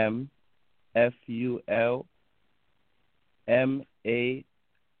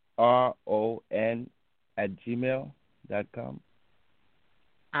 @gmail.com.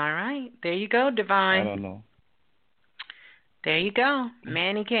 All right, there you go, Divine. I don't know. There you go.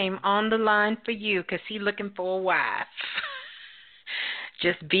 Manny came on the line for you because he's looking for a wife.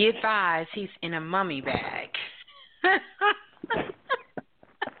 Just be advised, he's in a mummy bag.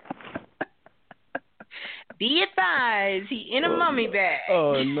 Be advised, he's in a mummy bag.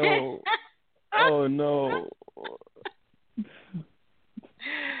 Oh, no. Oh, no.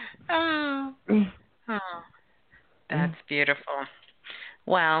 Oh, that's beautiful.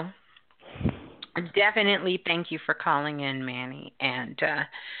 Well, definitely thank you for calling in, Manny, and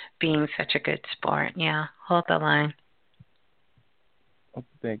being such a good sport. Yeah, hold the line. Okay,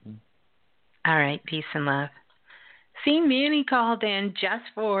 thank you. All right, peace and love. See, Manny called in just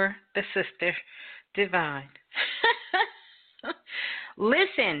for the sister Divine.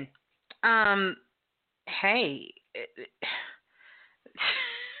 Listen, hey,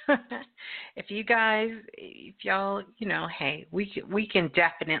 if y'all, hey, we can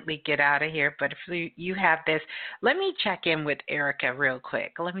definitely get out of here. But if you have this, let me check in with Erica real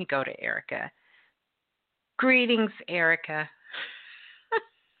quick. Let me go to Erica. Greetings, Erica.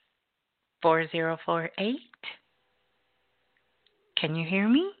 4048. Can you hear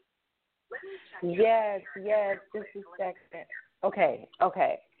me? Yes, just a second. Okay,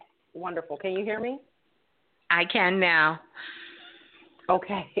 wonderful. Can you hear me? I can now.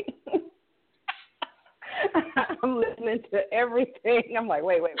 Okay. I'm listening to everything. I'm like,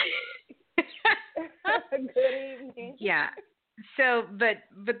 wait. Good evening. Yeah. So, but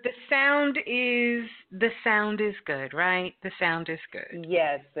the sound is good, right? The sound is good.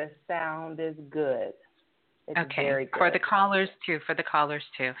 Yes, the sound is good. It's okay. Very good. For the callers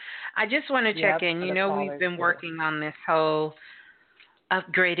too. I just want to check in. We've been working on this whole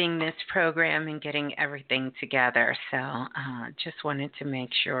upgrading this program and getting everything together. So just wanted to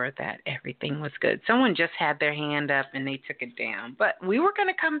make sure that everything was good. Someone just had their hand up and they took it down. But we were going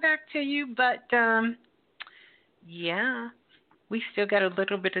to come back to you. But, yeah, we still got a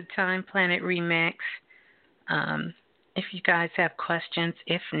little bit of time, Planet Remix. If you guys have questions.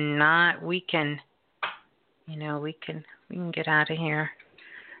 If not, we can, we can get out of here.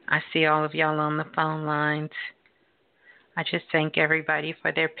 I see all of y'all on the phone lines. I just thank everybody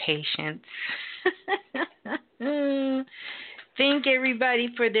for their patience. Thank everybody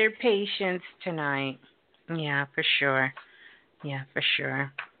for their patience tonight. Yeah, for sure.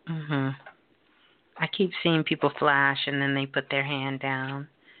 I keep seeing people flash and then they put their hand down.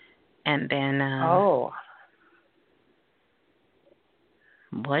 And then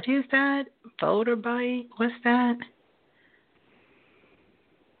what is that? Voter bite? What's that?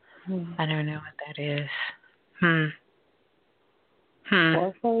 I don't know what that is.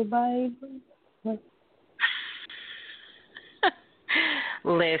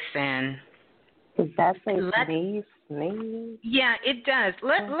 Listen. Does that say sneeze? Yeah, it does.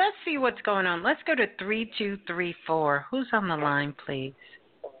 Let's see what's going on. Let's go to 3234. Who's on the line, please?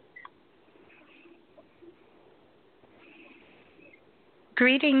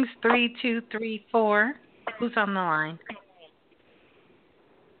 Greetings, 3234. Who's on the line?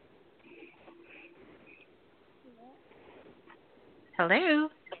 Hello.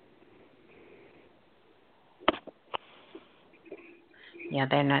 Yeah,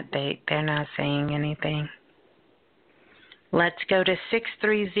 they're not saying anything. Let's go to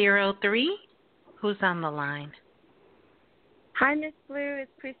 6303. Who's on the line? Hi, Miss Blue.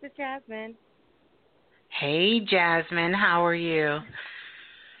 It's Priestess Jasmine. Hey, Jasmine. How are you?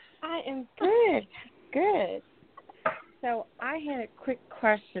 I am good. Good. So I had a quick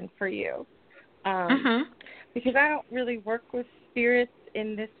question for you. Because I don't really work with spirits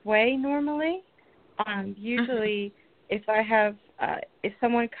in this way normally. Usually, if I have, if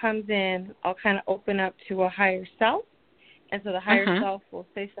someone comes in, I'll kind of open up to a higher self. And so the higher self will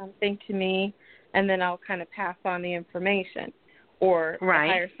say something to me, and then I'll kind of pass on the information. Or the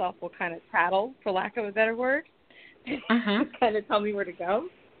higher self will kind of tattle, for lack of a better word, kind of tell me where to go.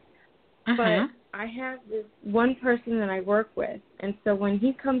 But I have this one person that I work with, and so when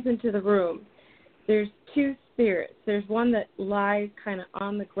he comes into the room, there's two spirits. There's one that lies kind of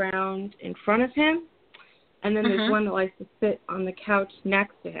on the ground in front of him, and then there's one that likes to sit on the couch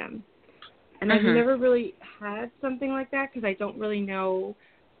next to him. And I've never really had something like that because I don't really know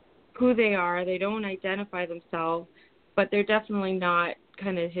who they are. They don't identify themselves, but they're definitely not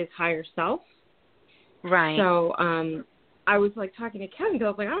kind of his higher self. Right. So I was, like, talking to Kevin because I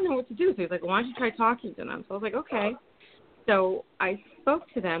was like, I don't know what to do. So he's like, well, why don't you try talking to them? So I was like, okay. So I spoke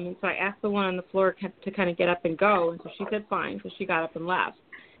to them, and so I asked the one on the floor to kind of get up and go, and so she said fine, so she got up and left.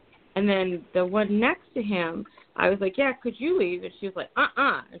 And then the one next to him, I was like, yeah, could you leave? And she was like,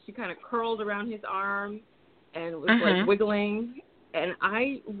 and she kind of curled around his arm and was, like, wiggling. And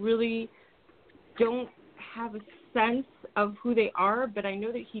I really don't have a sense of who they are, but I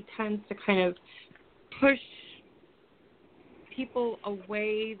know that he tends to kind of push people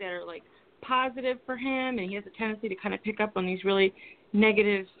away that are, like, positive for him, and he has a tendency to kind of pick up on these really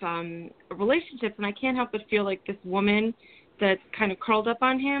negative relationships. And I can't help but feel like this woman that's kind of curled up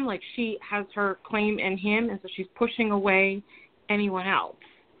on him, like she has her claim in him, and so she's pushing away anyone else.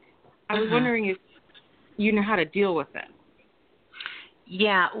 I was wondering if you know how to deal with it.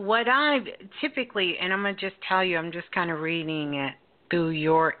 Yeah, what I've typically, and I'm going to just tell you, I'm just kind of reading it through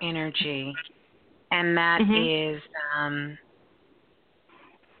your energy, and that is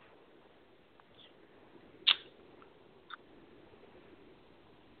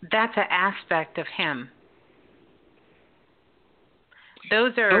that's an aspect of him.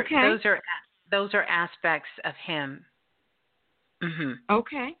 Those are aspects of him.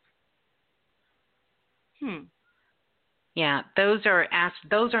 Okay. Yeah, those are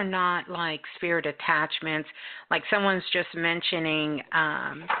not like spirit attachments. Like someone's just mentioning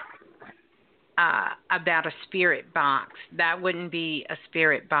about a spirit box. That wouldn't be a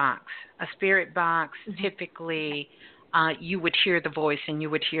spirit box. A spirit box typically you would hear the voice, and you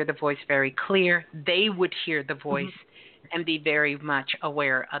would hear the voice very clear. They would hear the voice and be very much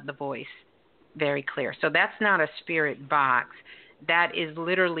aware of the voice, very clear. So that's not a spirit box. That is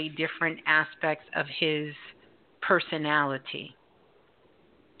literally different aspects of his personality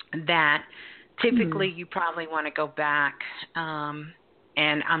that typically you probably want to go back,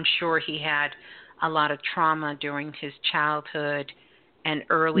 and I'm sure he had a lot of trauma during his childhood and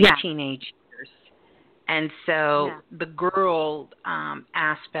early teenage years. And so the girl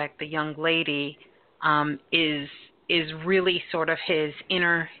aspect, the young lady, is really sort of his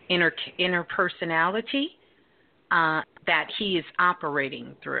inner personality that he is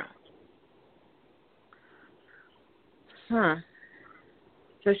operating through. So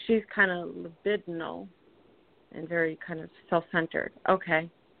she's kind of libidinal and very kind of self-centered. Okay.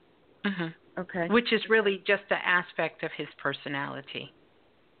 Okay. Which is really just an aspect of his personality.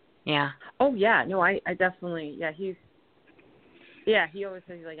 Yeah. Oh, yeah. No, I definitely, he always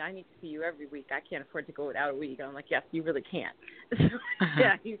says, like, I need to see you every week. I can't afford to go without a week. And I'm like, yes, you really can't. So,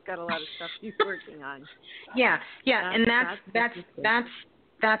 yeah, he's got a lot of stuff he's working on. Yeah, and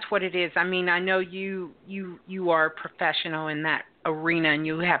that's what it is. I mean, I know you are a professional in that arena, and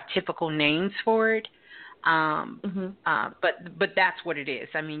you have typical names for it. But that's what it is.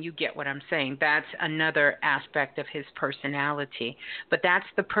 I mean, you get what I'm saying. That's another aspect of his personality. But that's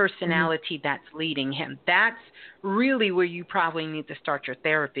the personality that's leading him. That's really where you probably need to start your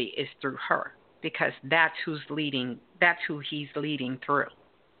therapy, is through her, because that's who he's leading through.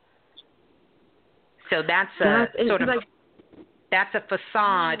 So that's that's a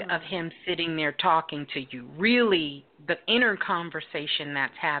facade of him sitting there talking to you. Really, the inner conversation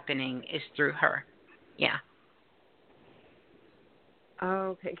that's happening is through her. Yeah.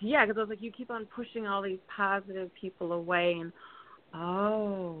 Okay. Yeah, because I was like, you keep on pushing all these positive people away, and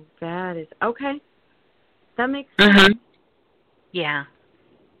that is okay. That makes sense. Yeah.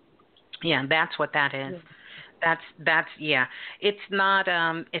 Yeah, that's what that is. That's yeah. It's not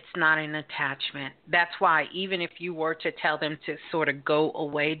an attachment. That's why even if you were to tell them to sort of go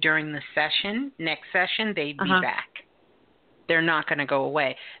away during the next session, they'd be back. They're not going to go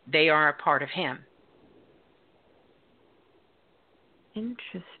away. They are a part of him.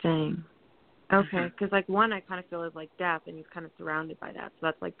 Interesting. Okay, because like one I kind of feel is like death, and he's kind of surrounded by that. So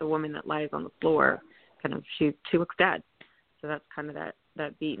that's like the woman that lies on the floor, kind of she looks dead. So that's kind of that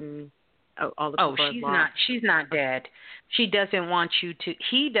beaten. All the she's not dead. She doesn't want you to.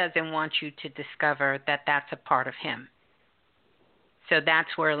 He doesn't want you to discover that that's a part of him. So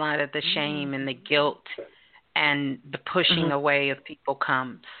that's where a lot of the shame and the guilt and the pushing away of people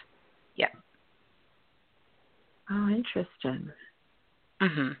comes. Yep. Oh, interesting.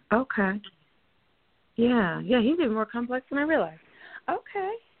 Okay. Yeah, he's even more complex than I realized.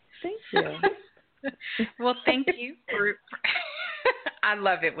 Okay, thank you. Well, thank you for. I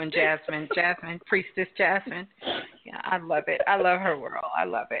love it when Jasmine, Priestess Jasmine. Yeah, I love it. I love her world. I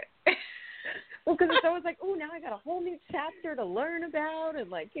love it. Well, because it's always like, oh, now I got a whole new chapter to learn about,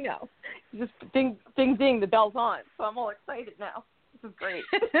 and like, just ding, ding, ding, the bell's on. So I'm all excited now. This is great.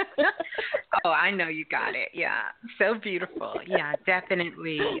 Oh, I know you got it. Yeah, so beautiful. Yeah,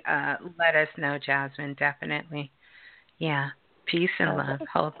 definitely. Let us know, Jasmine. Definitely. Yeah, peace and love.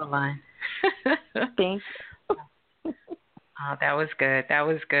 Hold the line. Thanks. Oh, that was good. That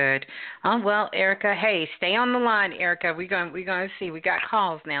was good. Oh, well, Erica, hey, stay on the line, Erica. We're going to see. We got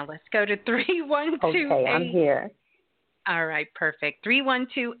calls now. Let's go to 3128. Okay, I'm here. All right, perfect.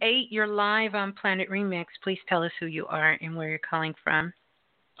 3128, you're live on Planet Remix. Please tell us who you are and where you're calling from.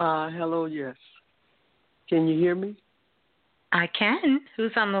 Hello, yes. Can you hear me? I can.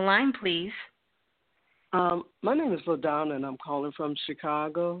 Who's on the line, please? My name is LaDonna, and I'm calling from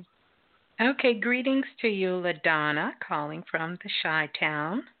Chicago. Okay, greetings to you, LaDonna, calling from the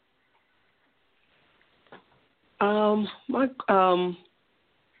Chi-Town.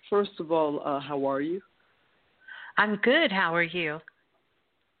 First of all, how are you? I'm good. How are you?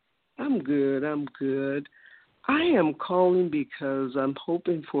 I'm good. I am calling because I'm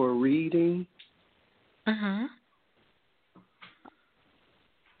hoping for a reading.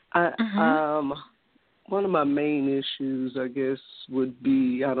 One of my main issues, I guess, would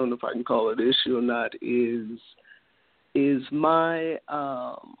be, I don't know if I can call it issue or not, is my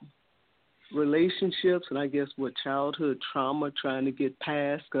relationships and I guess what childhood trauma trying to get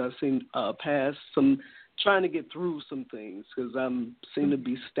past, because I've seen trying to get through some things, because I seem to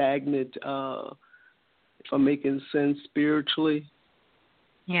be stagnant, if I'm making sense, spiritually.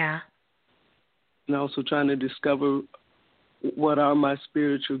 Yeah. And also trying to discover what are my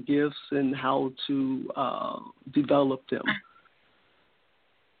spiritual gifts and how to develop them.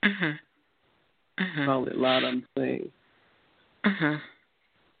 Probably a lot I'm saying.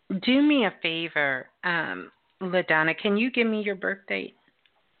 Do me a favor, LaDonna. Can you give me your birth date?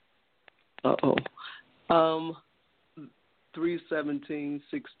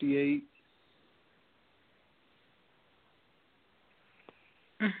 3/17/68.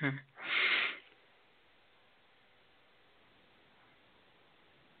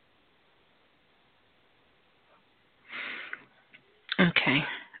 Okay.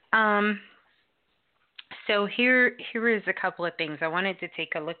 So here is a couple of things. I wanted to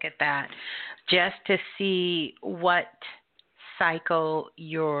take a look at that just to see what cycle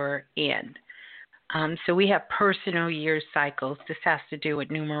you're in. So we have personal year cycles. This has to do with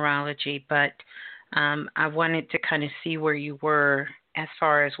numerology, but I wanted to kind of see where you were as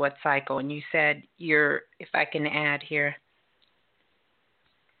far as what cycle. And you said if I can add here.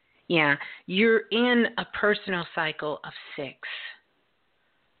 Yeah, you're in a personal cycle of 6.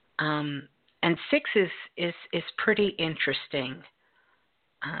 And 6 is pretty interesting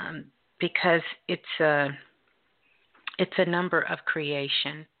because it's a number of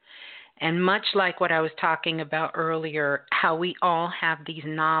creation. And much like what I was talking about earlier, how we all have these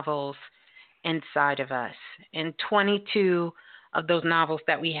novels inside of us. And 22 of those novels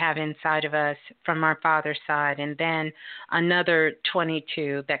that we have inside of us from our father's side, and then another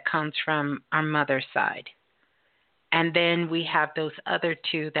 22 that comes from our mother's side. And then we have those other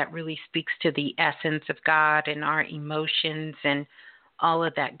 2 that really speaks to the essence of God and our emotions and all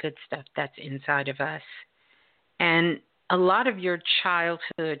of that good stuff that's inside of us. And a lot of your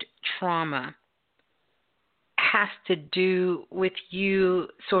childhood trauma has to do with you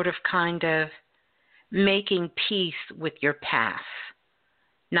sort of kind of making peace with your past.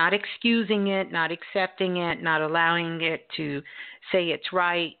 Not excusing it, not accepting it, not allowing it to say it's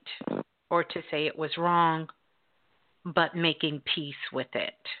right or to say it was wrong, but making peace with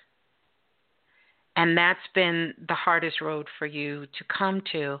it. And that's been the hardest road for you to come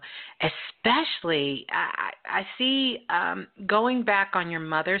to, especially, I see going back on your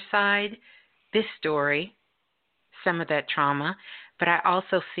mother's side, this story, some of that trauma, but I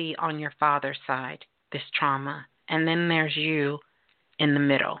also see on your father's side, this trauma. And then there's you in the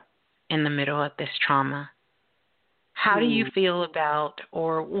middle of this trauma. How do you feel about,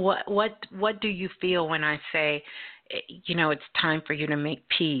 or what do you feel when I say, it's time for you to make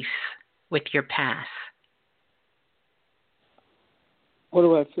peace with your past? What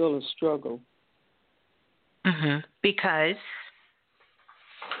do I feel? A struggle. Because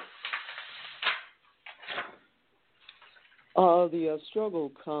the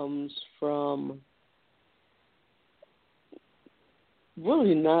struggle comes from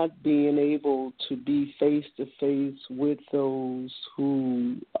really not being able to be face to face with those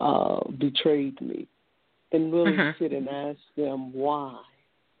who betrayed me, and really sit and ask them why.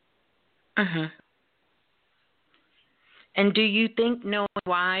 And do you think knowing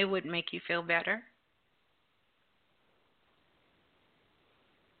why would make you feel better?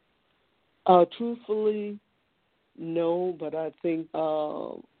 Truthfully, no, but I think,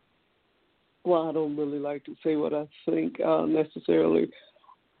 I don't really like to say what I think necessarily.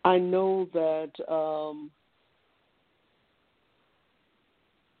 I know that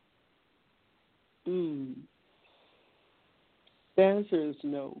the answer is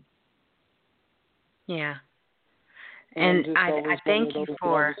no. Yeah. And I thank you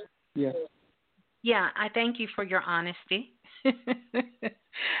for I thank you for your honesty.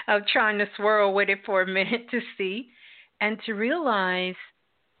 I'm trying to swirl with it for a minute to see and to realize,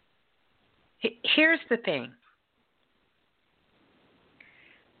 here's the thing.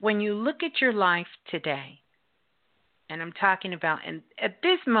 When you look at your life today, and I'm talking about at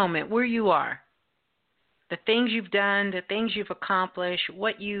this moment where you are, the things you've done, the things you've accomplished,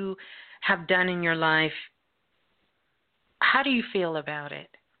 what you have done in your life, how do you feel about it?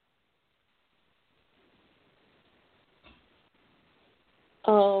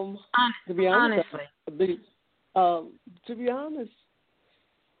 To be honest, honestly. To be honest,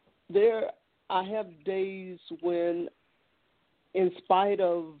 I have days when, in spite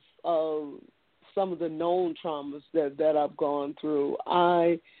of some of the known traumas that I've gone through,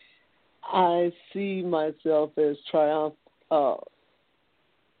 I see myself as triumphant.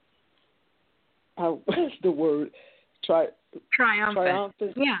 What's the word? Triumphant.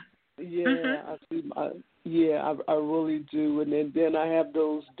 Yeah. Yeah, I really do. And then I have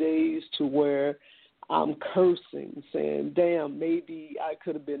those days to where I'm cursing, saying, damn, maybe I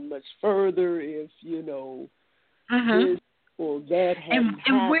could have been much further if, this or that hadn't happened.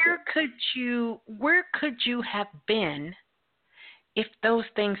 And where could you have been if those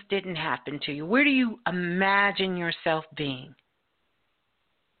things didn't happen to you? Where do you imagine yourself being?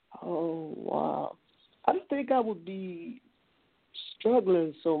 Oh, wow. I think I would be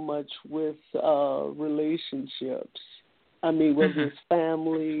struggling so much with relationships. I mean, whether it's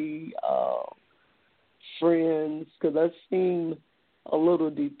family, friends, because I seem a little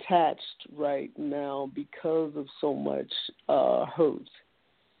detached right now because of so much hurt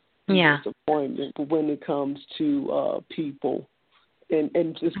and disappointment when it comes to people, and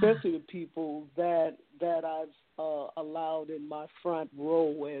especially the people that I've allowed in my front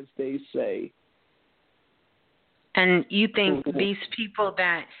row, as they say. And you think these people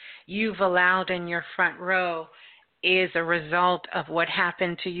that you've allowed in your front row is a result of what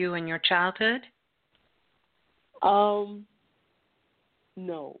happened to you in your childhood? No.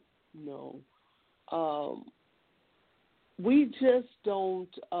 We just don't.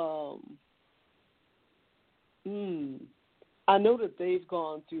 I know that they've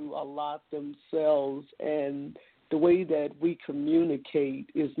gone through a lot themselves, and the way that we communicate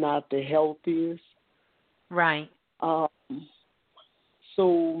is not the healthiest. Right.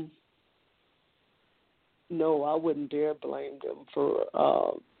 So, no, I wouldn't dare blame them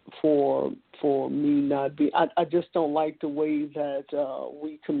for me not being. I just don't like the way that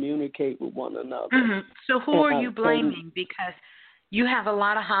we communicate with one another. So who are you blaming? Because you have a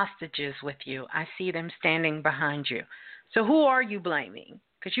lot of hostages with you. I see them standing behind you. So who are you blaming?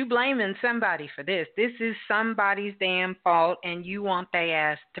 Because you're blaming somebody for this. This is somebody's damn fault, and you want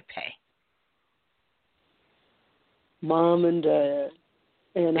their ass to pay. Mom and Dad.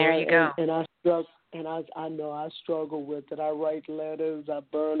 And there you go. And I know I struggle with it. I write letters, I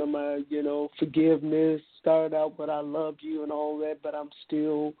burn them, forgiveness, start out with I love you and all that, but I'm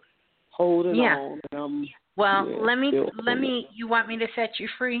still holding on. And let me, you want me to set you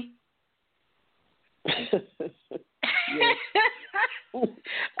free?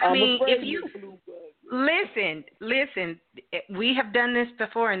 I mean, if you listen, we have done this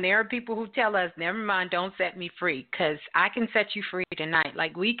before, and there are people who tell us, never mind, don't set me free, because I can set you free tonight.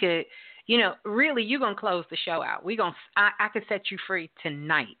 Like, we could, really, you're going to close the show out. I could set you free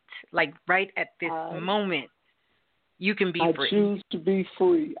tonight, like right at this moment. You can be free. I choose to be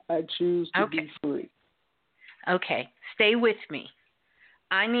free. I choose to be free. Okay, stay with me.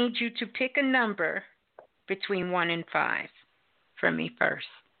 I need you to pick a number between 1 and 5 for me first.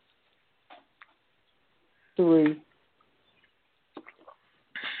 3.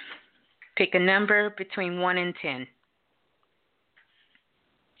 Pick a number between 1 and 10.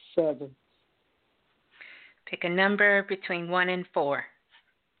 7. Pick a number between 1 and 4.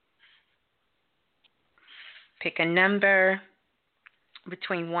 Pick a number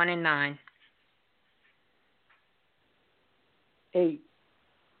between 1 and 9. 8.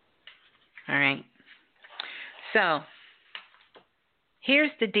 All right. So,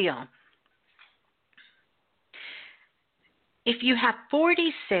 here's the deal. If you have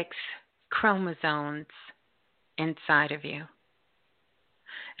 46 chromosomes inside of you,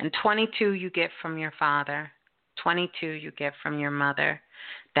 and 22 you get from your father, 22 you get from your mother,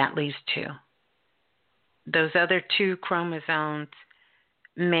 that leaves 2. Those other 2 chromosomes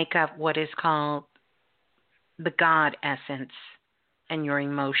make up what is called the God essence and your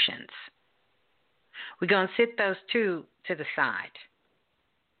emotions. We're going to sit those 2 to the side.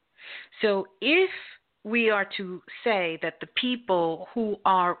 So if we are to say that the people who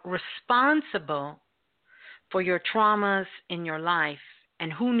are responsible for your traumas in your life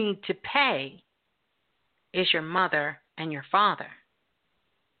and who need to pay is your mother and your father,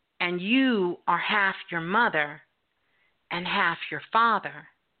 and you are half your mother and half your father,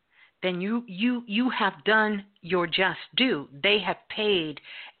 then you have done your just due. They have paid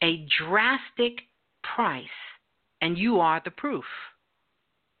a drastic price, and you are the proof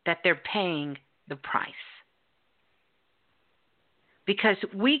that they're paying the price. Because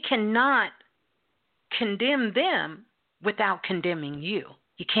we cannot condemn them without condemning you.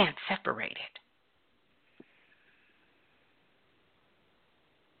 You can't separate it.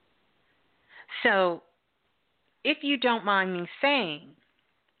 So, if you don't mind me saying,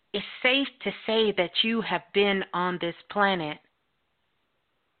 it's safe to say that you have been on this planet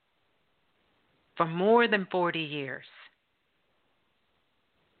for more than 40 years.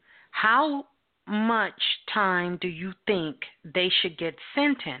 How much time do you think they should get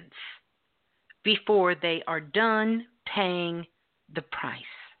sentenced before they are done paying the price?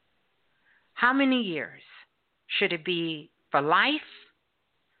 How many years? Should it be for life?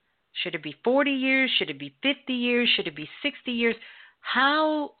 Should it be 40 years? Should it be 50 years? Should it be 60 years?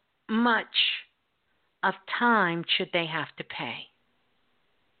 How much of time should they have to pay?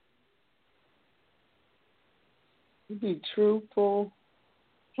 To be truthful,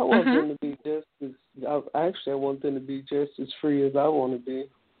 I want them to be just as. I want them to be just as free as I want to be.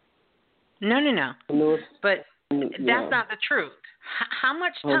 No. But that's not the truth. How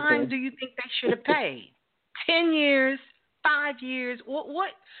much time do you think they should have paid? 10 years? 5 years?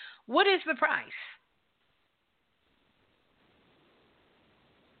 What is the price?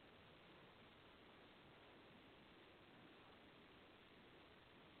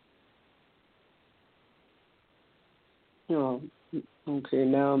 Oh, okay.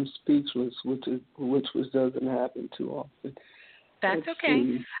 Now I'm speechless, which doesn't happen too often. That's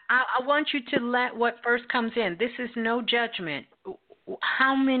okay. I want you to let what first comes in. This is no judgment.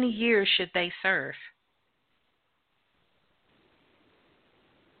 How many years should they serve?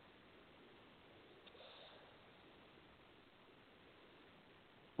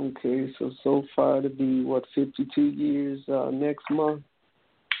 Okay, so far to be 52 years next month.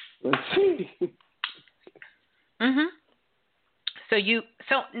 Let's see.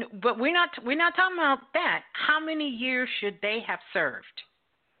 But we're not talking about that. How many years should they have served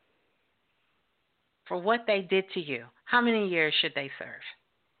for what they did to you? How many years should they serve?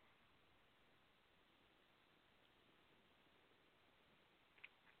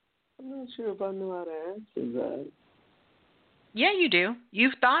 I'm not sure if I know how to answer that. Yeah, you do.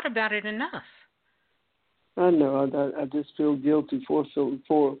 You've thought about it enough. I know. I just feel guilty for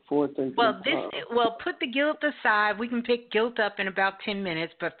thinking. Well, put the guilt aside. We can pick guilt up in about 10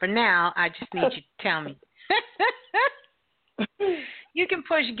 minutes, but for now, I just need you to tell me. You can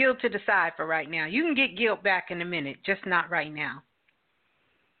push guilt to the side for right now. You can get guilt back in a minute, just not right now.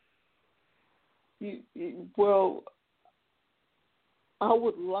 Well, I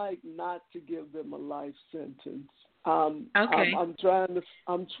would like not to give them a life sentence. Okay. I'm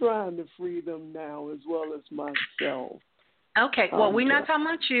trying to free them now as well as myself. Okay, well, we're not talking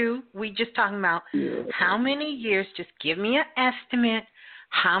about you. We're just talking about how many years. Just give me an estimate.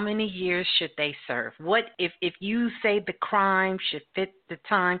 How many years should they serve? What if you say the crime should fit the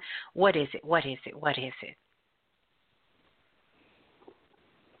time? What is it? What is it? What is it?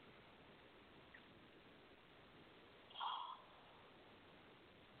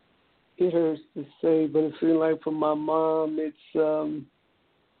 It hurts to say, but it seems like for my mom, it's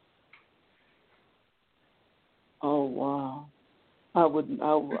oh wow. I would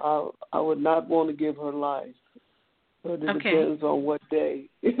not want to give her life, but it depends on what day.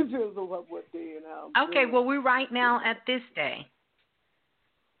 It depends on what day and how. Okay, well, we're right now at this day.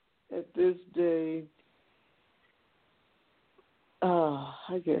 At this day,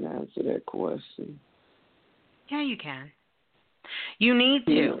 I can't answer that question. Yeah, you can. You need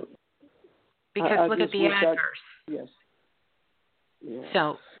to. Yeah. Because look at the adverse. Yes. Yeah.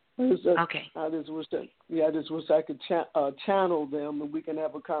 So, okay. I just wish I could channel them and we can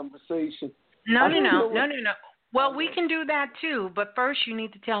have a conversation. No. Well, we can do that too, but first you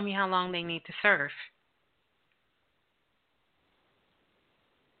need to tell me how long they need to serve.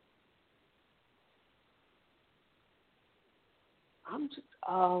 I'm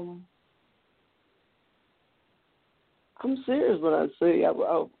serious when I say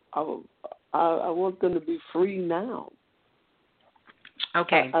I want them to be free now.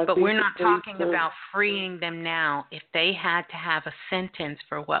 Okay, but we're not talking about freeing them now. If they had to have a sentence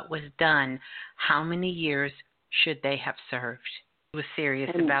for what was done, how many years should they have served? He was serious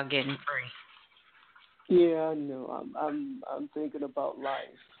about getting free. Yeah, I know. I'm thinking about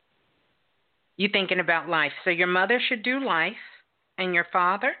life. You thinking about life? So your mother should do life, and your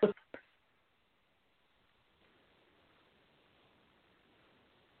father?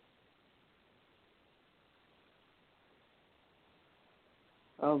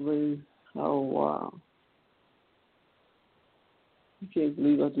 I mean, oh wow! I can't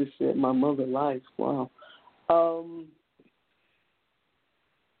believe I just said my mother life. Wow.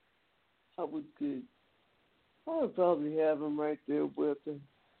 I would probably have him right there with him.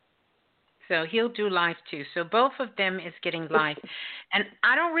 So he'll do life too. So both of them is getting life. And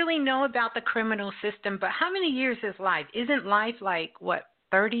I don't really know about the criminal system, but how many years is life? Isn't life like,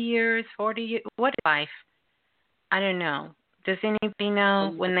 30 years, 40 years? What is life? I don't know. Does anybody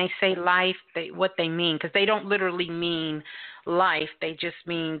know when they say life, what they mean? Because they don't literally mean life. They just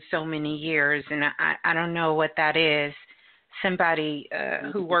mean so many years. And I don't know what that is. Somebody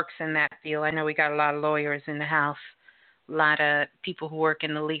who works in that field. I know we got a lot of lawyers in the house, a lot of people who work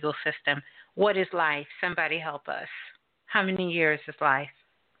in the legal system. What is life? Somebody help us. How many years is life?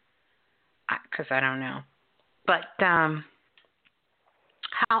 Because I don't know. But how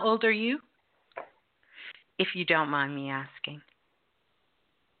old are you? If you don't mind me asking.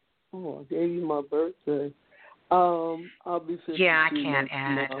 Oh, I gave you my birthday. I'll be 52. Yeah, I can't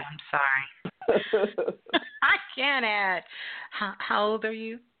add. Month. I'm sorry. I can't add. How old are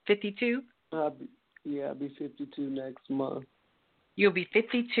you? 52? I'll be 52 next month. You'll be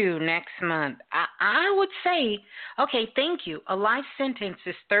 52 next month. I would say, okay, thank you. A life sentence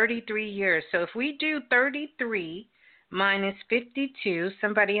is 33 years. So if we do 33 minus 52,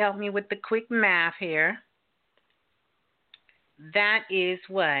 somebody help me with the quick math here. That is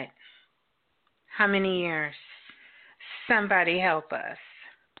what? How many years? Somebody help us.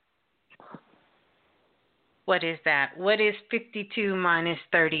 What is that? What is 52 minus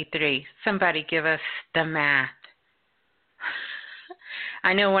 33? Somebody give us the math.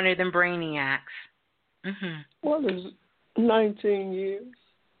 I know one of them brainiacs. What is 19 years?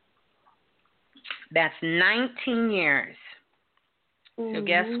 That's 19 years. So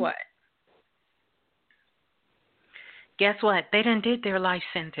guess what? Guess what? They done did their life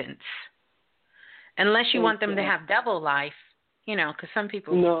sentence. Unless you want them to have double life, because some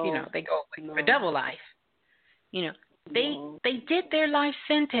people, they go for double life. They did their life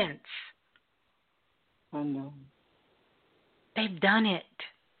sentence. I know. They've done it.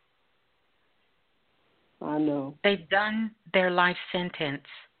 I know. They've done their life sentence.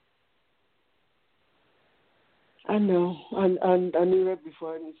 I know. I knew that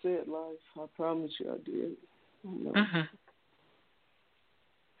before I even said life. I promise you I did. I know.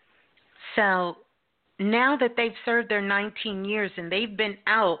 So now that they've served their 19 years and they've been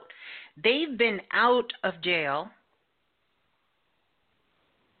out of jail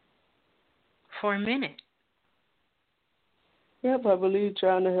for a minute. Yep, I believe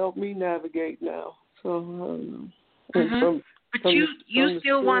trying to help me navigate now. So I don't know. But you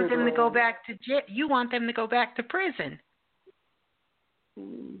still want them to go back to jail. You want them to go back to prison.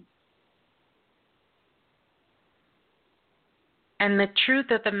 And the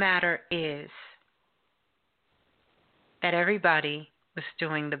truth of the matter is, that everybody was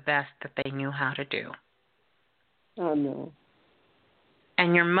doing the best that they knew how to do. I know.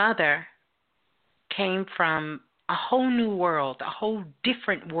 And your mother came from a whole new world, a whole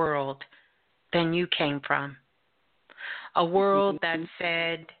different world than you came from. A world that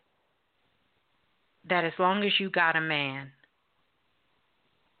said that as long as you got a man,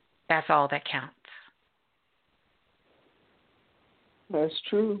 that's all that counts. That's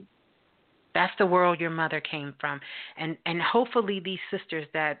true. That's the world your mother came from. And hopefully these sisters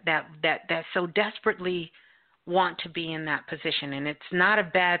that so desperately want to be in that position, and it's not a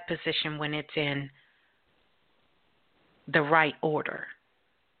bad position when it's in the right order.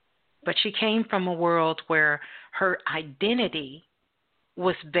 But she came from a world where her identity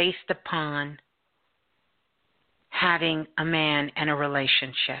was based upon having a man and a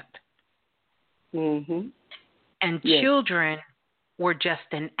relationship. Mm-hmm. And children were just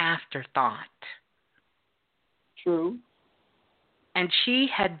an afterthought. True. And she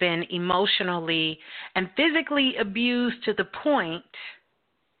had been emotionally and physically abused to the point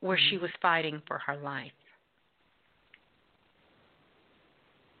where she was fighting for her life,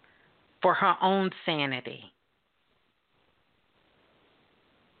 for her own sanity,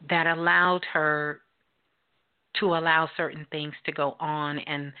 that allowed her to allow certain things to go on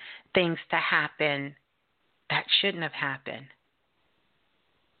and things to happen that shouldn't have happened.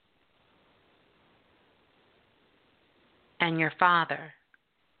 And your father,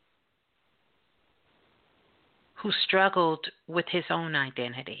 who struggled with his own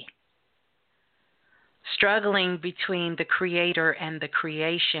identity, struggling between the creator and the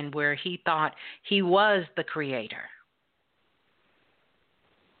creation, where he thought he was the creator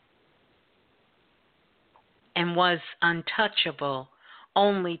and was untouchable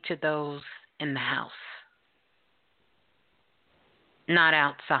only to those in the house, not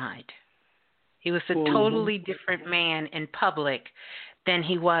outside. He was a totally different man in public than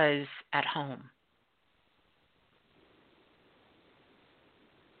he was at home.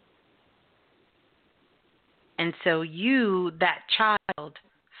 And so you, that child,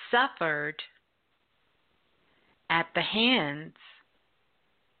 suffered at the hands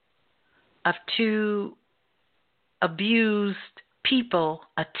of two abused people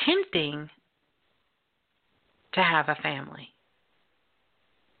attempting to have a family.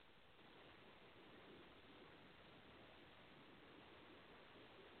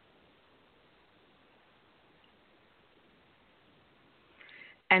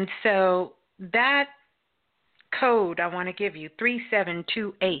 And so that code I want to give you,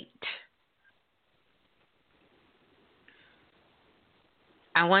 3728.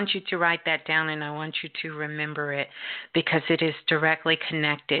 I want you to write that down, and I want you to remember it, because it is directly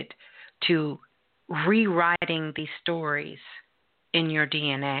connected to rewriting these stories in your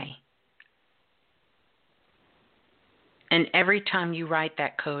DNA. And every time you write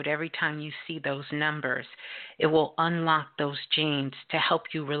that code, every time you see those numbers, it will unlock those genes to help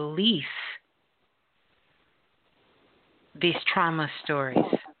you release these trauma stories.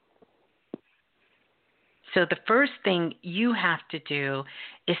 So the first thing you have to do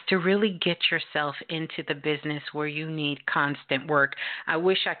is to really get yourself into the business where you need constant work. I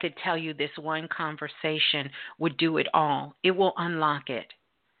wish I could tell you this one conversation would do it all. It will unlock it.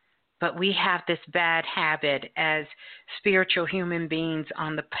 But we have this bad habit as spiritual human beings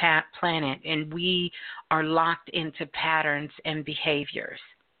on the planet, and we are locked into patterns and behaviors.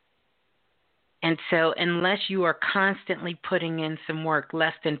 And so unless you are constantly putting in some work,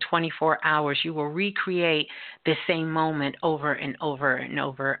 less than 24 hours, you will recreate the same moment over and over and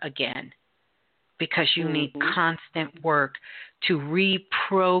over again, because you need constant work to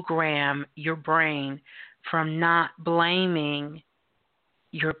reprogram your brain from not blaming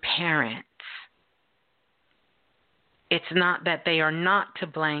your parents. It's not that they are not to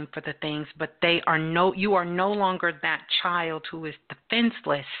blame for the things, but you are no longer that child who is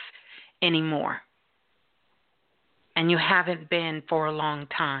defenseless anymore. And you haven't been for a long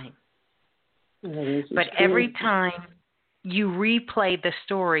time. But every time you replay the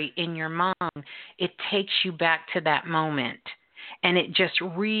story in your mind, it takes you back to that moment. And it just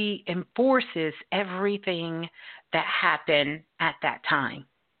reinforces everything that happened at that time.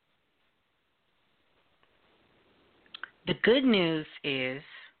 The good news is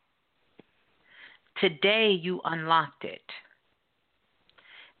today you unlocked it.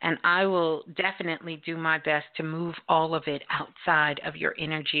 And I will definitely do my best to move all of it outside of your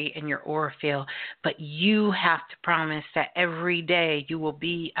energy and your aura field. But you have to promise that every day you will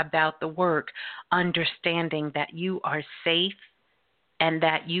be about the work, understanding that you are safe and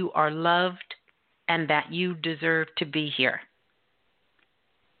that you are loved and that you deserve to be here.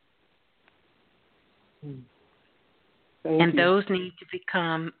 Thank you. those need to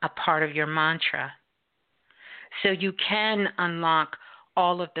become a part of your mantra. So you can unlock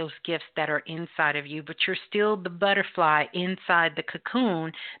all of those gifts that are inside of you, but you're still the butterfly inside the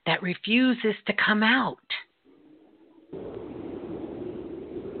cocoon that refuses to come out.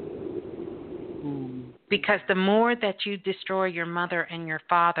 Because the more that you destroy your mother and your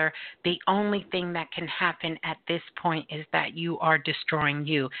father, the only thing that can happen at this point is that you are destroying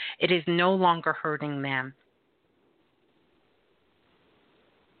you. It is no longer hurting them.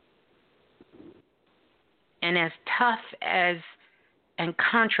 And as tough as and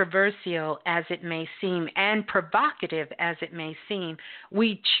controversial as it may seem, and provocative as it may seem,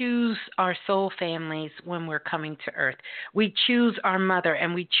 we choose our soul families when we're coming to earth. We choose our mother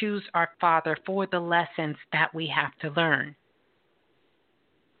and we choose our father for the lessons that we have to learn.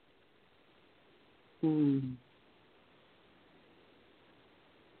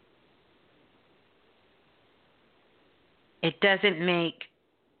 It doesn't make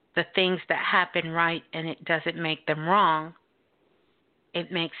the things that happen right, and it doesn't make them wrong. It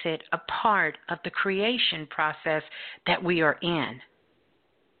makes it a part of the creation process that we are in.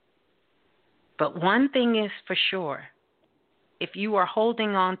 But one thing is for sure, if you are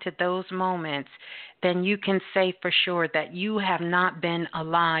holding on to those moments, then you can say for sure that you have not been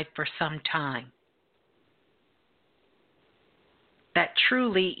alive for some time. That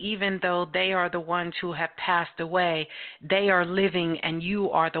truly, even though they are the ones who have passed away, they are living and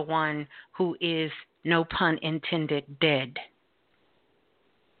you are the one who is, no pun intended, dead.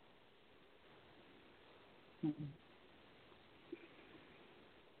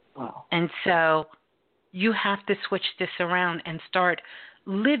 Wow. And so you have to switch this around and start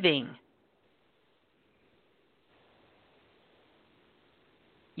living.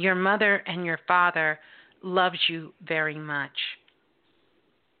 Your mother and your father loves you very much.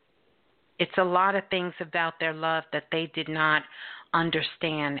 It's a lot of things about their love that they did not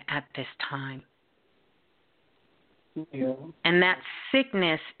understand at this time. Yeah. And that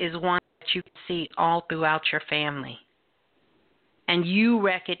sickness is one that you can see all throughout your family. And you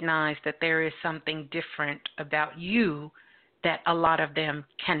recognize that there is something different about you that a lot of them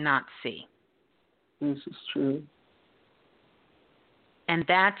cannot see. This is true. And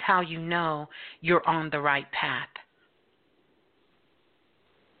that's how you know you're on the right path.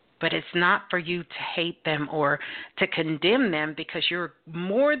 But it's not for you to hate them or to condemn them, because you're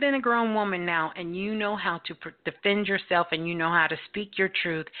more than a grown woman now, and you know how to defend yourself, and you know how to speak your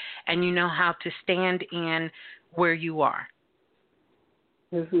truth, and you know how to stand in where you are.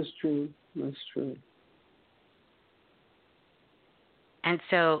 This is true. That's true. And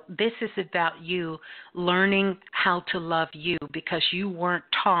so this is about you learning how to love you, because you weren't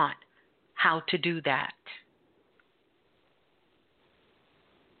taught how to do that.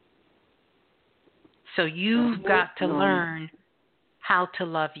 So you've got to learn how to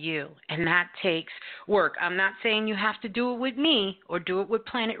love you, and that takes work. I'm not saying you have to do it with me or do it with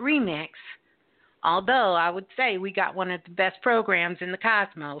Planet Remix, although I would say we got one of the best programs in the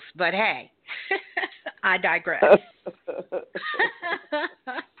cosmos, but hey, I digress.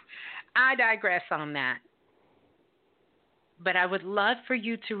 I digress on that. But I would love for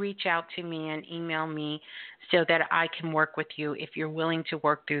you to reach out to me and email me so that I can work with you if you're willing to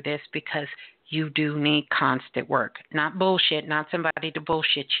work through this, because you do need constant work. Not bullshit, not somebody to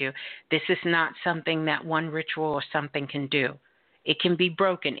bullshit you. This is not something that one ritual or something can do. It can be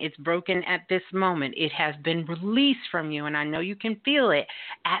broken. It's broken at this moment. It has been released from you, and I know you can feel it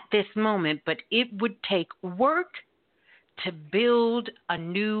at this moment, but it would take work to build a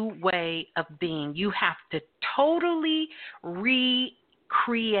new way of being. You have to totally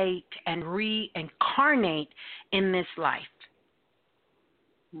recreate and reincarnate in this life.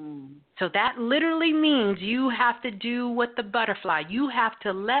 So that literally means you have to do what the butterfly. You have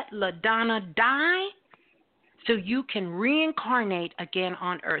to let LaDonna die so you can reincarnate again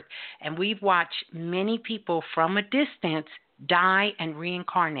on earth. And we've watched many people from a distance die and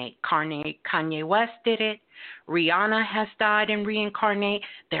reincarnate. Kanye West did it. Rihanna has died and reincarnate.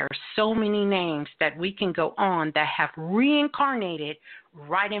 There are so many names that we can go on that have reincarnated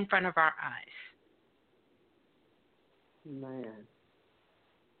right in front of our eyes. Man.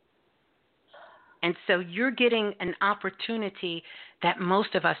 And so you're getting an opportunity that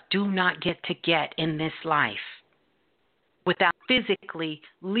most of us do not get to get in this life without physically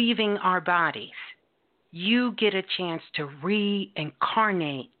leaving our bodies. You get a chance to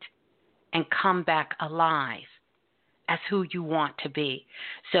reincarnate and come back alive as who you want to be.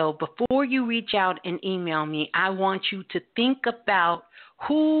 So before you reach out and email me, I want you to think about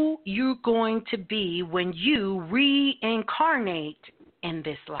who you're going to be when you reincarnate in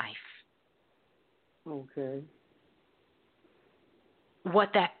this life. Okay. what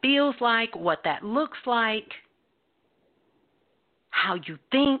that feels like, what that looks like, how you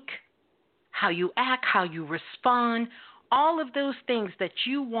think, how you act, how you respond, all of those things that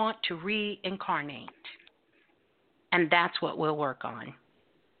you want to reincarnate. And that's what we'll work on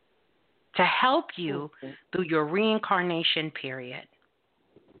to help you through your reincarnation period.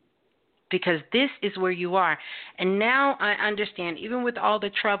 Because this is where you are. And now I understand, even with all the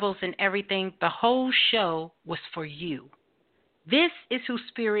troubles and everything, the whole show was for you. This is who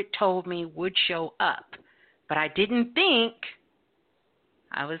Spirit told me would show up. But I didn't think,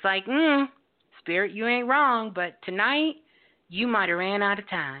 I was like, Spirit, you ain't wrong, but tonight you might have ran out of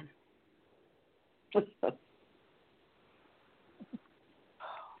time.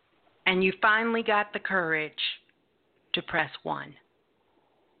 And you finally got the courage to press 1.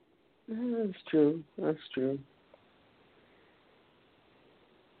 That's true. That's true.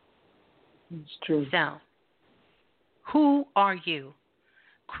 That's true. So, who are you?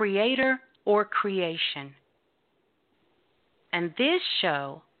 Creator or creation? And this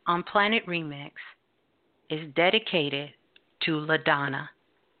show on Planet Remix is dedicated to LaDonna.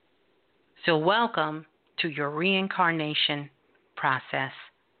 So welcome to your reincarnation process,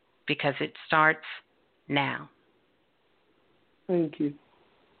 because it starts now. Thank you.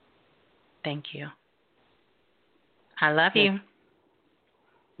 Thank you. I love you.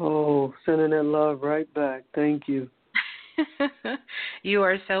 Oh, sending that love right back. Thank you. You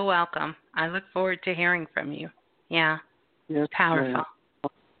are so welcome. I look forward to hearing from you. Yeah. Yes, powerful. ma'am.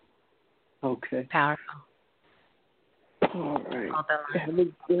 Okay. Powerful. All right. Have a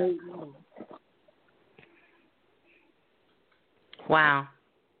great one. Wow.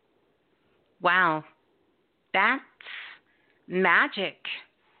 Wow. That's magic.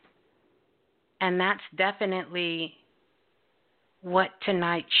 And that's definitely what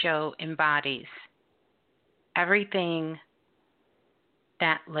tonight's show embodies. Everything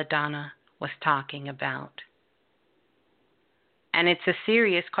that LaDonna was talking about. And it's a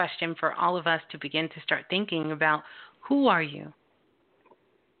serious question for all of us to begin to start thinking about. Who are you?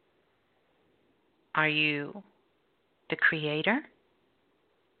 Are you the creator?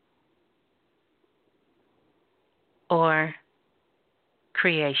 Or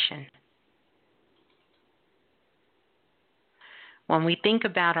creation? When we think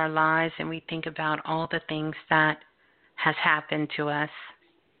about our lives and we think about all the things that has happened to us,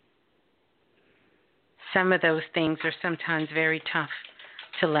 some of those things are sometimes very tough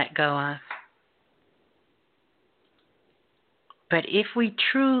to let go of. But if we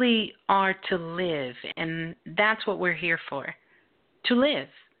truly are to live, and that's what we're here for, to live.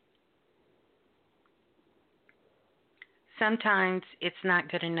 Sometimes it's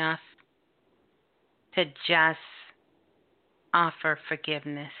not good enough to just offer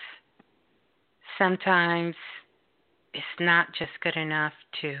forgiveness. Sometimes it's not just good enough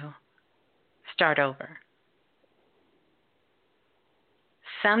to start over.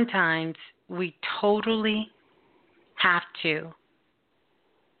 Sometimes we totally have to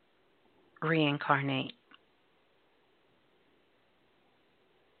reincarnate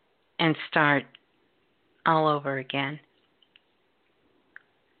and start all over again.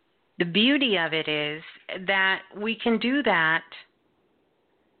 The beauty of it is that we can do that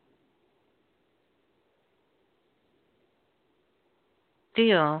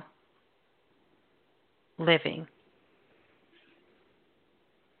still living.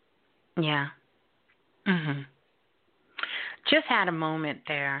 Yeah. Just had a moment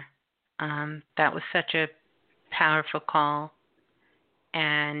there. That was such a powerful call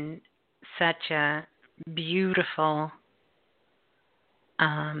and such a beautiful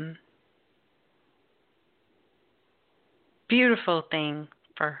beautiful thing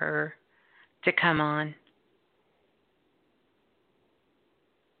for her to come on.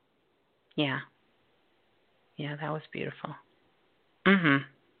 Yeah. Yeah, that was beautiful.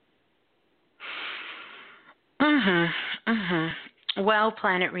 Well,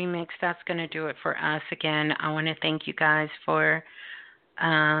 Planet Remix, that's going to do it for us. Again, I want to thank you guys for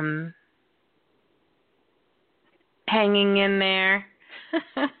hanging in there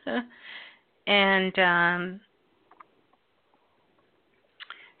and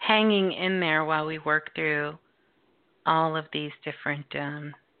hanging in there while we work through all of these different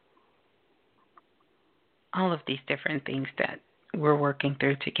things that we're working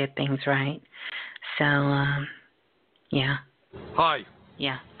through to get things right. So, yeah. Hi.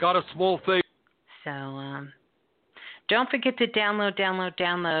 Yeah. Got a small thing. So, don't forget to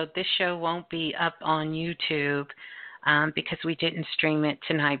download. This show won't be up on YouTube because we didn't stream it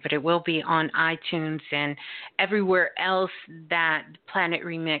tonight, but it will be on iTunes and everywhere else that Planet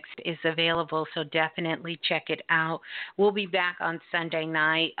Remixed is available, so definitely check it out. We'll be back on Sunday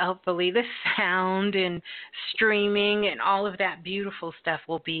night. Hopefully the sound and streaming and all of that beautiful stuff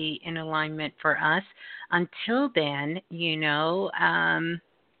will be in alignment for us. Until then,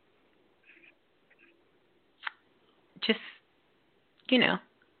 just,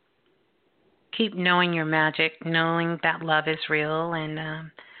 keep knowing your magic, knowing that love is real, and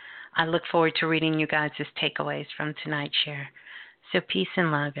I look forward to reading you guys' takeaways from tonight's share. So peace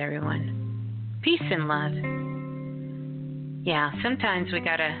and love, everyone. Peace and love. Yeah, sometimes we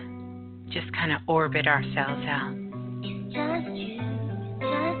gotta just kind of orbit ourselves out. It's just you,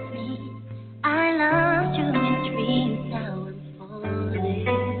 just me. I loved you in dreams, now I'm falling.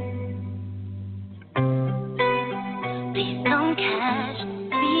 Please don't catch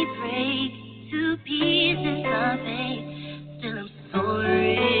me break to pieces of it. Still I'm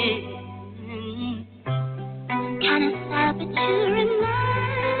sorry. Kinda sad, but you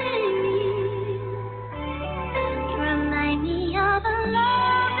remind me of a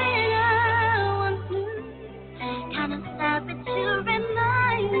love that I once knew. Kinda sad, but you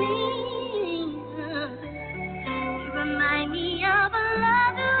remind me. You remind me of a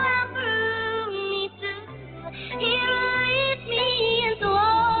love that went through me too. He released me into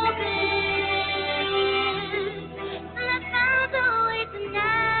open. And I found a way to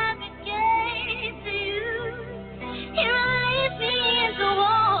navigate to you. He released me into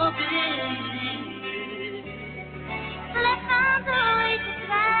open. And I found a way to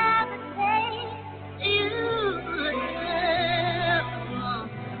navigate to you.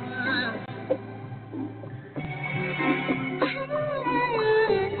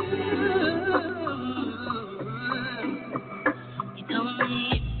 You don't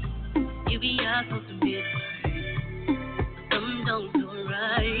need you be out for some bit, but some don't do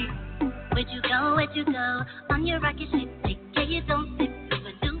right. Where'd you go? On your rocket ship, take care you don't slip through a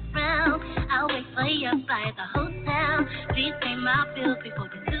new round. I'll wait for you by the hotel. Please pay my bills before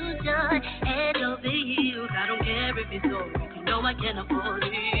you lose your head over heels. I don't care if it's over, you know I can't afford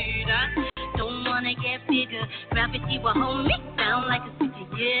it. I don't wanna get bigger, gravity will hold me down like a city,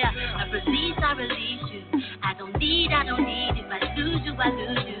 yeah. I release you. I don't need, if I lose you,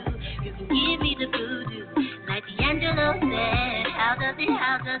 you can give me the voodoo, like D'Angelo said, how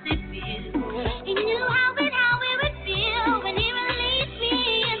does it feel? He knew how it would feel when he released me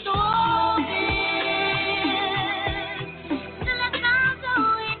into open, till I found a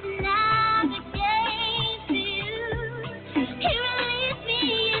way to navigate to you. He released me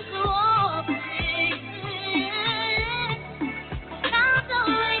into open, found a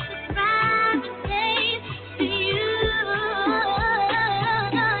way to navigate to you.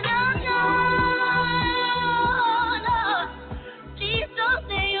 Please don't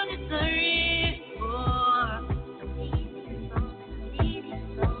say you're sorry for.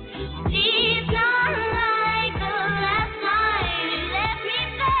 Please not like the last time you left me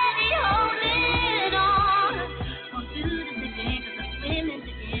steady holding on. Won't do this again 'cause I'm swimming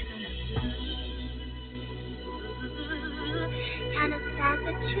together now. Kinda sad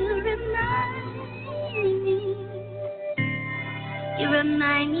that you remind me. You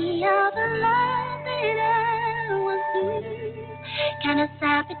remind me of a love that I once knew. Kinda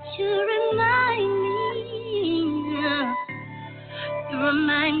sad that you remind me. You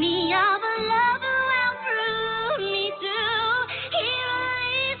remind me of a love